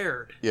episodes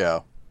aired. Yeah.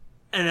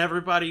 And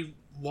everybody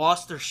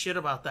lost their shit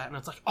about that. And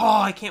it's like,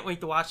 oh, I can't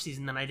wait to watch these.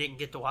 And then I didn't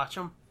get to watch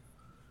them.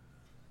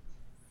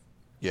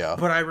 Yeah.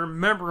 But I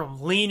remember them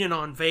leaning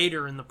on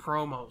Vader in the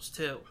promos,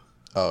 too.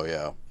 Oh,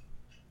 yeah.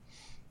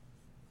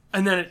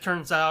 And then it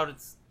turns out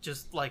it's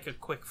just like a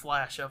quick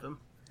flash of him.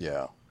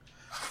 Yeah.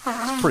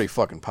 It's pretty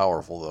fucking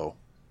powerful, though.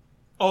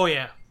 Oh,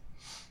 yeah.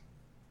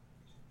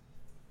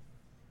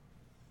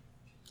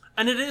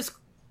 And it is,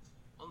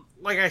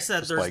 like I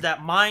said, there's like,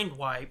 that mind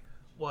wipe.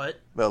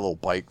 What? That little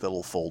bike, that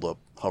little fold-up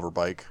hover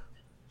bike.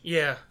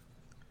 Yeah.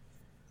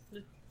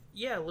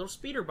 Yeah, a little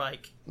speeder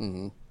bike.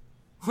 Mm-hmm.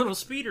 Little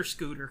speeder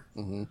scooter.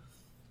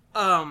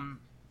 Mm-hmm.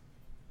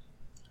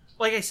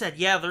 Like I said,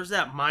 yeah, there's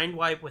that mind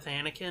wipe with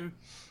Anakin.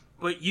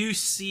 But you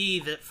see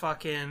that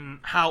fucking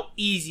how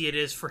easy it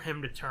is for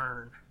him to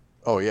turn.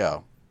 Oh,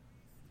 yeah.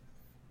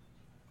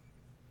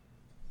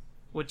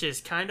 Which is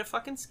kind of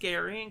fucking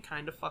scary and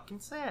kind of fucking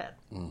sad.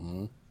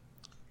 Mm-hmm.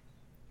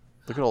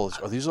 Look at all this.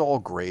 Are these all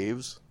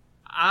graves?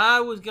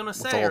 I was gonna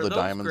say, with all are the those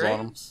diamonds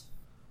graves?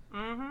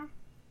 on them? Mm-hmm.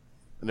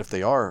 And if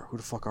they are, who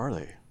the fuck are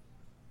they?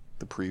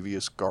 The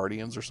previous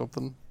Guardians or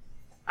something?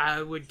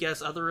 I would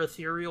guess other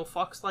ethereal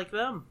fucks like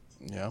them.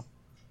 Yeah.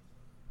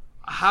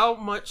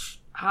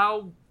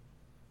 How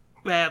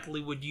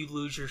badly would you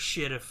lose your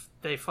shit if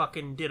they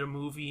fucking did a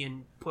movie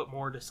and put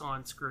Mortis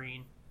on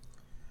screen?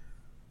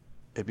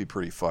 It'd be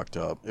pretty fucked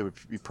up. It would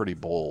be pretty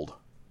bold.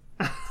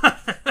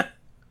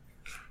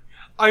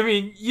 I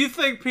mean, you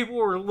think people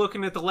were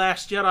looking at The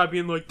Last Jedi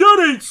being like,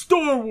 that ain't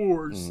Star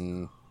Wars!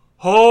 Mm.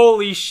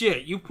 Holy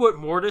shit, you put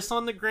Mortis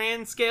on the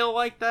grand scale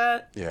like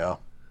that? Yeah.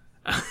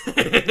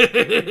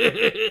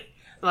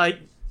 Like,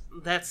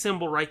 that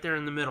symbol right there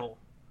in the middle.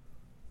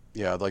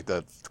 Yeah, I'd like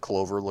that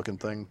clover-looking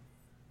thing.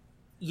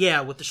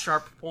 Yeah, with the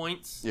sharp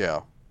points.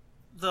 Yeah.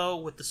 Though,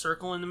 with the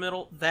circle in the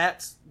middle,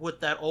 that's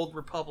what that Old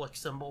Republic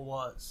symbol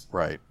was.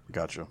 Right,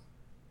 gotcha.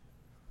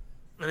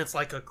 And it's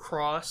like a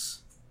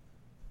cross.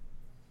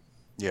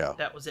 Yeah.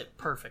 That was it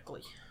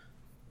perfectly.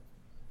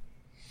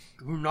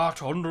 Do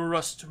not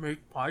underestimate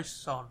my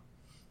son.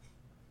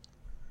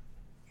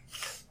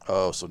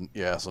 Oh, so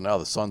now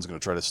the sun's going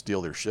to try to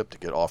steal their ship to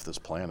get off this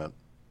planet.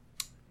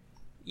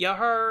 You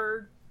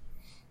heard?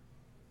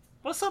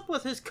 What's up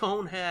with his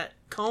conehead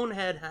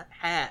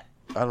hat?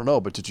 I don't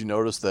know, but did you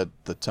notice that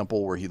the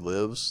temple where he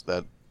lives,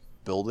 that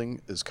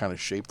building, is kind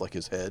of shaped like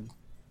his head?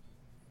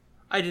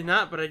 I did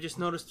not, but I just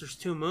noticed there's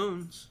 2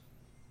 moons.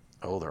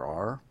 Oh, there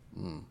are?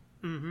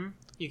 Mm-hmm.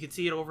 You can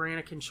see it over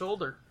Anakin's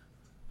shoulder.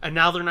 And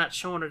now they're not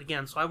showing it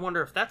again, so I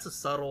wonder if that's a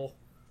subtle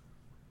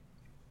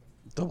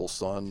Double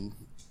sun.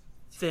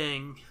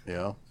 thing.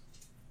 Yeah.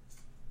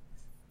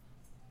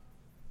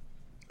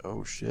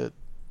 Oh, shit.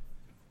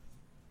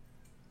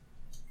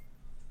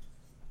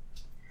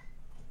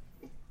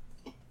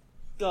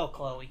 Go,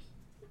 Chloe.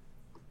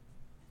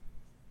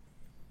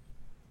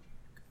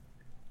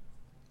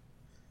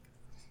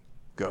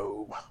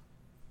 Go.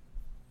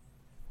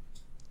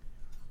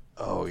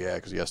 Oh, yeah,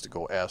 because he has to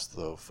go ask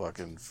the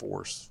fucking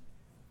Force.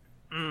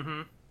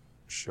 Mm-hmm.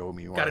 Show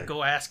me why. Gotta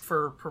go ask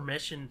for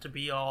permission to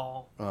be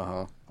all...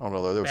 Uh-huh. Oh,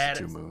 no, there was bad the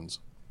 2 and- moons.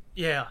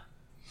 Yeah.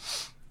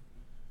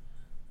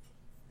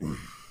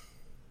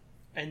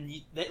 And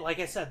like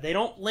I said, they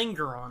don't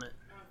linger on it.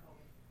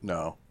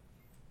 No.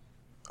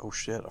 Oh,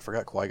 shit, I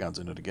forgot Qui-Gon's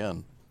in it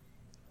again.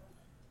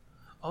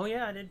 Oh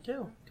yeah, I did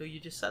too. Till you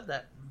just said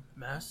that.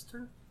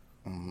 Master?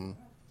 Mm-hmm.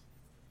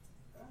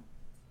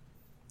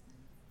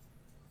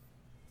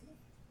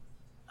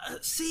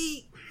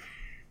 See,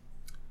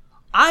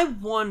 I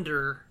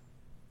wonder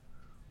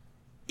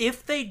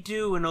if they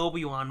do an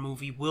Obi-Wan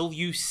movie, will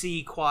you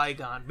see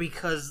Qui-Gon?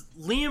 Because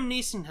Liam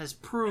Neeson has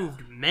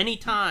proved many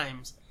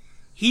times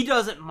he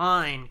doesn't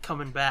mind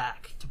coming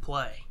back to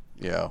play.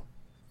 Yeah.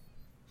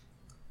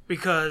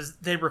 Because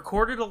they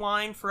recorded a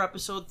line for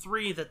episode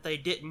 3 that they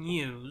didn't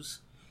use.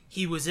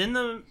 He was in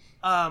the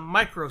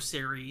micro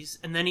series,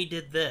 and then he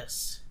did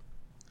this.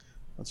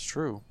 That's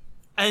true.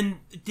 And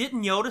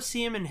didn't Yoda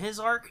see him in his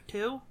arc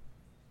too?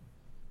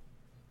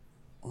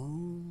 I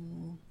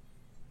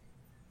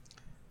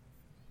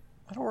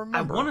don't remember.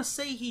 I want to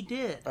say he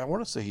did. I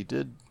want to say he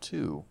did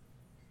too.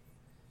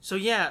 So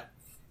yeah,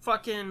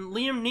 fucking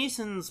Liam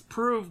Neeson's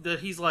proved that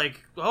he's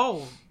like,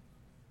 oh,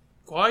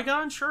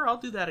 Qui-Gon? Sure, I'll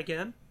do that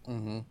again.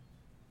 Mm-hmm.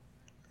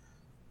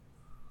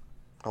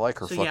 I like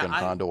her So, fucking yeah,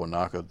 Hondo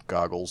Anaka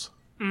goggles.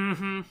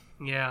 Mm-hmm.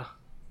 Yeah.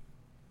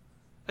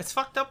 It's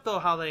fucked up though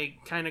how they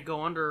kind of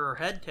go under her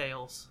head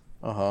tails.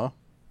 Uh-huh.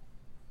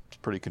 It's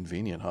pretty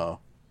convenient, huh?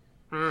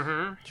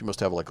 Mm-hmm. She must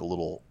have like a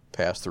little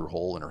pass-through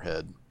hole in her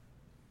head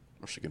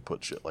where she can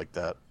put shit like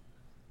that.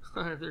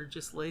 They're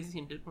just lazy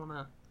and didn't want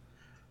to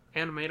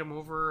animate them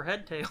over her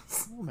head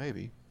tails. Well,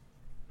 maybe.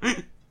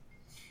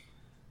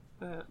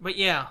 But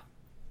yeah,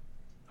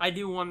 I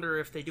do wonder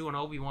if they do an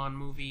Obi-Wan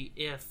movie,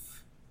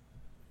 if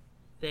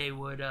they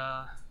would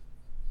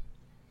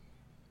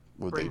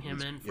bring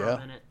him in for a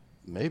minute.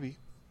 Maybe.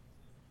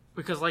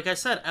 Because like I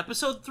said,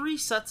 episode 3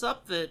 sets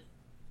up that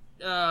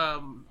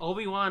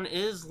Obi-Wan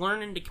is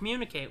learning to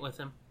communicate with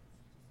him.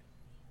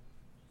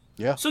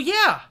 Yeah. So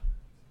yeah,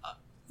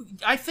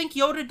 I think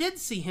Yoda did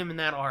see him in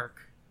that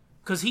arc.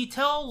 Because he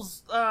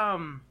tells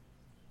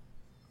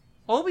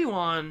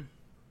Obi-Wan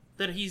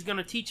that he's going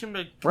to teach him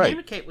to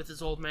communicate with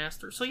his old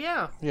master. So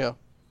yeah. Yeah.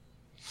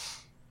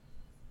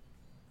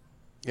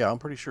 Yeah, I'm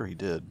pretty sure he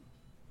did.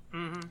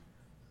 Mm-hmm.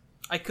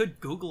 I could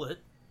Google it.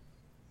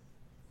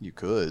 You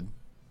could,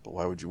 but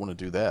why would you want to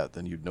do that?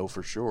 Then you'd know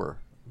for sure.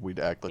 We'd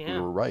act like we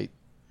were right.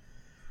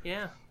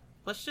 Yeah.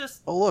 Let's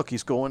just... Oh, look,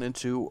 he's going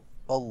into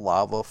a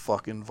lava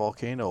fucking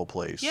volcano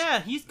place.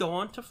 Yeah, he's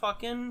going to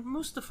fucking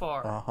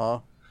Mustafar. Uh-huh.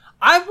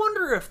 I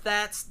wonder if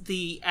that's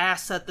the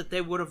asset that they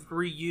would have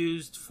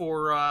reused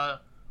for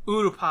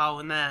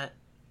Utapau in that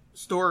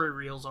story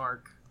reels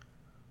arc.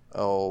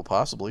 Oh,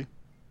 possibly.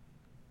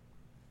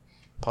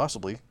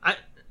 Possibly.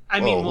 I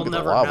mean, we'll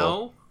never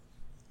know.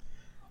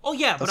 Oh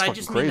yeah, that's but I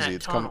just mean crazy. that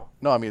It's tunnel.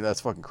 No, I mean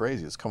that's fucking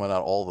crazy. It's coming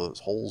out all those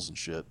holes and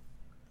shit.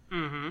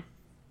 Mm-hmm.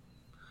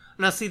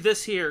 Now see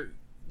this here.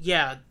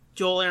 Yeah,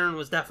 Joel Aaron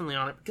was definitely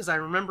on it because I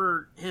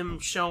remember him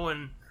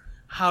showing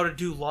how to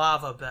do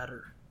lava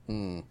better.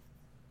 Hmm.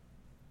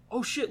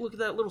 Oh shit! Look at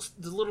that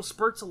the little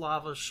spurts of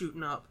lava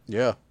shooting up.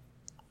 Yeah.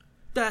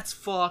 That's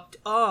fucked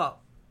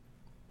up.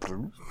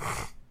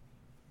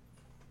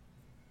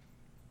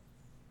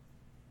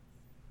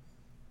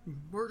 You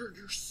murdered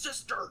your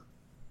sister!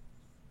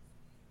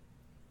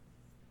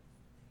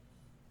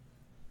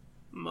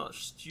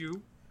 Must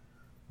you?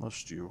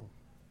 Must you?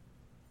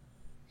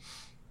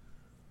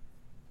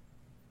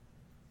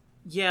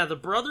 Yeah, the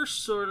brothers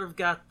sort of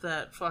got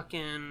that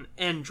fucking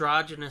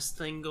androgynous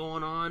thing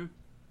going on.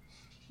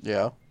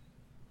 Yeah.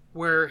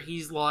 Where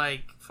he's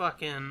like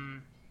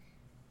fucking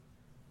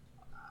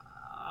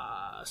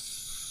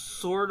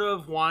sort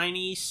of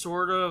whiny,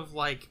 sort of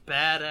like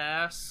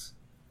badass.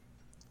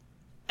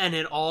 And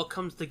it all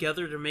comes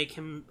together to make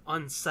him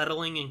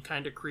unsettling and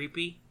kind of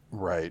creepy.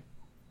 Right.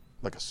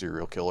 Like a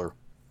serial killer.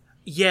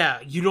 Yeah,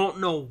 you don't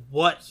know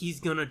what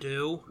he's gonna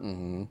do.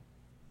 Mm-hmm.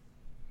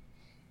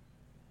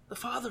 The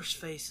father's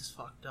face is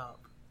fucked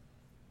up.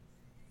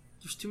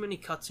 There's too many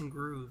cuts and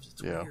grooves.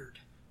 It's weird.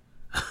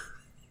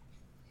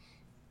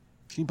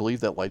 Can you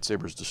believe that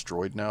lightsaber's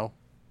destroyed now?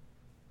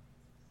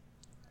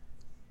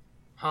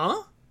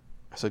 Huh?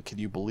 I said, can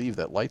you believe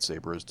that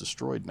lightsaber is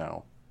destroyed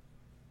now?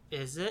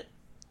 Is it?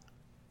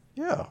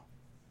 Yeah.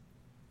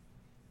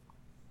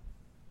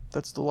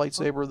 That's the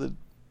lightsaber that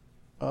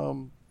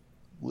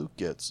Luke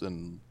gets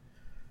and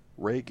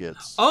Rey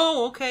gets.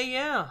 Oh, okay,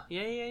 yeah.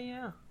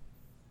 Yeah.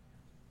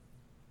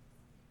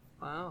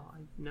 Wow, I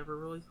never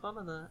really thought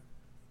of that.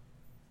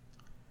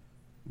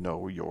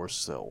 Know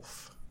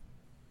yourself.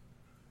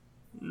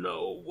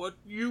 Know what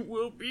you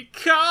will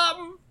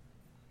become!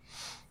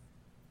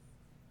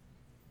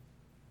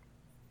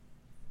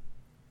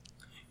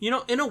 You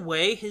know, in a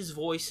way, his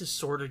voice is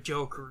sort of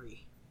jokery.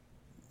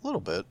 A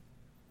little bit.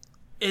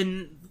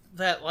 In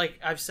that, like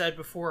I've said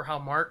before, how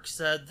Mark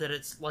said that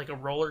it's like a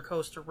roller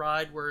coaster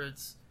ride where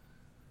it's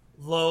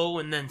low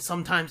and then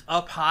sometimes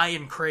up high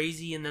and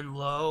crazy and then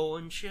low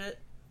and shit.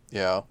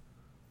 Yeah.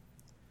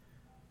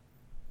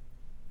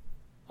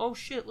 Oh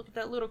shit, look at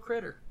that little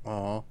critter.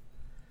 Uh-huh.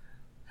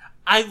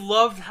 I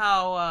loved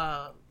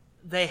how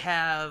they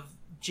have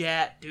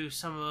Jat do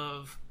some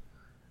of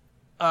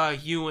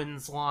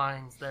Ewan's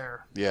lines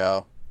there.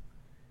 Yeah.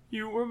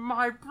 You were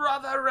my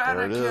brother, Anakin.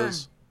 There it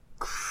is.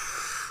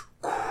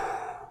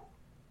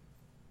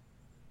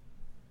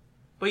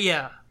 But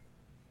yeah,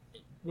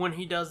 when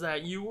he does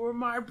that, you were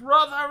my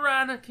brother,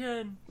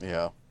 Anakin.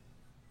 Yeah.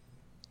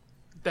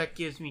 That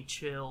gives me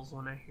chills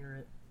when I hear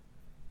it.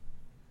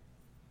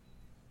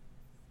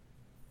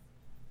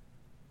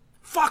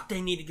 Fuck,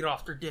 they need to get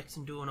off their dicks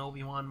and do an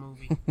Obi-Wan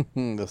movie.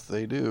 Yes,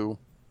 they do.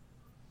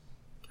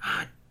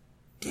 God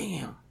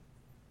damn.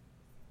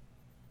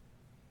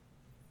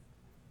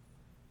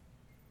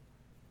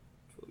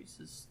 Choice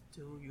is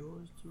still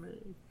yours to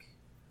make.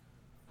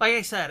 Like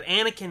I said,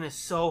 Anakin is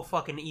so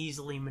fucking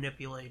easily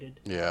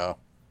manipulated. Yeah.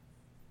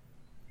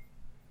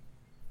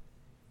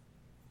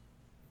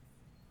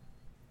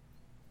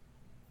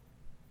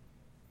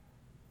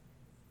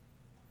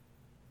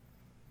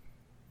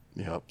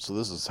 Yep. So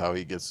this is how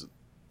he gets it.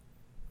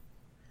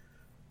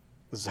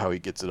 This is how he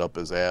gets it up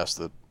his ass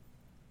that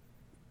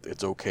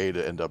it's okay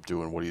to end up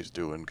doing what he's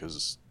doing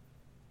because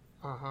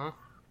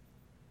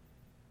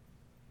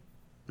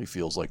he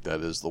feels like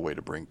that is the way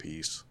to bring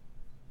peace.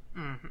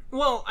 Mm-hmm.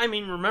 Well, I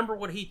mean, remember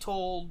what he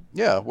told?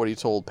 Yeah, what he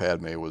told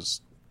Padme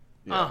was.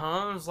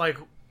 Yeah. It was like,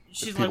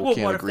 she's like, people well,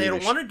 can't what if agree, they they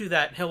don't want to do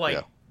that? And he'll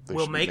like, they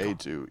we'll should make be them. made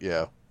to.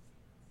 Yeah.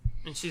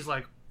 And she's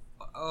like,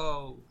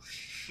 oh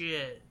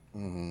shit.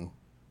 Mm-hmm.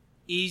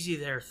 Easy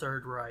there,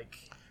 Third Reich.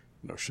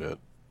 No shit.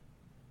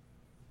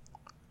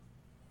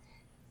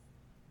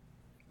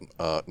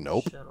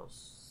 Nope. Shuttle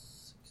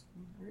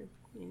 1600.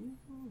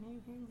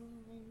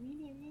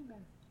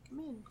 Come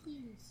in,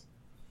 please.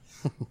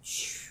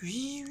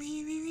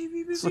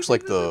 This looks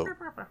like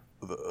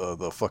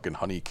the fucking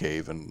honey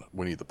cave in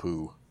Winnie the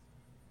Pooh.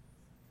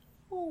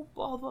 Oh,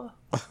 bother.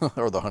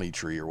 Or the honey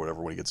tree or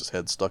whatever when he gets his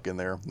head stuck in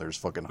there. There's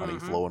fucking honey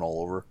flowing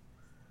all over.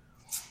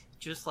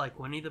 Just like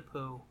Winnie the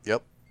Pooh.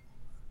 Yep.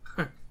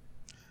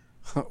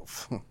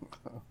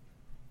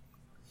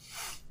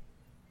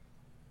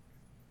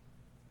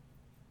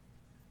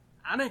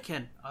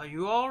 Anakin, are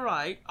you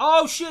alright?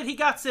 Oh shit, he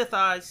got Sith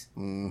eyes.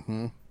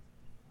 Mm-hmm.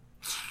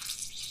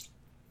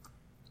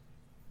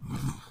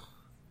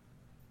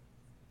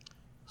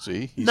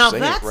 See? He's now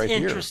saying that's it right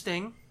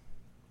interesting. Here.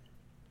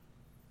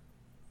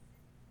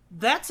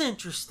 That's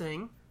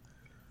interesting.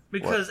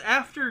 Because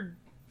after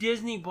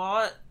Disney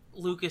bought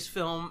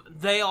Lucasfilm,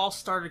 they all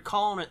started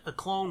calling it the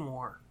Clone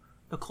War.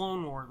 The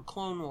Clone War, the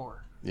Clone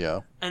War. Yeah.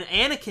 And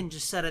Anakin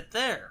just said it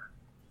there.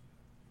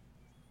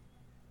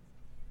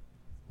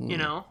 You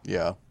know?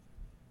 Yeah.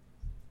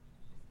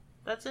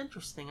 That's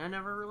interesting. I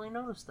never really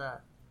noticed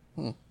that.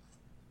 He's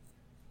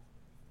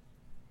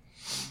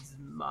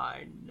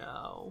mine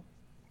now.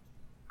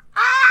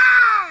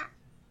 Ah!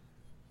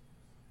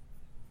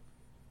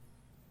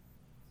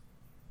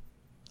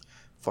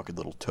 Fucking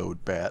little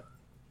toad bat.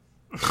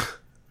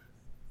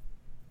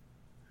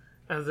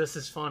 And this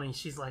is funny.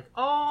 She's like,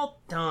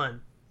 all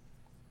done.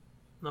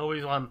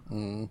 Nobody's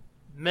on.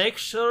 Make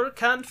sure it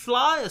can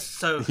fly,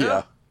 Ahsoka.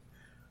 Yeah.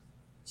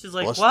 She's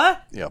like,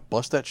 what? Yeah,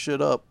 bust that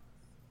shit up.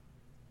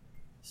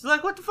 She's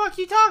like, what the fuck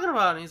are you talking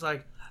about? And he's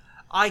like,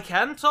 I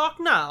can talk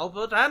now,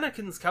 but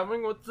Anakin's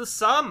coming with the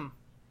sun.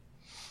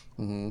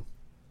 Mm-hmm.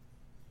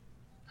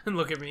 And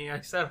look at me,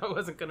 I said I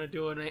wasn't going to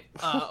do an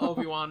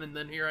Obi-Wan, and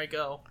then here I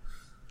go.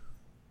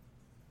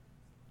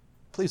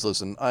 Please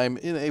listen, I'm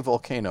in a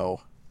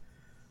volcano.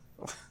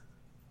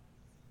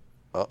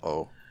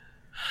 Uh-oh.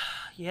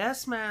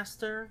 Yes,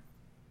 Master.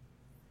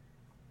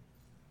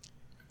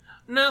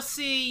 Now,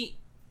 see,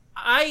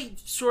 I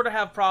sort of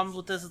have problems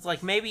with this. It's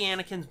like, maybe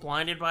Anakin's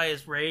blinded by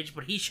his rage,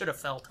 but he should have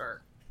felt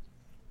her.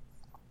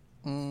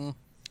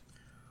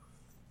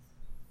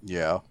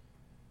 Yeah.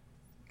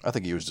 I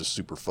think he was just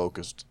super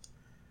focused.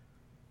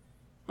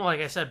 Well,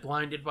 like I said,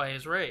 blinded by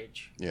his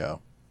rage. Yeah.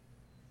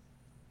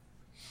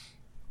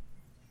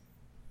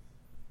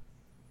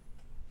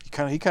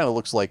 He kind of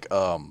looks like,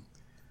 what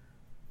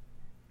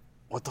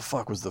the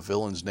fuck was the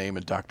villain's name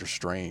in Doctor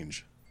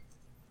Strange?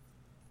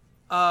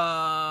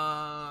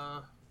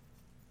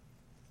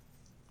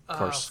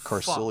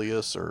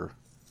 Caecilius or...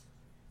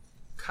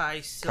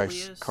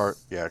 Caecilius?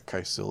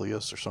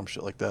 Caecilius or some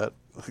shit like that.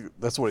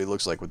 That's what he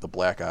looks like with the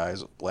black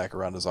eyes, black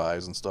around his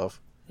eyes and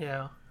stuff.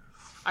 Yeah.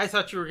 I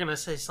thought you were going to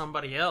say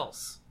somebody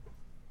else.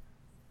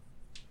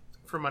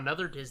 From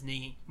another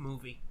Disney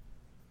movie.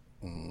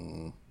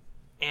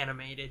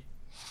 Animated.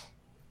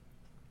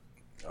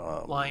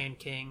 Lion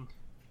King.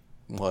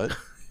 What?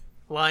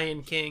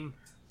 Lion King.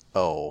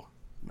 Oh,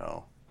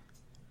 no.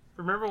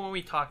 Remember when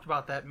we talked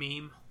about that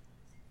meme?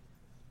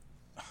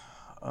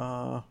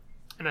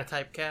 In a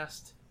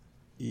typecast?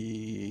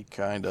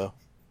 Kinda.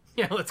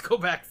 Yeah, let's go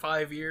back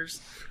 5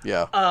 years.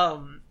 Yeah.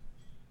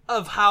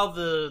 Of how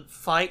the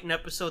fight in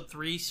episode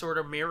 3 sort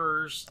of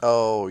mirrors...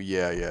 Oh,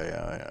 yeah.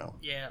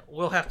 Yeah,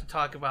 we'll have to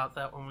talk about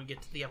that when we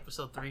get to the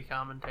episode 3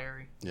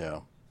 commentary. Yeah.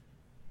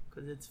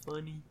 Because it's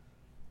funny.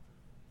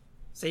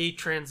 Say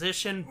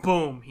transition,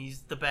 boom,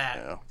 he's the bat.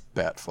 Yeah,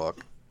 bat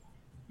fuck.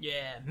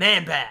 Yeah,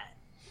 man bat.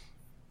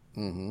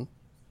 Mm-hmm.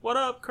 What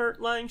up, Kurt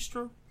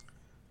Langstrom?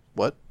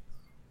 What?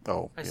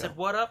 Oh, I said,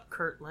 what up,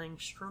 Kurt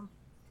Langstrom?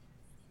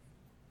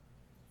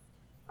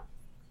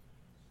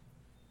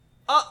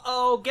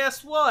 Uh-oh,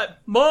 guess what?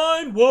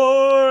 Mind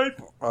wipe!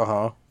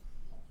 Uh-huh.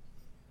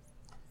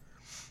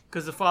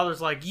 Because the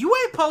father's like, you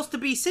ain't supposed to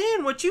be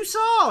seeing what you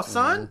saw,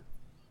 son. Mm-hmm.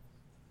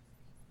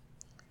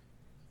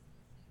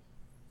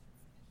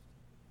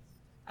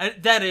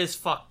 That is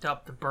fucked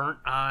up, the burnt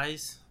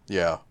eyes.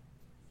 Yeah.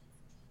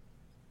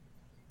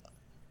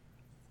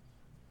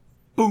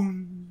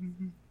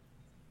 Boom.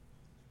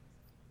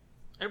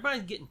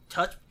 Everybody's getting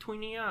touched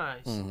between the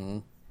eyes. Mm-hmm.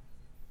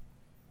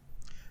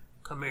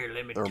 Come here,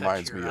 let me That touch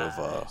reminds your me eyes.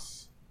 of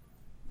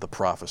The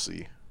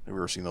Prophecy. Have you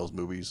ever seen those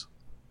movies?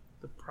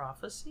 The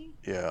Prophecy?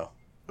 Yeah.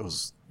 It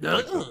was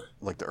Ugh.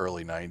 like the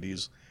early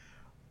 90s.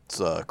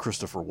 It's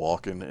Christopher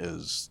Walken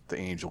is the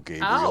angel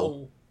Gabriel.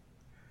 Ow.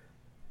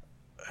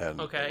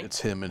 And Okay.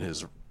 it's him and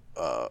his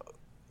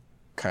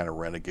kind of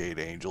renegade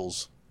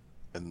angels.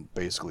 And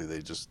basically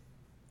they just...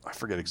 I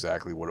forget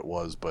exactly what it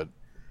was, but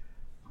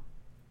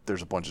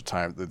there's a bunch of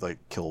times they like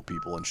kill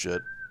people and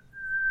shit.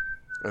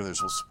 And there's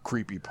this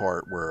creepy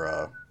part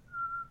where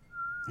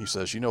he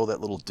says, "You know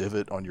that little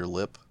divot on your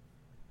lip?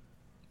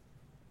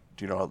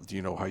 Do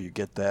you know how you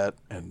get that?"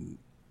 And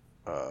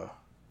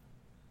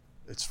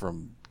it's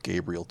from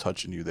Gabriel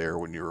touching you there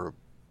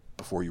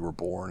before you were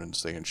born and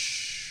saying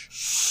shh.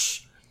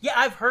 Shh. Yeah,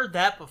 I've heard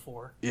that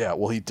before. Yeah,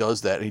 well, he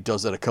does that. He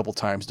does that a couple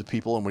times to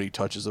people, and when he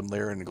touches them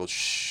there and he goes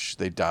shh,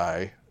 they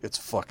die. It's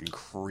fucking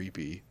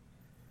creepy.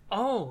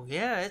 Oh,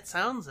 yeah, it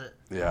sounds it.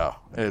 Yeah,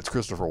 and it's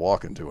Christopher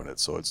Walken doing it,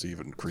 so it's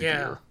even creepier.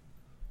 Yeah.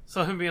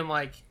 So him being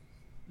like,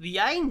 the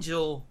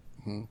angel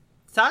Mm-hmm.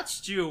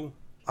 touched you.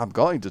 I'm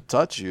going to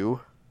touch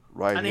you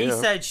right And here.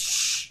 he said,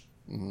 shh.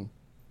 Mm-hmm.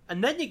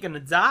 And then you're gonna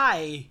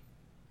die.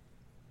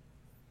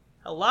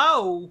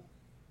 Hello?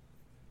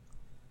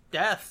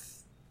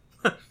 Death.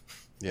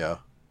 Yeah.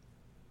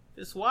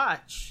 Just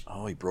watch.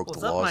 Oh, he broke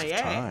What's the up laws my of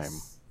time.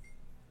 ass?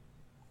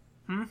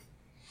 Hmm?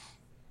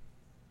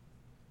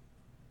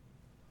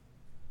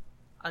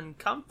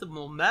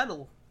 Uncomfortable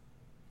metal.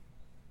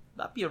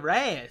 Up your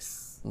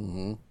ass.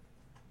 Mm-hmm.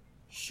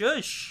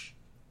 Shush.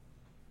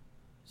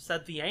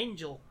 Said the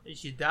angel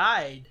as you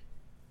died.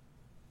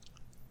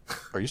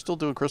 Are you still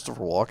doing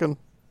Christopher Walken?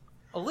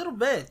 A little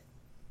bit.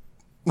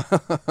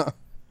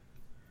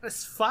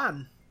 It's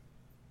fun.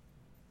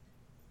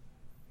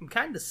 I'm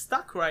kind of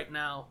stuck right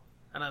now,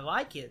 and I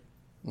like it.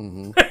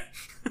 Mm-hmm.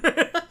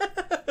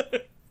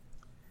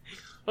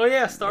 Oh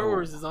yeah, Star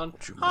Wars is on.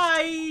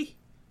 Hi!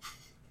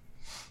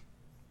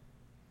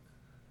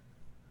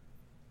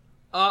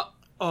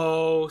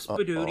 Uh-oh,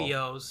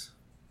 Spadudios.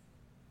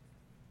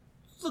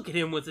 Look at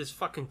him with his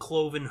fucking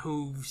cloven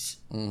hooves.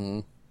 Mm-hmm.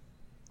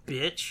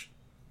 Bitch.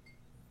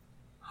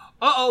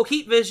 Uh-oh,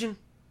 heat vision.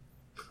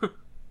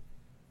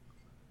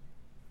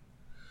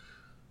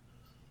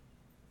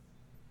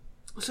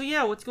 So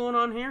yeah, what's going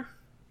on here?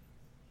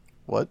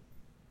 What?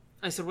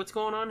 I said, what's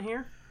going on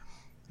here?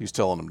 He's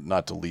telling him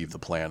not to leave the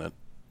planet,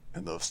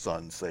 and the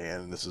son's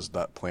saying,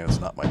 planet's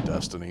not my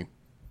destiny.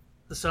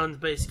 The son's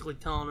basically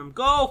telling him,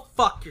 go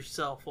fuck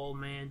yourself, old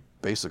man.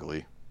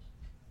 Basically.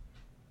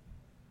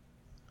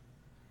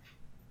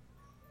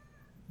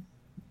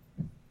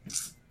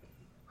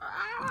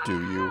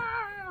 Do you?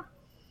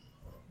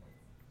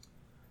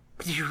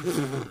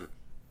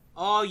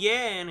 Oh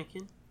yeah,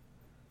 Anakin.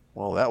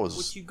 Well, that What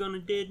was you gonna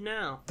did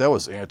now?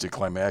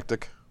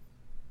 anticlimactic.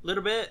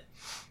 Little bit.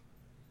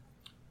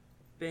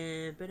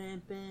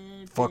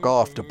 Fuck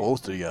off to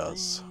both of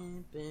yous.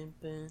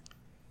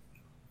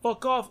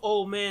 Fuck off,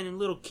 old man and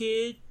little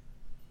kid.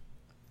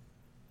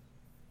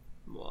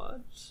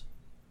 What?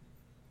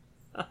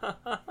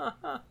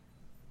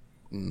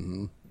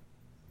 Mm-hmm.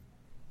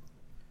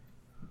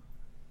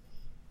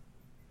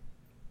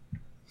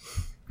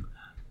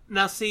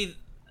 Now, see,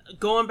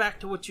 going back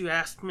to what you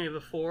asked me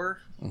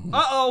before. Mm-hmm.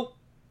 Uh-oh!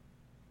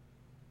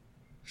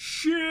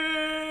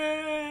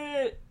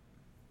 Shit!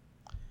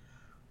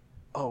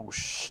 Oh,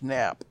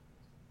 snap.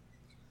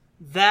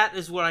 That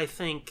is what I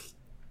think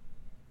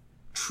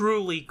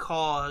truly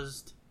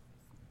caused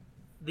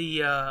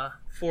the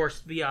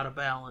Force to be out of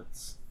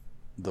balance.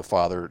 The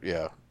father,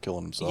 yeah,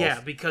 killing himself. Yeah,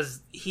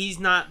 because he's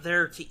not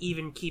there to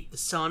even keep the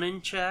sun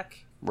in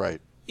check.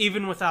 Right.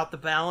 Even without the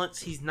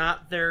balance, he's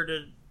not there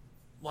to,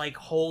 like,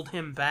 hold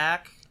him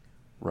back.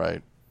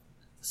 Right.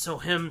 So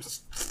him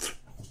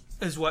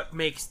is what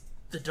makes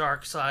the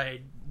dark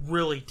side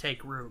really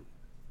take root.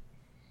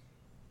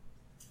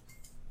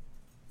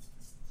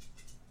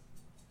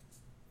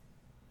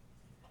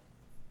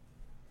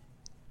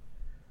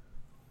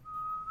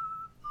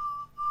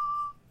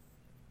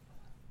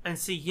 And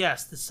see,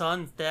 yes, the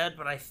sun's dead,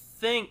 but I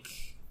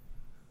think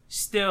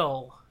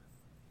still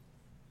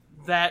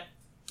that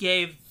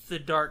gave the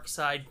dark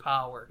side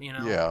power, you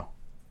know? Yeah.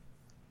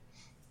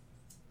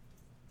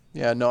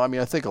 Yeah, no, I mean,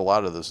 I think a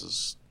lot of this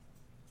is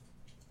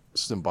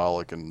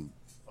symbolic and,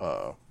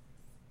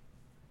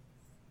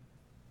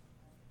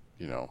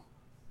 you know,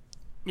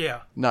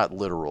 Yeah. not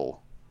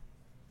literal.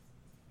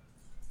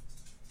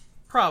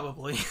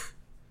 Probably.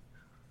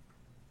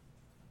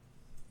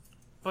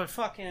 But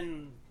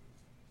fucking...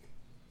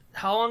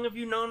 How long have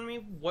you known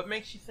me? What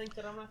makes you think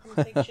that I'm not going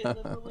to take shit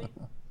literally?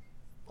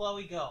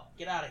 Chloe, go.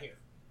 Get out of here.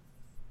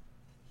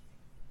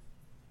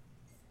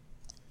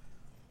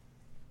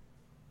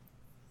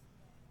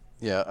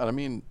 Yeah, and I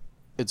mean,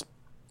 it's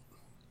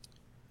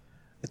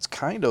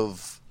kind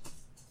of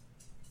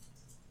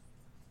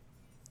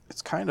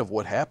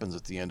what happens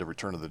at the end of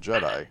Return of the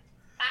Jedi,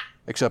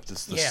 except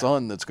it's the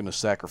son that's going to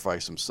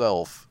sacrifice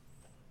himself.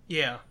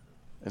 Yeah.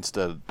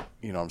 Instead,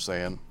 you know what I'm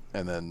saying?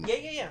 And then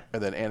Yeah.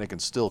 And then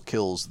Anakin still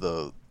kills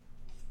the,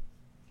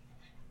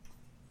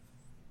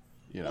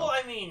 you know. Well,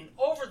 I mean,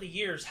 over the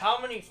years,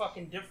 how many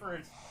fucking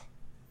different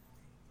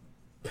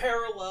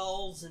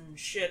parallels and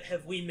shit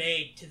have we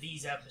made to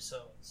these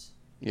episodes?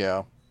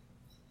 Yeah.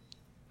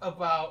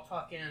 About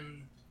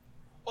fucking...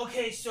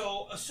 Okay,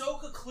 so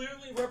Ahsoka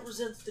clearly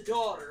represents the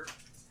daughter.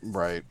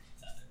 Right.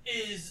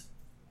 Is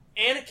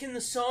Anakin the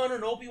son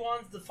and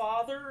Obi-Wan's the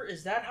father?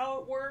 Is that how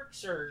it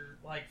works? Or,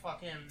 like,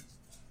 fucking...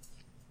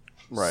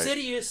 Right.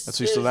 Sidious and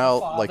see, is so now,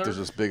 the father. like, there's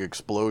this big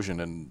explosion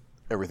and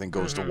everything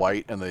goes to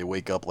white, and they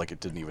wake up like it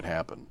didn't even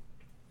happen.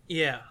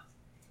 Yeah.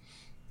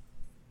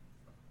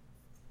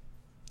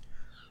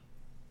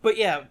 But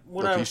yeah,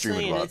 what Look, I was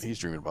saying is... he's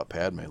dreaming about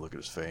Padme. Look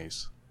at his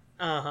face.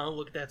 Uh-huh,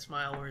 look at that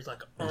smile where he's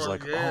like, oh, He's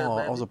like, yeah, oh,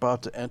 baby. I was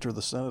about to enter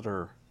the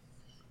Senator.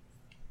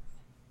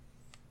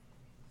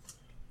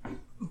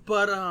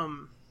 But,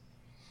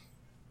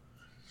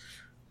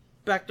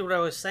 back to what I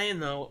was saying,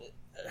 though,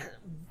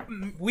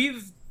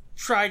 we've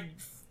tried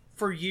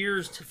for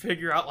years to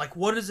figure out, like,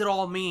 what does it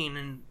all mean?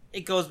 And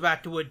it goes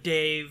back to what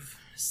Dave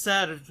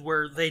said,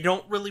 where they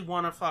don't really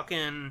want to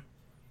fucking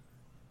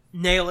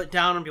nail it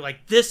down and be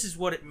like, this is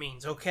what it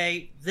means,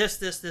 okay?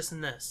 This,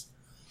 and this.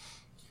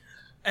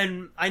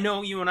 And I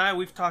know you and I,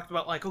 we've talked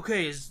about, like,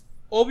 okay, is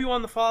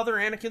Obi-Wan the father,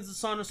 Anakin's the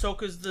son,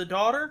 Ahsoka's the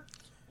daughter?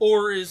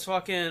 Or is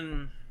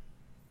fucking...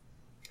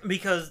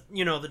 Because,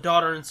 you know, the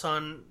daughter and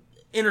son,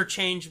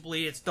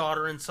 interchangeably, it's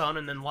daughter and son,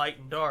 and then light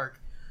and dark.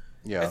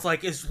 Yeah. It's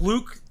like, is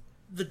Luke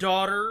the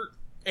daughter,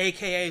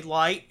 a.k.a.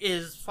 light?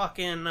 Is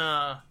fucking,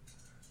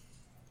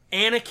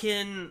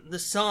 Anakin the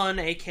son,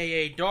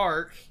 a.k.a.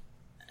 dark?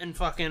 And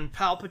fucking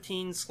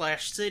Palpatine /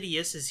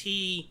 Sidious, is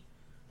he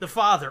the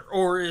father?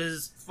 Or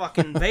is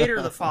fucking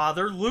Vader the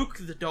father, Luke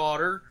the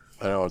daughter?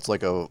 I know, it's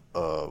like a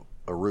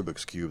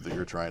Rubik's Cube that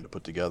you're trying to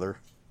put together.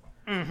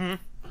 Mm-hmm.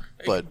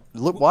 But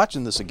look,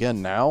 watching this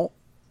again now,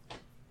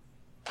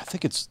 I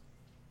think it's,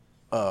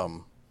 I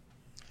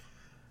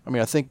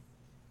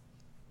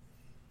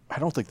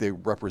don't think they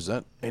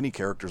represent any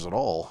characters at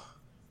all.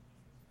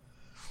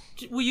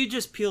 Will you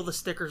just peel the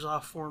stickers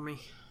off for me?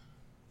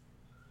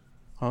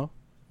 Huh?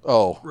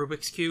 Oh.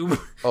 Rubik's Cube.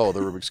 Oh, the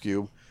Rubik's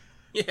Cube.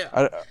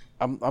 Yeah.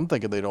 I'm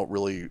thinking they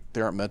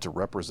aren't meant to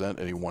represent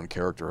any one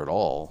character at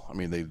all. I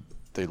mean,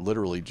 they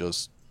literally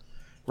just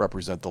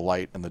represent the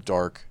light and the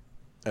dark,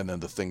 and then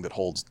the thing that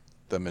holds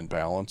them in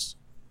balance.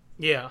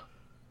 Yeah.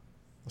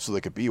 So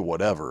they could be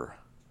whatever.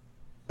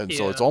 And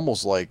so Yeah. it's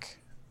almost like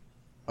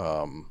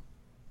Anakin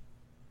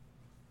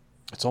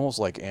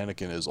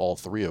is all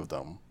three of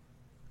them.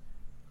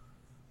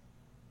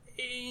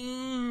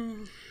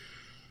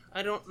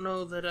 I don't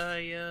know that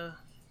I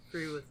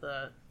agree with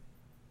that.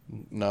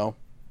 No?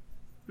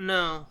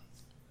 No.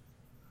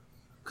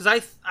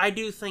 Because I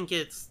do think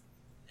it's,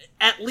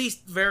 at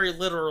least very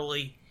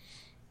literally,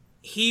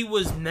 he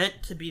was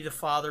meant to be the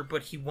father,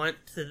 but he went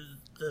to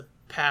the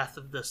path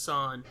of the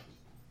son.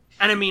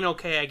 And I mean,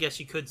 okay, I guess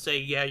you could say,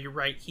 yeah, you're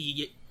right.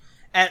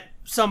 At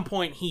some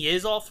point, he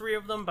is all three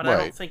of them, but I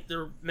don't think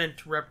they're meant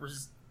to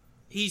represent.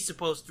 He's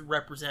supposed to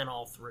represent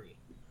all three.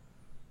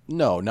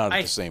 No, not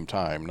at the same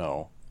time,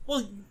 no.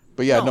 Well,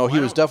 but yeah, no, he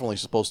was definitely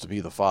supposed to be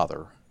the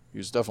father. He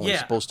was definitely Yeah.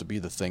 supposed to be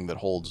the thing that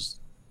holds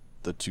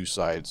the two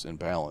sides in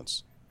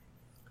balance.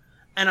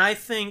 And I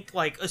think,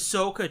 like,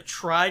 Ahsoka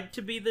tried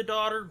to be the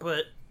daughter,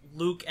 but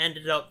Luke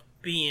ended up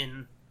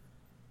being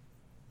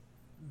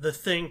the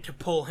thing to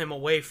pull him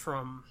away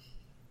from.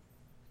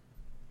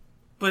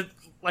 But,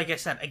 like I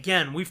said,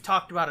 again, we've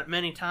talked about it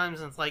many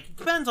times, and it's like, it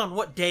depends on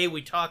what day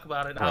we talk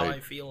about it, how I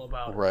feel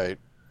about it. Right.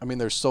 I mean,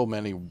 there's so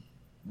many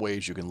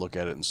ways you can look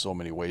at it and so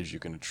many ways you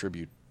can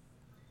attribute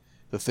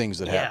the things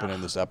that happen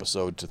in this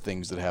episode to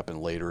things that happen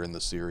later in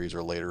the series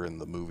or later in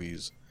the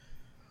movies.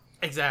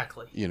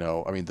 Exactly. You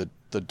know, I mean,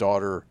 the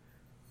daughter,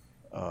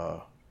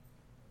 let's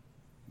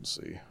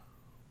see.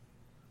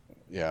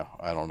 Yeah,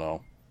 I don't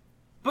know.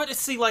 But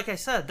see, like I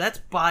said, that's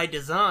by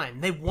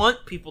design. They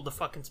want people to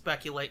fucking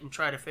speculate and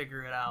try to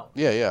figure it out.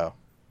 Yeah, yeah.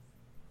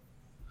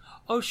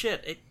 Oh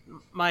shit,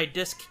 my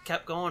disc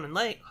kept going and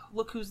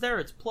look who's there,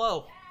 it's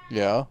Plo.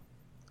 Yeah.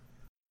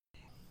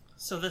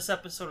 So this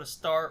episode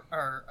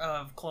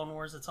of Clone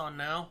Wars that's on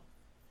now,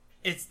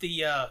 it's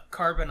the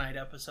Carbonite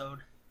episode.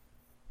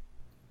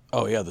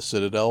 Oh yeah, the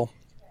Citadel.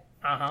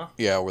 Uh-huh.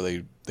 Yeah, where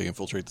they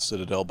infiltrate the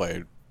Citadel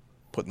by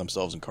putting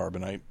themselves in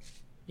carbonite.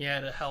 Yeah,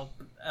 to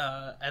help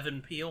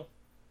Evan Peel.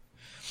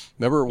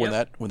 Remember when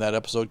that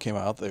episode came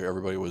out there,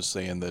 everybody was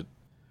saying that,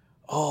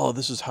 oh,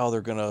 this is how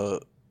they're gonna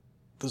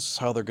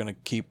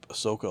keep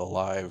Ahsoka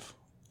alive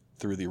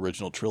through the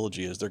original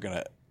trilogy, is they're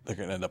gonna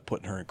end up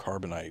putting her in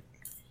carbonite.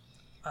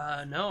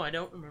 No, I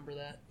don't remember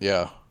that.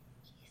 Yeah.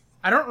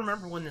 I don't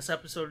remember when this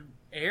episode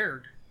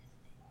aired.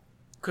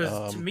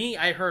 Because to me,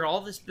 I heard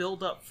all this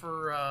build up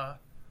for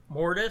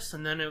Mortis,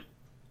 and then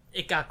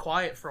it got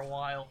quiet for a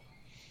while.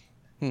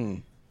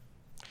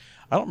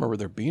 I don't remember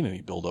there being any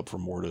build up for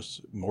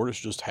Mortis. Mortis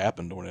just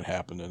happened when it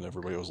happened, and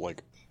everybody was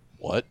like,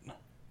 "What?"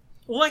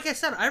 Well, like I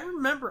said, I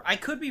remember. I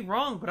could be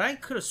wrong, but I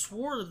could have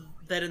swore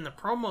that in the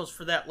promos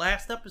for that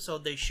last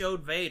episode they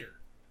showed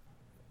Vader.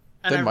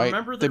 And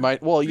they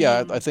might. Well,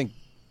 yeah, I think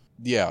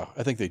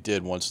they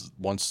did once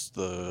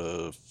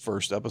the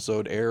first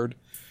episode aired.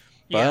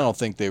 But I don't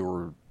think they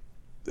were.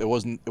 It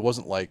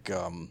wasn't like.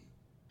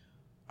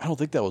 I don't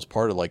think that was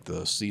part of like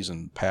the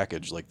season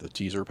package, like the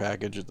teaser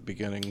package at the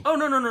beginning. Oh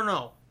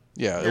no.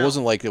 Yeah, it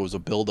wasn't like it was a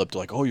build up to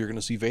like, oh, you're going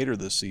to see Vader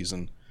this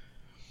season.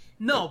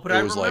 No, but I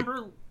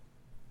remember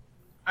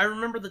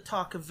the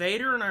talk of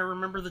Vader, and I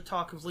remember the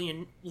talk of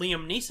Liam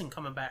Neeson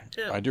coming back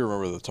too. I do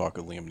remember the talk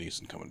of Liam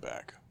Neeson coming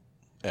back,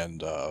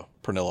 and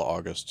Pernilla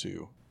August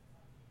too.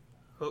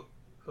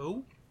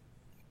 Who?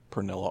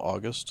 Pernilla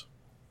August.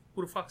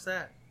 Who the fuck's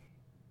that?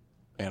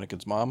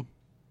 Anakin's mom.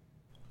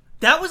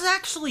 That was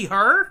actually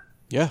her?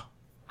 Yeah.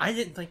 I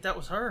didn't think that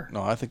was her.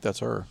 No, I think that's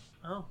her.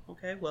 Oh,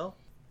 okay, well.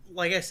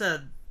 Like I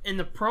said, in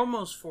the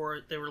promos for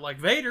it, they were like,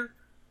 Vader.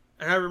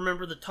 And I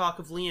remember the talk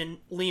of Liam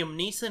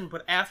Neeson,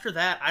 but after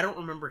that, I don't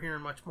remember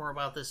hearing much more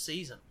about this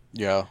season.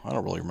 Yeah, I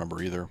don't really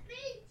remember either.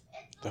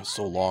 That's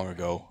so long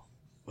ago.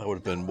 That would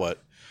have been,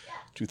 what,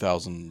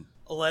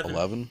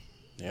 2011?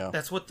 Yeah.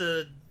 That's what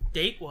the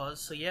date was,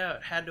 so yeah,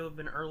 it had to have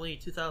been early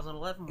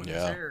 2011 when it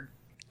aired.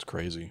 It's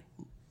crazy.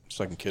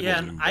 Second kid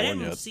wasn't even born I yet.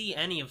 didn't see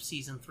any of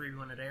Season 3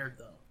 when it aired,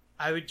 though.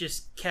 I would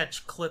just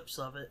catch clips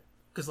of it.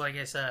 Because, like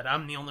I said,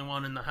 I'm the only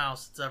one in the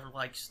house that's ever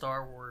liked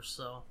Star Wars,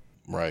 so...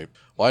 Right.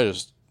 Well,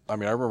 I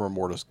remember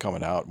Mortis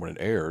coming out when it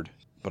aired,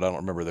 but I don't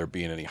remember there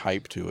being any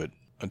hype to it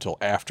until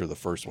after the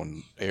first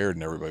one aired,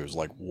 and everybody was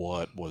like,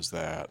 what was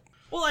that?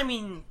 Well, I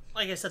mean,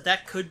 like I said,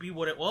 that could be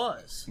what it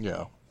was.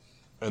 Yeah.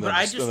 And but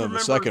I just remember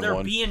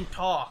there being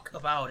talk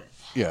about it.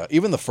 Yeah,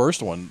 even the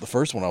first one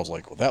I was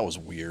like, well, that was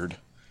weird.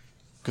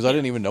 Because I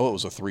didn't even know it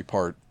was a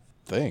 3-part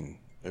thing.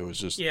 It was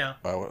just,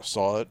 I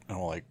saw it, and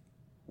I'm like,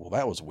 well,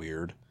 that was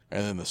weird.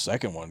 And then the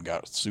second one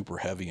got super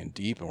heavy and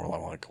deep, and we're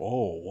like,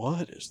 oh,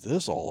 what is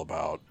this all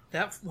about?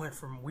 That went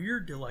from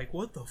weird to like,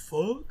 what the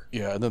fuck?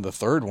 Yeah, and then the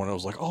third one, it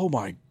was like, oh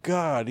my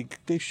god,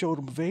 they showed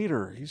him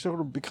Vader. He showed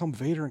him become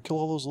Vader and kill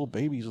all those little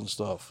babies and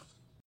stuff.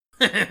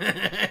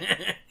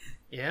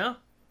 Yeah,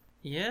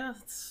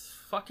 it's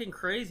fucking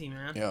crazy,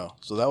 man. Yeah,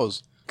 so that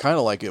was kind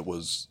of like it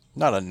was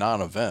not a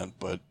non-event,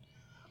 but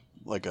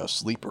like a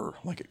sleeper,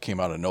 like it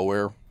came out of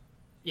nowhere.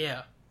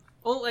 Yeah.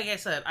 Well, like I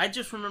said, I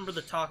just remember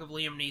the talk of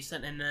Liam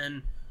Neeson, and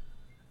then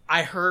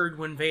I heard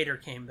when Vader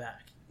came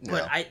back.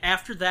 But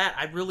after that,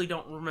 I really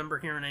don't remember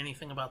hearing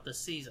anything about this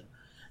season.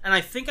 And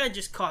I think I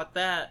just caught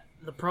the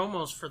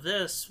promos for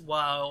this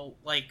while,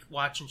 like,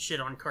 watching shit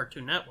on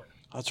Cartoon Network.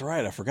 That's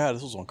right, I forgot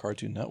this was on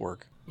Cartoon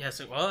Network. Yes,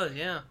 it was,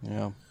 yeah.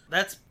 Yeah.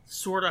 That's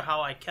sort of how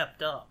I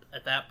kept up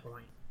at that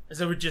point,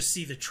 as I would just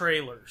see the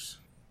trailers.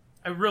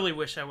 I really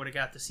wish I would have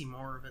got to see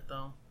more of it,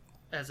 though,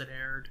 as it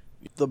aired.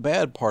 The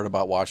bad part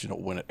about watching it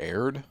when it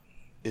aired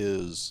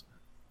is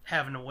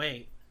Having to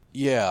wait.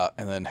 yeah,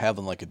 and then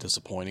having like a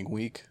disappointing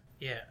week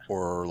Yeah.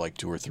 or like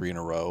 2 or 3 in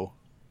a row.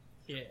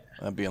 Yeah.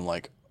 And being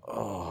like,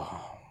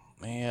 oh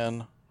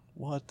man,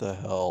 what the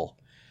hell?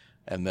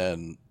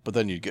 But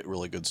then you'd get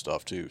really good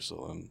stuff too.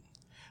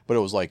 But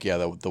it was like, yeah,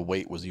 the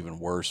wait was even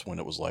worse when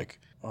it was like,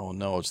 oh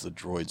no, it's the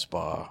droid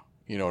spa.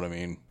 You know what I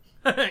mean?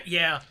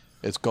 Yeah.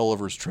 It's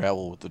Gulliver's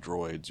Travel with the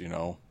droids, you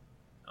know?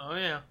 Oh,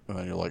 yeah. And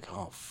then you're like,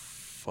 oh,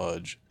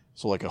 fudge.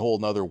 So like a whole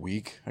nother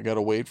week, I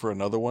gotta wait for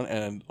another one,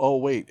 and oh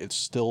wait, it's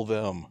still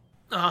them.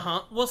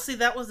 Uh-huh. Well, see,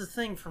 that was the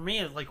thing for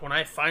me. Like, when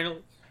I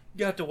finally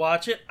got to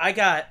watch it, I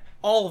got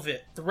all of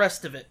it, the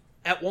rest of it,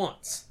 at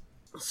once.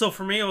 So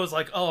for me, it was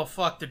like, oh,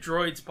 fuck, the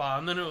droid spa.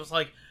 And then it was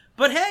like,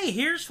 but hey,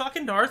 here's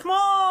fucking Darth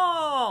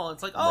Maul!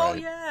 It's like, oh,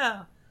 Right.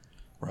 yeah.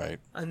 Right.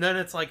 And then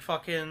it's like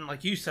fucking,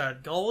 like you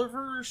said,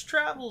 Gulliver's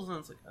Travels, and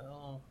it's like,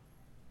 oh.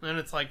 Then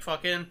it's like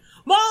fucking,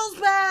 Maul's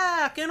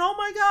back! And oh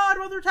my god,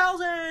 Mother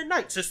Talzin!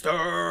 Night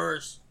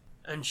Sisters!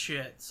 And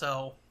shit.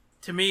 So,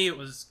 to me, it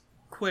was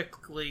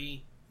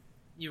quickly,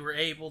 you were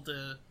able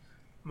to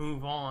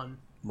move on.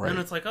 Right. And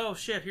it's like, oh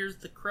shit, here's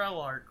the Krell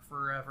arc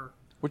forever.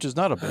 Which is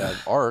not a bad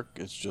arc,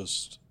 it's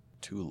just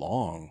too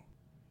long.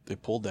 They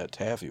pulled that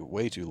taffy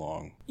way too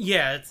long.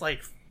 Yeah, it's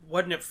like,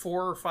 wasn't it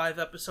 4 or 5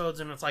 episodes?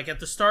 And it's like, at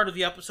the start of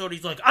the episode,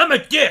 he's like, I'm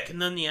a dick!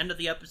 And then the end of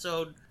the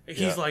episode,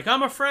 he's like,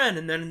 I'm a friend.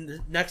 And then the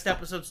next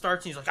episode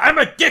starts, and he's like, I'm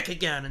a dick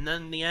again! And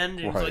then the end,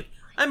 he's like,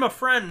 I'm a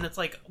friend. And it's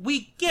like,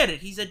 we get it.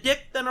 He's a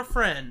dick, then a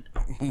friend.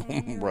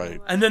 Right.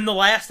 And then the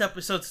last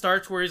episode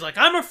starts where he's like,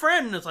 I'm a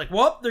friend. And it's like,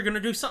 well, they're going to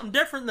do something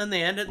different. Then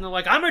they end it, and they're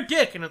like, I'm a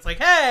dick. And it's like,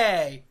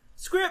 hey,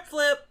 script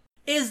flip.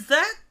 Is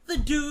that the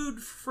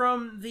dude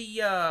from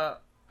the,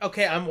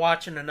 okay, I'm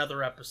watching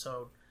another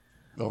episode.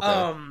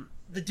 Okay.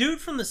 The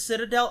dude from the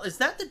Citadel, is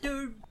that the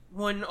dude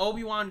when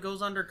Obi-Wan goes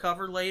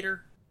undercover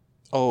later?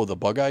 Oh, the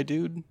bug-eye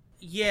dude?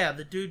 Yeah,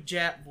 the dude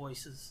Jat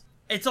voices.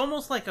 It's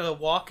almost like a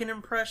walking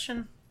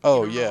impression.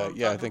 Oh, You know what I'm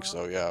yeah, I talking think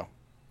about? so, yeah.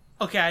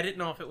 Okay, I didn't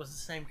know if it was the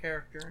same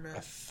character or not.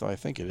 I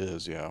think it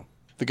is, yeah.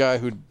 The guy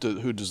who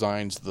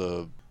designs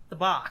the The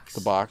box.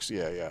 box,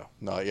 yeah.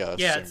 No, yeah,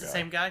 that's It's the the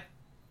same same guy?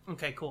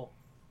 Okay, cool.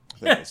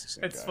 guy. I think it's the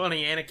same It's guy.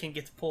 funny, Anakin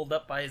gets pulled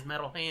up by his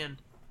metal hand.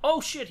 Oh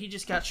shit, he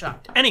just got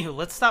shot. Anywho,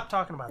 let's stop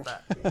talking about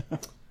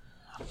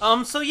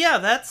that. So yeah,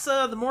 that's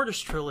the Mortis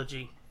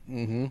trilogy.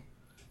 Mm-hmm.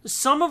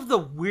 Some of the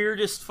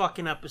weirdest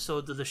fucking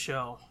episodes of the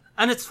show.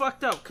 And it's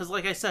fucked up, because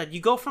like I said, you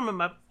go from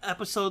an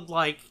episode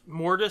like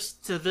Mortis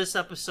to this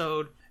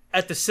episode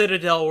at the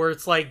Citadel where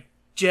it's like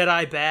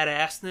Jedi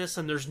badassness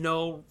and there's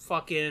no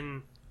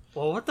fucking...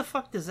 Well, what the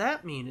fuck does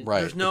that mean?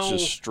 Right, There's no... it's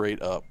just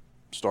straight up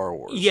Star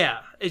Wars. Yeah,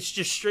 it's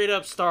just straight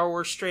up Star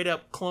Wars, straight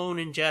up clone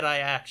and Jedi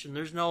action.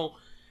 There's no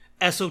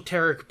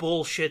esoteric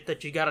bullshit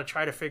that you gotta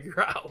try to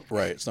figure out.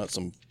 Right, it's not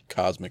some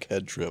cosmic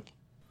head trip.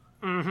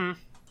 Mm-hmm.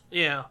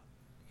 Yeah.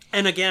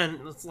 And again,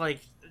 it's like,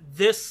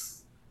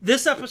 this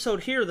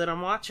episode here that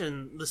I'm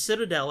watching, the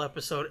Citadel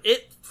episode,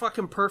 it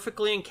fucking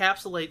perfectly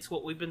encapsulates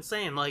what we've been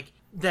saying. Like,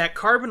 that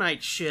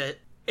carbonite shit,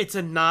 it's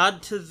a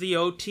nod to the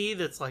OT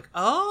that's like,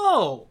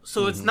 oh,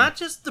 so it's not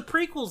just the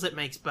prequels that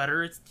makes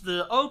better, it's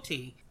the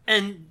OT.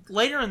 And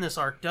later in this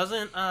arc,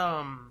 doesn't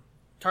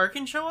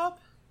Tarkin show up?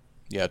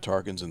 Yeah,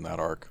 Tarkin's in that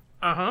arc.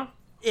 Uh-huh.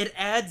 It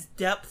adds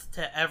depth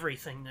to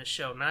everything, this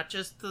show. Not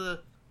just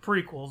the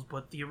prequels,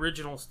 but the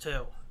originals,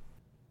 too.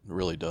 It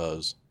really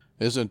does.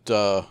 Isn't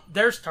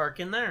There's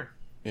Tarkin there.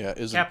 yeah,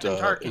 isn't Captain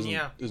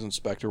Tarkin, Isn't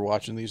Spectre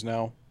watching these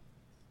now?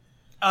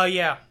 Oh,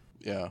 yeah.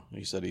 Yeah,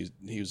 he said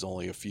he was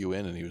only a few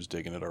in and he was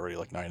digging it already,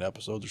 like 9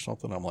 episodes or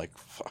something. I'm like,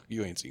 fuck,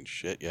 you ain't seen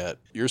shit yet.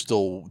 You're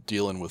still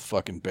dealing with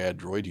fucking bad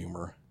droid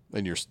humor,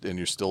 and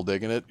you're still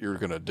digging it. You're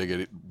gonna dig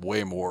it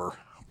way more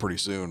pretty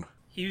soon.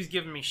 He was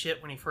giving me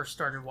shit when he first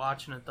started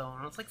watching it, though,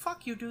 and I was like,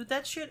 fuck you, dude,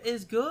 that shit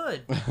is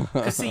good.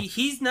 Because, see,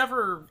 he's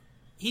never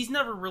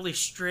really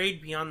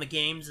strayed beyond the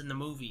games and the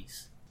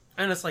movies.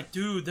 And it's like,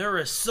 dude, there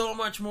is so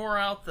much more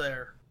out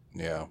there.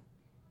 Yeah,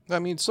 I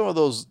mean, some of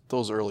those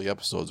early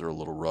episodes are a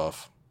little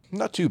rough.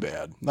 Not too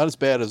bad. Not as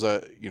bad as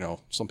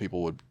some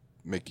people would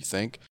make you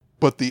think.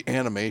 But the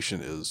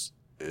animation is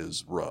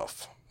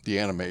rough. The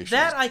animation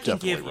That is I can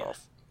definitely give you.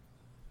 rough.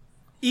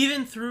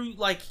 Even through,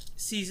 like,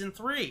 Season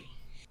 3.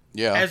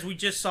 Yeah. As we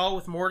just saw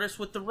with Mortis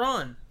with the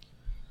run.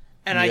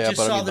 And I Yeah, just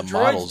but I saw mean, the the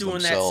droids models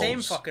doing that same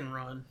themselves- fucking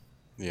run.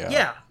 Yeah.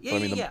 Yeah, But I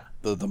mean, yeah.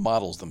 the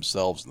models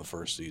themselves in the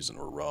first season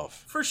were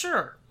rough. For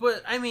sure.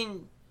 But, I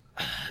mean,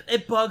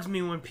 it bugs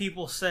me when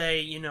people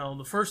say,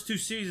 the first 2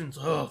 seasons,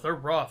 they're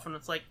rough. And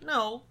it's like,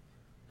 no.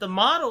 The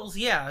models,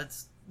 yeah,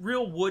 it's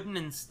real wooden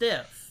and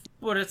stiff.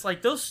 But it's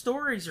like, those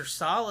stories are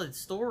solid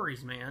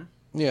stories, man.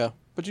 Yeah,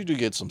 but you do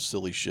get some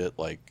silly shit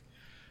like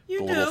You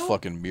the do. little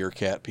fucking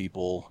meerkat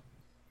people.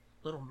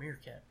 Little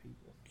meerkat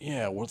people.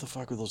 Yeah, what the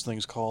fuck are those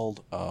things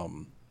called?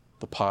 The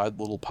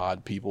little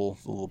pod people,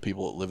 the little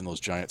people that live in those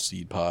giant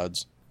seed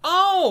pods.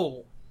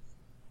 Oh!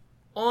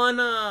 On,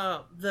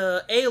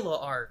 the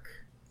Ayla arc.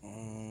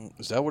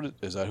 Is that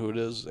who it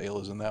is?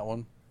 Ayla's in that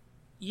one?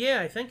 Yeah,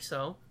 I think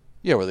so.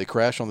 Yeah, where they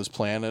crash on this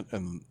planet,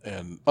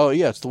 and oh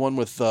yeah, it's the one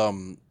with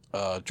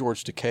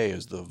George Takei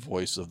as the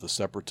voice of the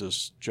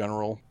Separatist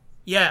general.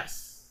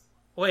 Yes.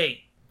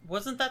 Wait,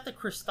 wasn't that the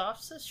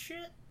Christophsis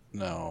shit?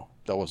 No,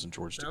 that wasn't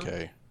George No?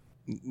 Takei.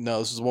 No,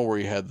 this is the one where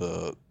he had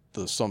the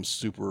some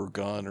super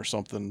gun or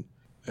something,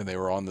 and they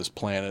were on this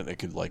planet.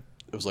 It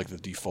was like the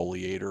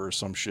defoliator or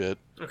some shit.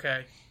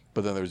 Okay.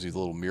 But then there's these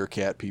little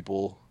meerkat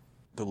people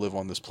that live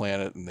on this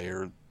planet, and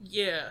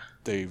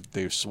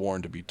they've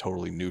sworn to be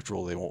totally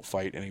neutral. They won't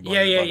fight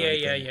anybody.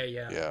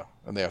 Yeah.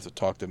 And they have to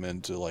talk them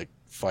into like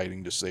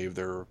fighting to save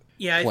their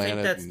I planet.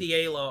 think that's the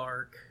Ayla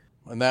arc.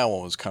 And that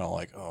one was kind of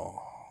like,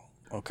 oh,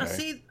 okay. Now,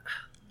 see,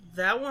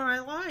 that one I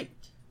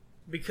liked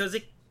because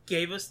it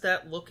gave us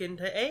that look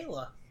into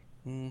Ayla.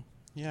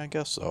 Yeah, I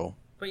guess so.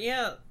 But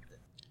yeah.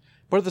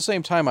 But at the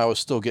same time, I was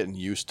still getting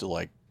used to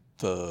like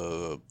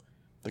the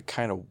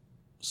kind of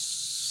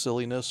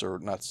silliness, or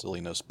not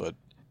silliness, but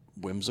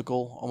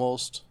whimsical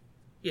almost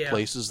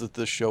places that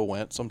this show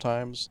went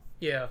sometimes.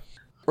 Yeah.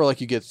 Or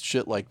like you get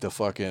shit like the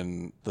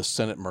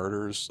Senate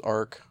Murders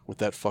arc with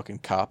that fucking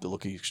cop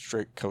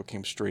that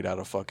came straight out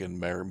of fucking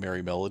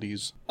Merry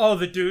Melodies. Oh,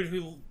 the dude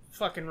who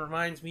fucking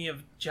reminds me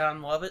of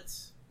John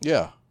Lovitz.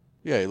 Yeah.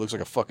 Yeah, he looks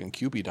like a fucking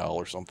Cupid doll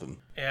or something.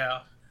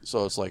 Yeah.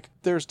 So it's like,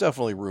 there's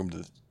definitely room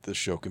that this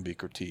show can be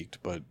critiqued,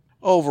 but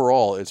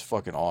overall, it's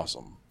fucking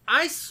awesome.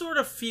 I sort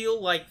of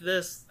feel like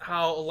this,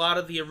 how a lot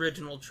of the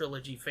original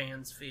trilogy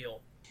fans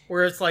feel.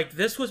 Where it's like,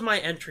 this was my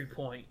entry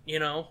point, you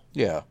know?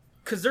 Yeah.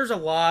 Because there's a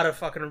lot of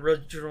fucking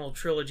original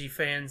trilogy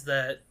fans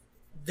that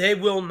they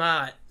will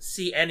not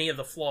see any of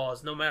the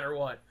flaws, no matter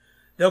what.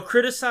 They'll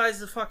criticize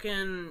the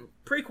fucking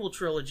prequel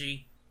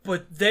trilogy,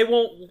 but they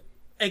won't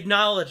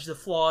acknowledge the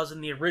flaws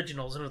in the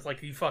originals, and it's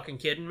like, are you fucking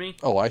kidding me?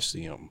 Oh, I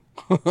see them.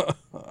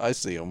 I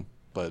see them,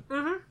 but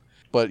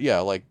but yeah,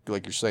 like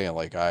you're saying,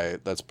 like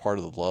that's part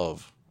of the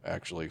love.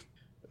 Actually,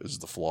 is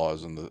the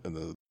flaws and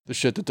the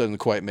shit that doesn't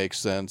quite make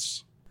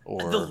sense,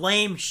 or the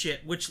lame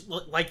shit, which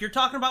like you're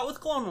talking about with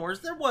Clone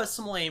Wars, there was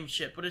some lame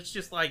shit, but it's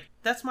just like,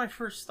 that's my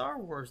first Star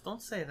Wars.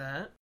 Don't say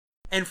that.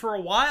 And for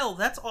a while,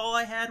 that's all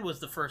I had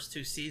was the first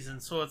 2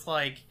 seasons. So it's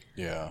like,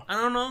 yeah, I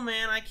don't know,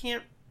 man. I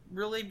can't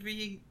really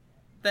be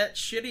that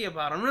shitty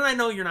about them. And I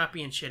know you're not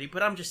being shitty,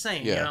 but I'm just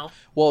saying, you know.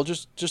 Well,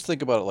 just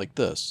think about it like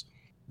this.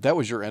 That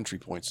was your entry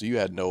point, so you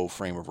had no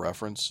frame of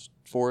reference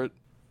for it.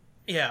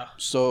 Yeah.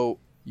 So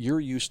you're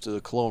used to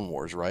the Clone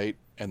Wars, right?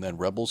 And then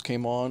Rebels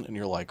came on, and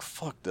you're like,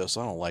 fuck this.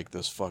 I don't like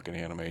this fucking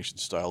animation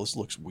style. This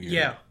looks weird.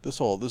 Yeah.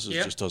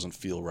 Just doesn't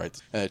feel right.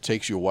 And it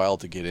takes you a while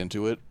to get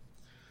into it.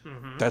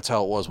 Mm-hmm. That's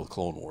how it was with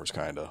Clone Wars,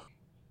 kind of.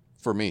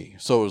 For me.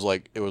 So it was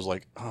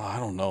like, oh, I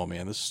don't know,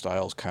 man. This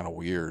style's kind of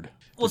weird.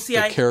 Well,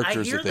 the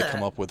characters that they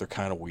come up with are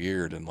kind of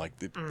weird, and like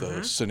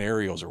the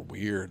scenarios are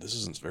weird. This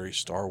isn't very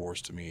Star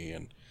Wars to me,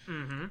 and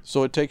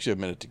so it takes you a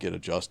minute to get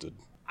adjusted.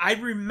 I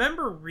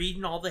remember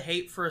reading all the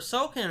hate for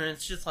Ahsoka, and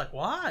it's just like,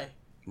 why?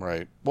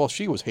 Right. Well,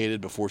 she was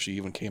hated before she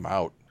even came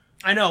out.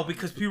 I know,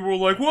 because people were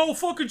like, well,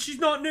 fucking she's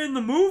not in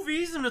the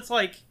movies, and it's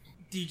like,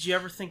 did you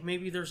ever think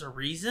maybe there's a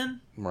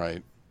reason?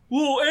 Right.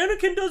 Well,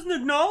 Anakin doesn't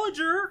acknowledge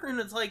her, and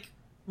it's like,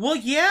 well,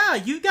 yeah,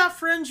 you got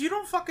friends you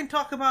don't fucking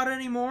talk about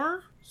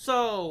anymore,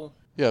 so...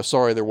 Yeah,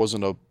 sorry, there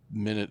wasn't a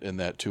minute in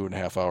that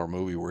 2.5 hour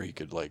movie where he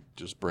could, like,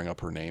 just bring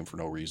up her name for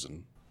no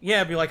reason.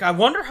 Yeah, be like, I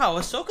wonder how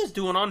Ahsoka's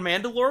doing on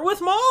Mandalore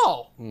with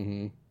Maul.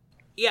 Mm-hmm.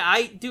 Yeah,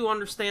 I do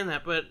understand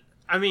that, but,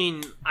 I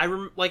mean,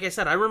 like I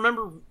said, I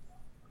remember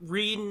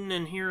reading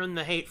and hearing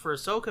the hate for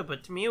Ahsoka,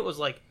 but to me it was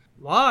like,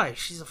 why?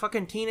 She's a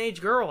fucking teenage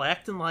girl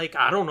acting like,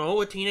 I don't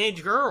know, a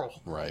teenage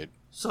girl. Right.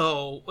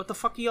 So, what the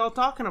fuck are y'all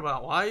talking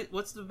about? Why?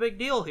 What's the big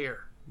deal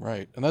here?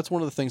 Right, and that's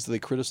one of the things that they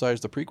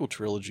criticized the prequel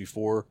trilogy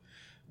for,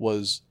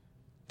 was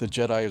the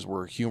Jedis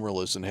were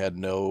humorless and had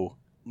no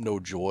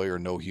joy or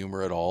no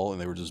humor at all,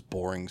 and they were just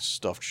boring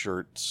stuffed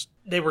shirts.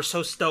 They were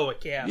so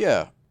stoic, yeah.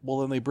 Yeah. Well,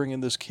 then they bring in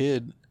this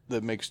kid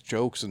that makes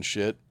jokes and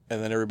shit,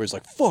 and then everybody's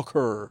like, fuck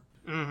her.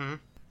 Mm-hmm.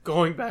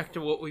 Going back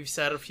to what we've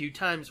said a few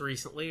times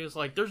recently, is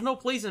like, there's no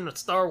pleasing the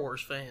Star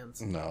Wars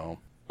fans. No.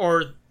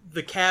 Or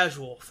the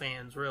casual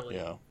fans, really.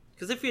 Yeah.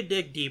 Because if you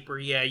dig deeper,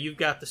 yeah, you've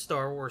got the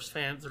Star Wars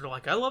fans that are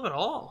like, I love it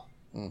all.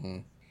 Mm-hmm.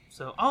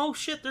 So, oh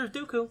shit, there's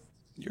Dooku.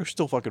 You're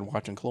still fucking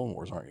watching Clone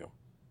Wars, aren't you?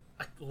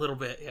 A little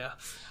bit, yeah.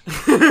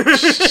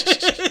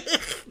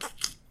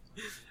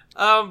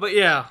 But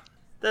yeah,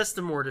 that's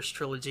the Mortis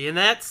trilogy, and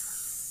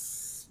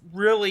that's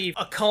really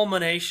a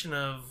culmination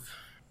of...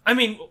 I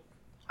mean,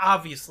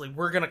 obviously,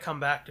 we're going to come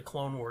back to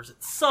Clone Wars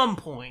at some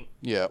point.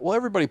 Yeah, well,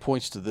 everybody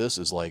points to this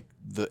as like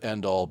the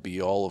end-all,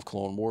 be-all of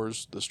Clone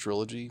Wars, this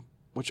trilogy,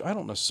 which I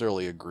don't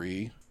necessarily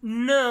agree.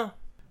 No.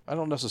 I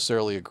don't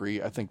necessarily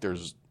agree. I think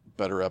there's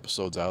better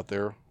episodes out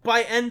there.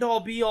 By end-all,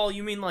 be-all,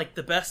 you mean like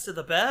the best of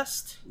the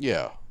best?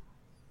 Yeah.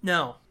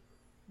 No.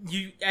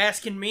 You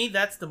asking me?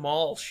 That's the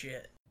Maul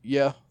shit.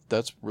 Yeah,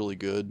 that's really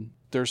good.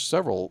 There's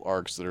several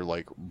arcs that are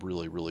like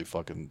really, really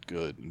fucking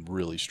good and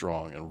really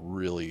strong and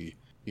really,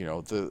 you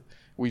know,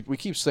 we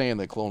keep saying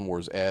that Clone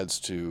Wars adds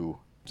to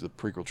the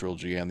prequel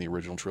trilogy and the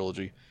original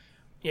trilogy.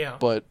 Yeah.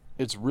 But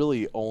it's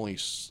really only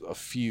a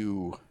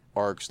few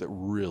arcs that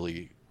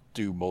really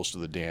do most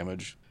of the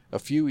damage. A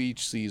couple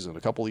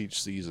each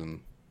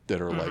season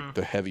that are like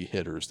the heavy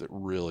hitters that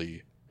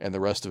really, and the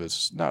rest of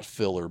it's not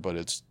filler, but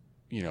it's,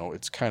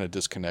 it's kind of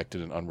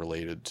disconnected and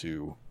unrelated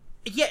to.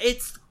 Yeah,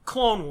 it's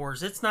Clone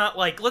Wars. It's not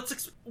like,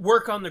 let's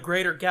work on the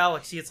greater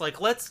galaxy. It's like,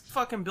 let's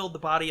fucking build the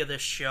body of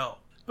this show.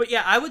 But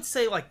yeah, I would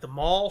say like the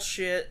Maul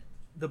shit,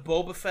 the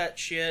Boba Fett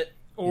shit,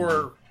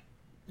 or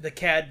the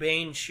Cad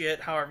Bane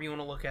shit, however you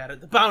want to look at it.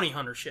 The Bounty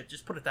Hunter shit,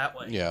 just put it that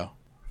way. Yeah.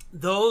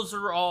 Those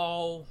are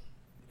all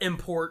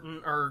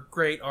important or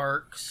great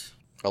arcs.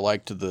 I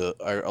like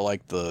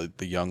the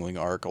Youngling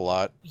arc a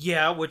lot.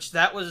 Yeah, which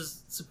that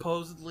was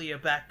supposedly a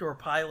backdoor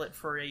pilot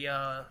for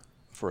a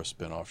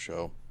spin-off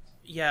show.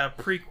 Yeah,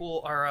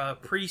 prequel or a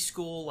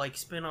preschool like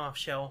spin-off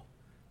show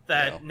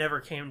that never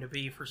came to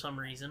be for some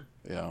reason.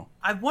 Yeah.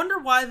 I wonder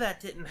why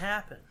that didn't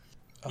happen.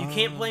 You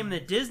can't blame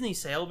the Disney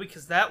sale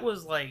because that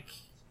was like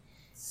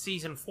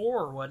season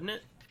 4, wasn't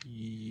it?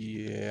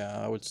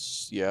 Yeah,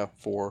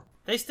 4.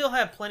 They still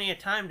have plenty of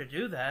time to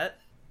do that.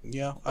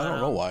 Yeah, I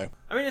don't know why.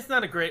 I mean, it's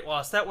not a great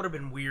loss. That would have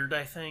been weird,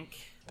 I think.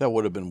 That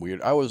would have been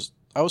weird. I was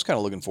kind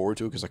of looking forward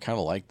to it because I kind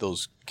of like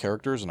those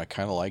characters and I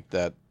kind of like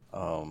that.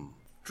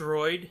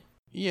 Droid?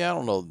 Yeah, I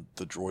don't know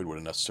the droid would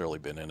have necessarily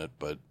been in it,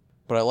 but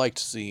I liked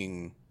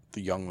seeing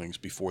the younglings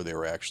before they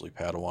were actually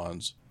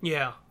Padawans.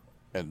 Yeah.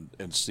 And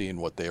seeing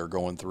what they are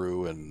going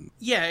through and...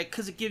 Yeah,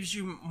 because it gives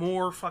you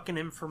more fucking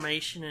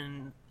information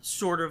and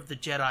sort of the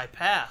Jedi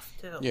path,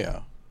 too.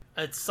 Yeah.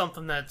 It's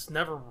something that's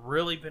never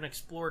really been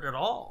explored at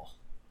all.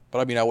 But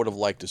I mean, I would have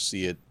liked to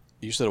see it...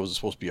 You said it was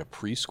supposed to be a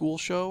preschool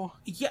show?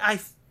 Yeah,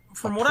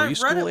 from what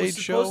I've read, it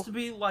was supposed to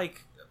be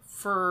like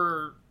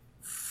for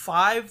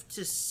 5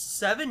 to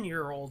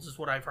 7-year-olds is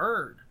what I've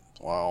heard.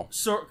 Wow.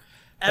 So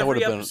that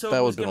would have been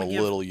a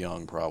give... little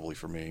young probably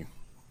for me.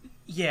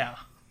 Yeah.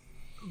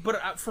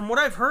 But from what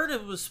I've heard,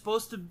 it was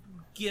supposed to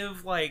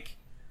give, like,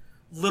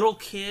 little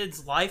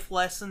kids life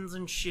lessons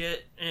and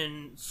shit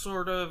and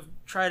sort of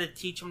try to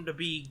teach them to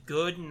be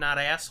good and not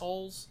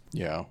assholes.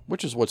 Yeah,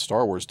 which is what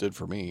Star Wars did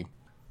for me.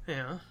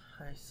 Yeah,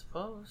 I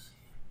suppose.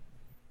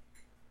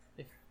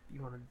 If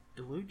you want to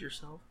delude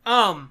yourself.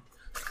 Alright.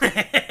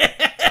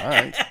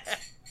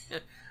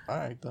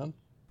 Alright, then.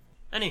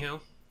 Anywho,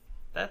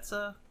 that's,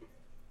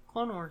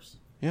 Clone Wars.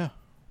 Yeah.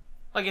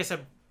 Like I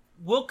said,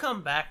 we'll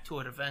come back to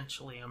it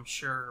eventually, I'm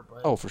sure.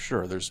 But oh, for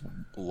sure. There's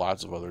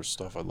lots of other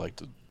stuff I'd like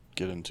to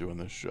get into in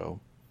this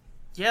show.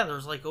 Yeah,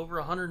 there's like over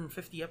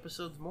 150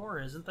 episodes more,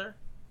 isn't there?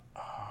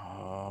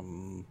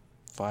 5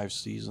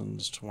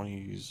 seasons,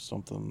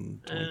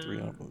 20-something,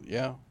 23.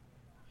 Yeah.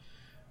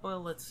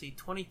 Well, let's see.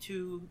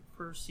 22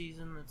 per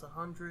season. It's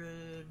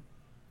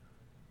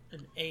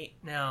 108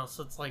 now,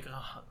 so it's like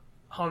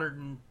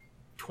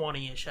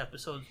 120-ish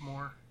episodes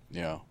more.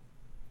 Yeah.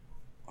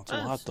 That's a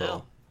lot, still.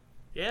 though.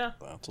 Yeah.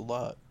 That's a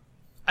lot.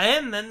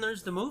 And then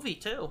there's the movie,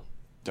 too.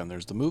 Then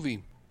there's the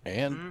movie.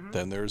 And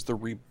then there's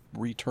the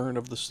return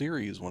of the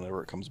series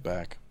whenever it comes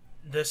back.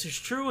 This is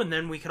true, and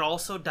then we could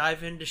also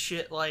dive into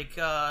shit like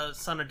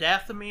Son of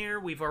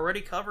Dathomir. We've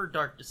already covered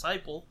Dark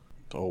Disciple.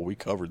 Oh, we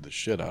covered the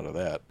shit out of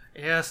that.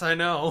 Yes, I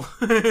know.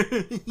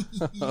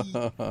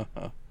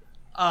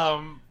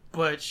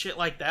 But shit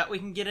like that we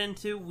can get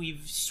into.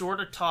 We've sort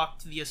of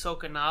talked the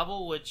Ahsoka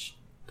novel, which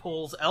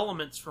pulls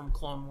elements from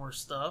Clone Wars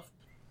stuff.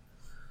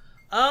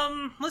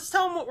 Let's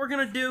tell them what we're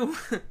gonna do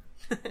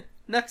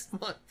next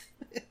month.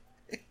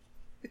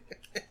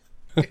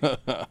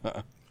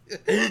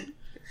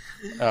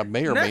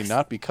 May or may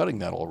not be cutting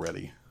that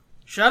already.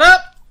 Shut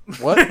up!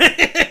 What?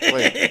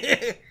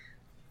 Wait.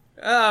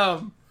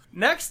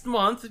 Next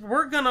month,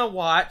 we're gonna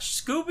watch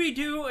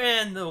Scooby-Doo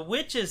and the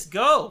Witch's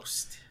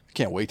Ghost. I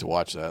can't wait to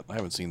watch that. I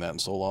haven't seen that in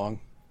so long.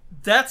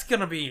 That's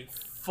gonna be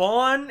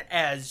fun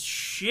as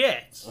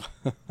shit.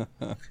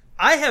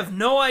 I have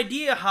no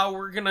idea how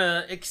we're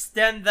gonna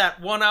extend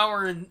that 1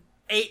 hour and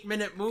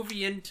 8-minute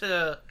movie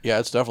into... Yeah,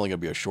 it's definitely gonna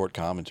be a short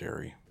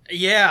commentary.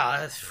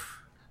 Yeah.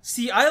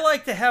 See, I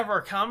like to have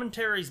our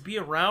commentaries be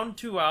around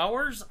 2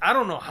 hours. I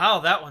don't know how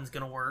that one's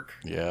gonna work.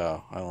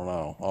 Yeah, I don't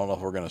know. I don't know if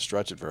we're gonna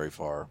stretch it very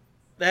far.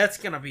 That's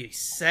gonna be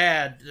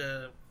sad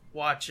to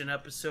watch an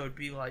episode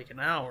be like an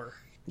hour.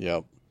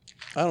 Yep.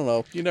 I don't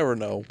know. You never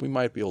know. We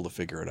might be able to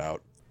figure it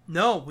out.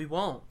 No, we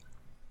won't.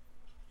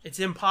 It's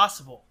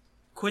impossible.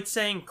 Quit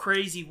saying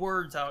crazy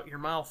words out your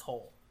mouth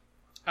hole.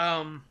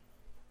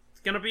 It's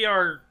gonna be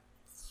our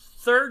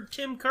 3rd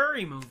Tim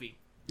Curry movie.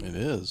 It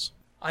is.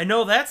 I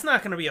know that's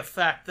not gonna be a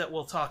fact that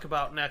we'll talk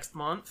about next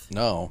month.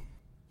 No.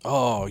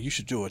 Oh, you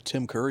should do a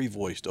Tim Curry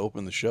voice to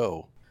open the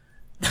show.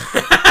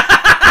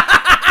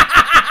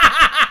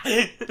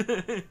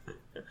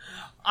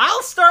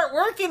 I'll start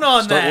working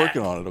on that. Start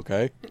working on it,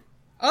 okay?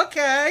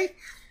 Okay.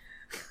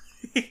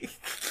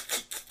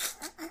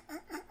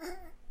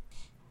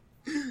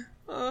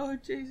 Oh,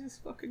 Jesus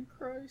fucking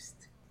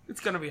Christ.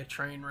 It's gonna be a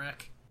train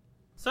wreck.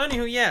 So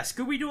anywho, yeah,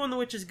 Scooby-Doo and the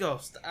Witch's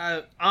Ghost.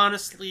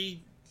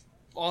 Honestly,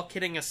 all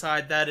kidding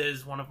aside, that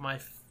is one of my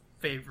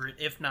favorite,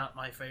 if not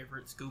my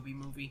favorite, Scooby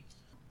movie.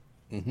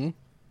 Mm-hmm.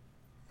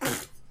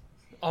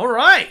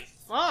 Alright,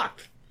 fuck.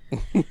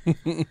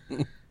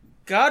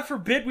 God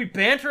forbid we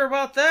banter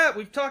about that.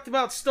 We've talked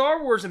about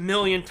Star Wars a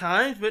million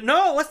times, but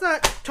no, let's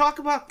not talk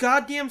about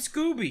goddamn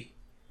Scooby.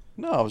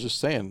 No, I was just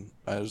saying.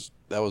 That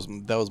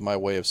was my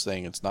way of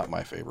saying it's not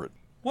my favorite.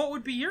 What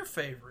would be your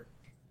favorite?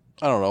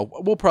 I don't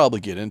know. We'll probably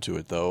get into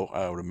it, though.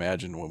 I would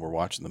imagine when we're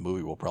watching the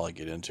movie, we'll probably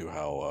get into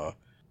how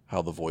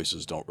the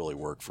voices don't really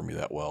work for me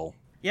that well.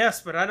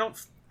 Yes, but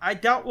I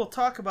doubt we'll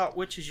talk about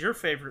which is your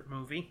favorite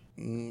movie.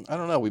 I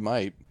don't know. We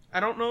might. I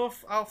don't know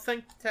if I'll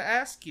think to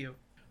ask you.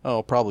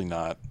 Oh, probably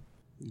not.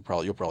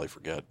 You'll probably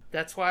forget.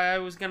 That's why I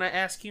was gonna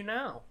ask you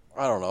now.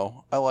 I don't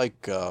know. I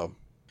like, and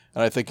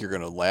I think you're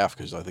gonna laugh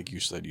because I think you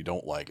said you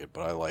don't like it,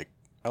 but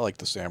I like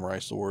the samurai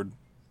sword.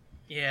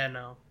 Yeah,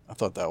 no. I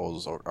thought that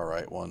was all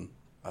right one.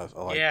 I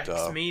liked, yeah,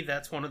 to me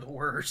that's one of the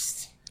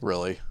worst.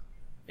 Really?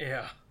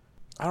 Yeah.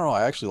 I don't know.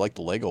 I actually like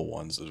the Lego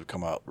ones that have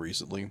come out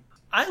recently.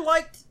 I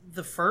liked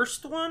the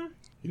first one.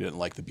 You didn't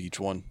like the beach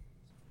one?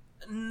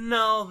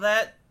 No,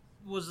 that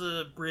was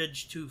a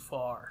bridge too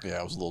far. Yeah,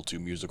 it was a little too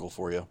musical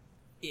for you.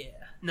 Yeah.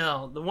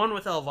 No, the one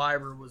with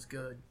Elvira was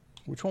good.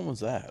 Which one was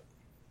that?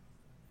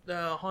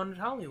 The Haunted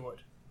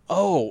Hollywood.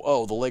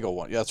 Oh, the Lego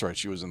one. Yeah, that's right.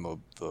 She was in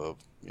the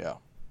yeah.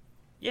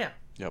 Yeah.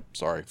 Yep,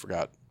 sorry,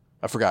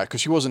 I forgot,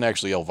 because she wasn't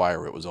actually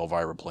Elvira. It was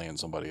Elvira playing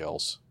somebody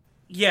else.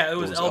 Yeah, it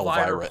was Elvira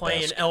Elvira-esque.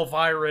 playing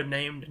Elvira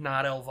named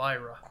not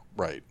Elvira.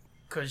 Right.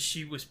 Because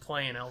she was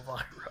playing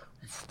Elvira.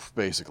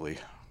 Basically.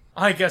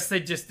 I guess they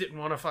just didn't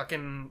want to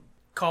fucking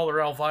call her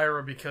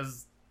Elvira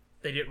because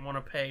they didn't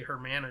want to pay her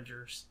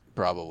managers.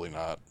 Probably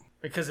not.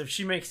 Because if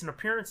she makes an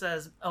appearance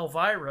as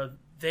Elvira,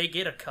 they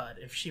get a cut.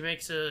 If she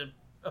makes an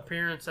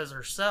appearance as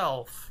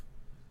herself,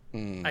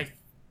 I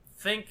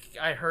think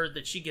I heard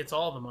that she gets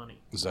all the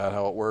money. Is that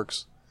how it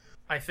works?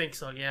 I think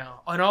so, yeah.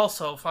 And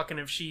also, fucking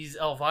if she's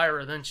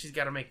Elvira, then she's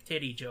got to make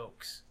titty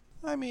jokes.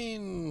 I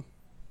mean,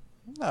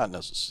 not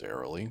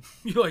necessarily.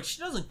 You're like,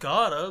 she doesn't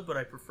gotta, but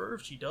I prefer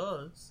if she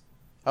does.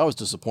 I was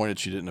disappointed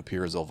she didn't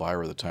appear as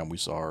Elvira the time we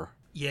saw her.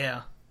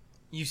 Yeah.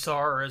 You saw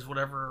her as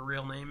whatever her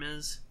real name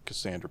is.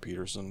 Cassandra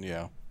Peterson,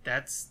 yeah.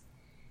 That's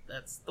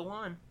the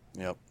one.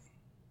 Yep.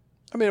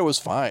 I mean, it was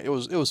fine. It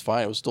was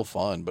fine. It was still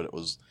fun, but it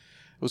was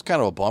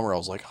kind of a bummer. I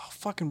was like, oh,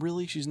 fucking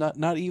really? She's not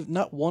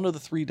one of the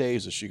 3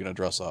 days is she going to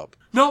dress up.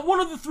 Not one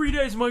of the 3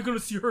 days am I going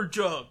to see her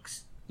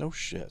jugs. No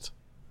shit.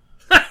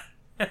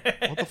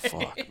 What the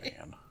fuck,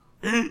 man?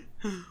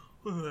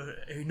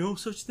 Ain't no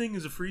such thing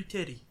as a free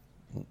titty.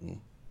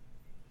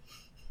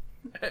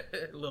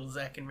 Little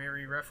Zack and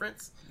Mary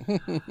reference.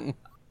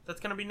 That's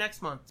going to be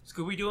next month.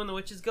 Scooby-Doo and the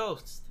Witch's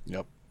Ghost.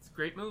 Yep. It's a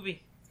great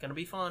movie. It's going to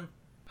be fun.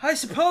 I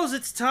suppose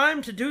it's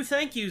time to do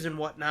thank yous and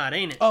whatnot,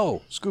 ain't it?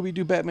 Oh,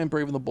 Scooby-Doo Batman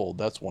Brave and the Bold.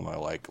 That's one I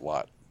like a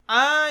lot.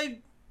 I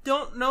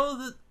don't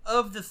know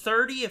of the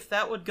 30 if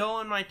that would go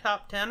in my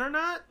top 10 or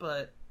not,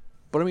 but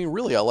I mean,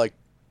 really, I like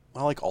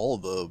all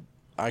of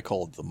I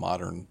call it the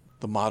modern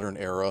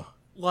era.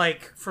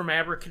 Like from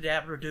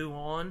Abracadabra Do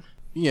on?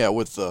 Yeah,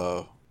 with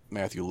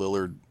Matthew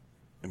Lillard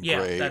and Yeah,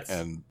 Gray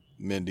and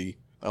Mindy.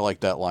 I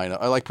like that lineup.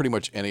 I like pretty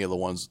much any of the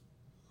ones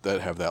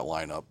that have that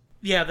lineup.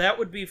 Yeah, that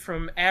would be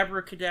from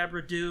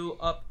Abracadabra Do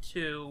up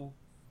to,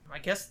 I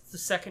guess the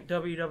second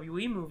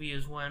WWE movie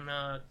is when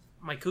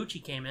Mike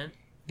Cucci came in.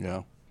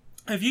 Yeah.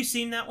 Have you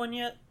seen that one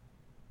yet?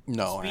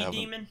 No, Speed I haven't.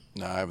 Demon?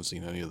 No, I haven't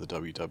seen any of the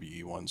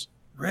WWE ones.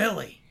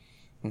 Really?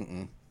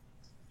 Mm-mm.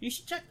 You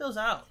should check those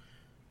out.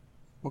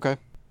 Okay.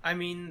 I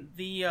mean,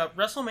 the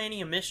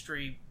WrestleMania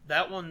Mystery,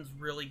 that one's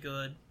really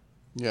good.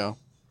 Yeah.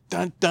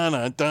 Dun dun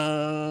dun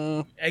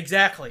dun.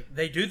 Exactly.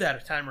 They do that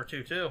a time or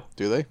two, too.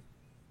 Do they?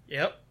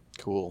 Yep.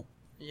 Cool.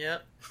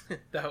 Yep.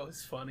 That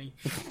was funny.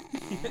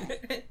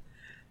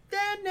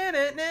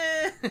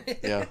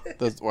 Yeah.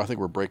 I think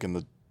we're breaking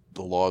the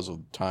laws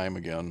of time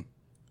again.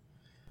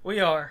 We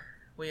are.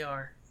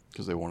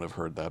 Because they won't have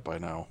heard that by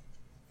now.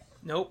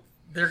 Nope.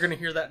 They're going to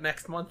hear that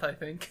next month, I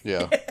think.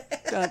 Yeah.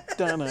 Dun,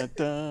 dun, dun,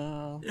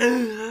 dun.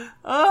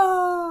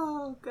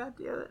 Oh, god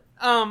damn it.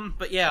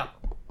 But yeah.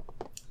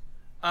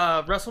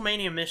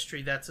 WrestleMania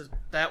Mystery, that's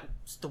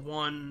the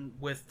one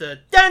with the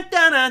dun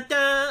dun dun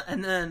dun,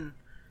 and then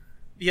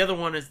the other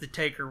one is the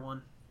Taker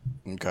one.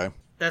 Okay.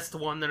 That's the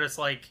one that is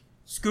like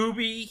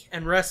Scooby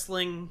and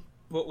wrestling,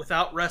 but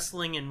without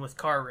wrestling and with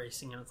car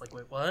racing. And it's like,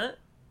 wait, what?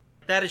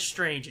 That is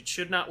strange. It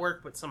should not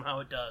work, but somehow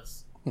it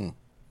does.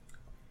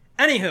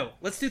 Anywho,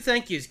 let's do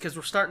thank yous because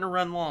we're starting to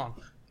run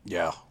long.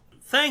 Yeah.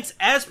 Thanks,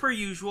 as per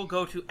usual,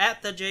 go to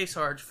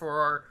 @theJSarge for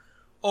our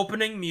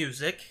opening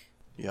music.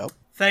 Yep.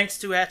 Thanks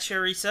to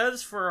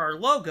 @SherrySays for our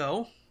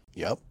logo.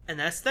 Yep. And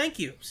that's thank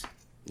yous.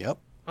 Yep.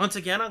 Once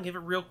again, I'll give a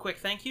real quick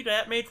thank you to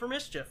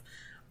 @MadeForMischief.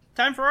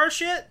 Time for our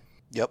shit?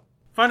 Yep.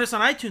 Find us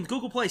on iTunes,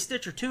 Google Play,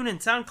 Stitcher,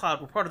 TuneIn,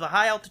 SoundCloud. We're part of the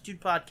High Altitude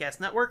Podcast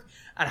Network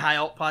at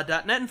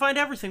HighAltPod.net, and find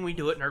everything we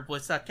do at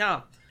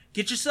NerdBlitz.com.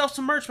 Get yourself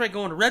some merch by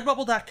going to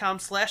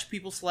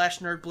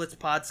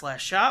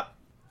redbubble.com/people/nerdblitzpod/shop.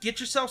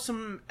 Get yourself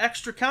some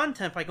extra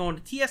content by going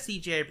to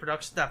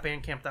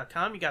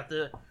tscjaproductions.bandcamp.com. You got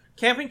the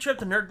camping trip,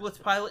 the Nerd Blitz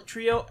Pilot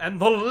Trio, and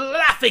the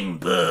Laughing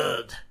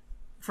Bird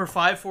for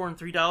 $5, $4, and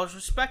 $3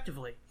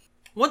 respectively.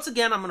 Once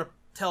again, I'm going to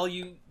tell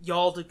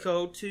y'all to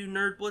go to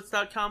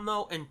nerdblitz.com,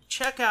 though, and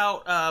check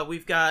out,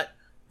 we've got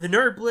the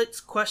Nerd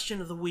Blitz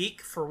question of the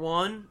week, for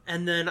one,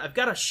 and then I've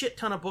got a shit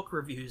ton of book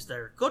reviews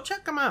there. Go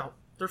check them out.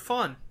 They're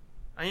fun.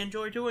 I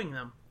enjoy doing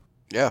them.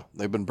 Yeah,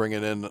 they've been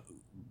bringing in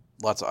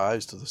lots of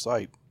eyes to the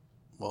site.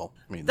 Well,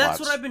 I mean, that's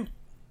lots, what I've been...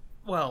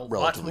 Well,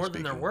 lots more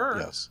than there were.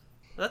 Yes.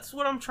 That's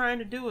what I'm trying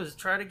to do, is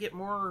try to get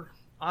more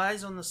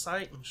eyes on the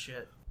site and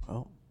shit.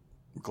 Well,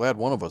 I'm glad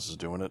one of us is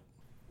doing it.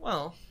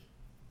 Well,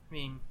 I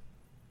mean,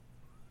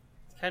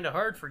 it's kind of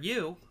hard for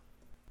you.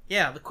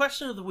 Yeah, the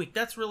question of the week,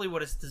 that's really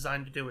what it's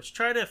designed to do. It's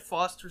try to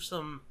foster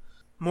some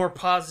more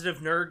positive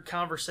nerd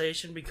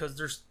conversation because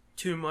there's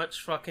too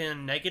much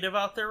fucking negative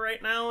out there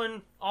right now,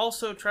 and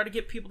also try to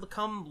get people to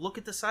come look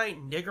at the site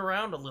and dig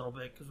around a little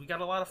bit because we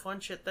got a lot of fun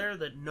shit there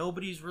that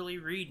nobody's really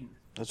reading.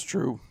 That's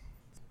true.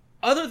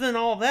 Other than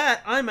all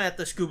that, I'm at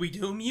the Scooby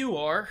Doom. You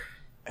are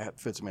At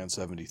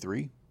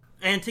Fitzman73.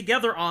 And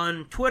together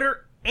on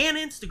Twitter and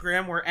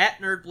Instagram, we're at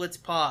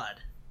NerdBlitzPod.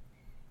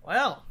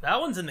 Well, that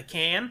one's in the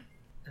can.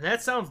 And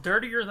that sounds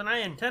dirtier than I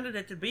intended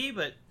it to be,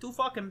 but too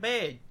fucking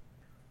bad.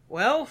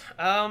 Well,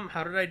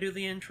 how did I do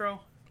the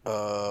intro?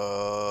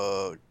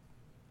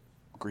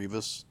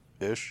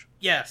 Grievous-ish.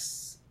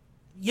 Yes.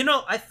 You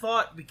know, I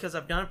thought, because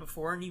I've done it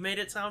before and you made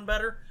it sound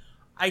better,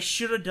 I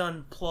should have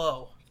done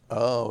Plo.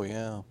 Oh,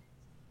 yeah.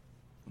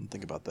 Didn't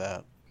think about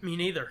that. Me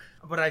neither.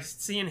 But I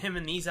seeing him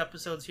in these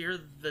episodes here,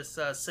 this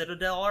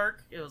Citadel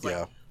arc, it was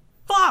like,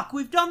 fuck,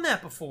 we've done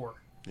that before.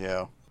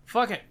 Yeah.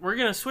 Fuck it, we're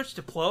gonna switch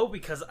to Plo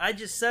because I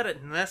just said it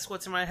and that's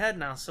what's in my head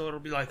now, so it'll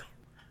be like...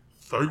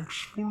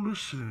 Thanks for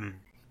listening.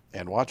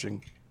 And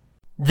watching.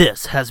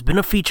 This has been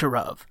a feature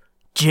of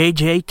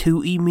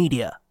JJ2E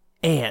Media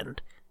and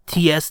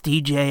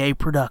TSDJA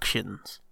Productions.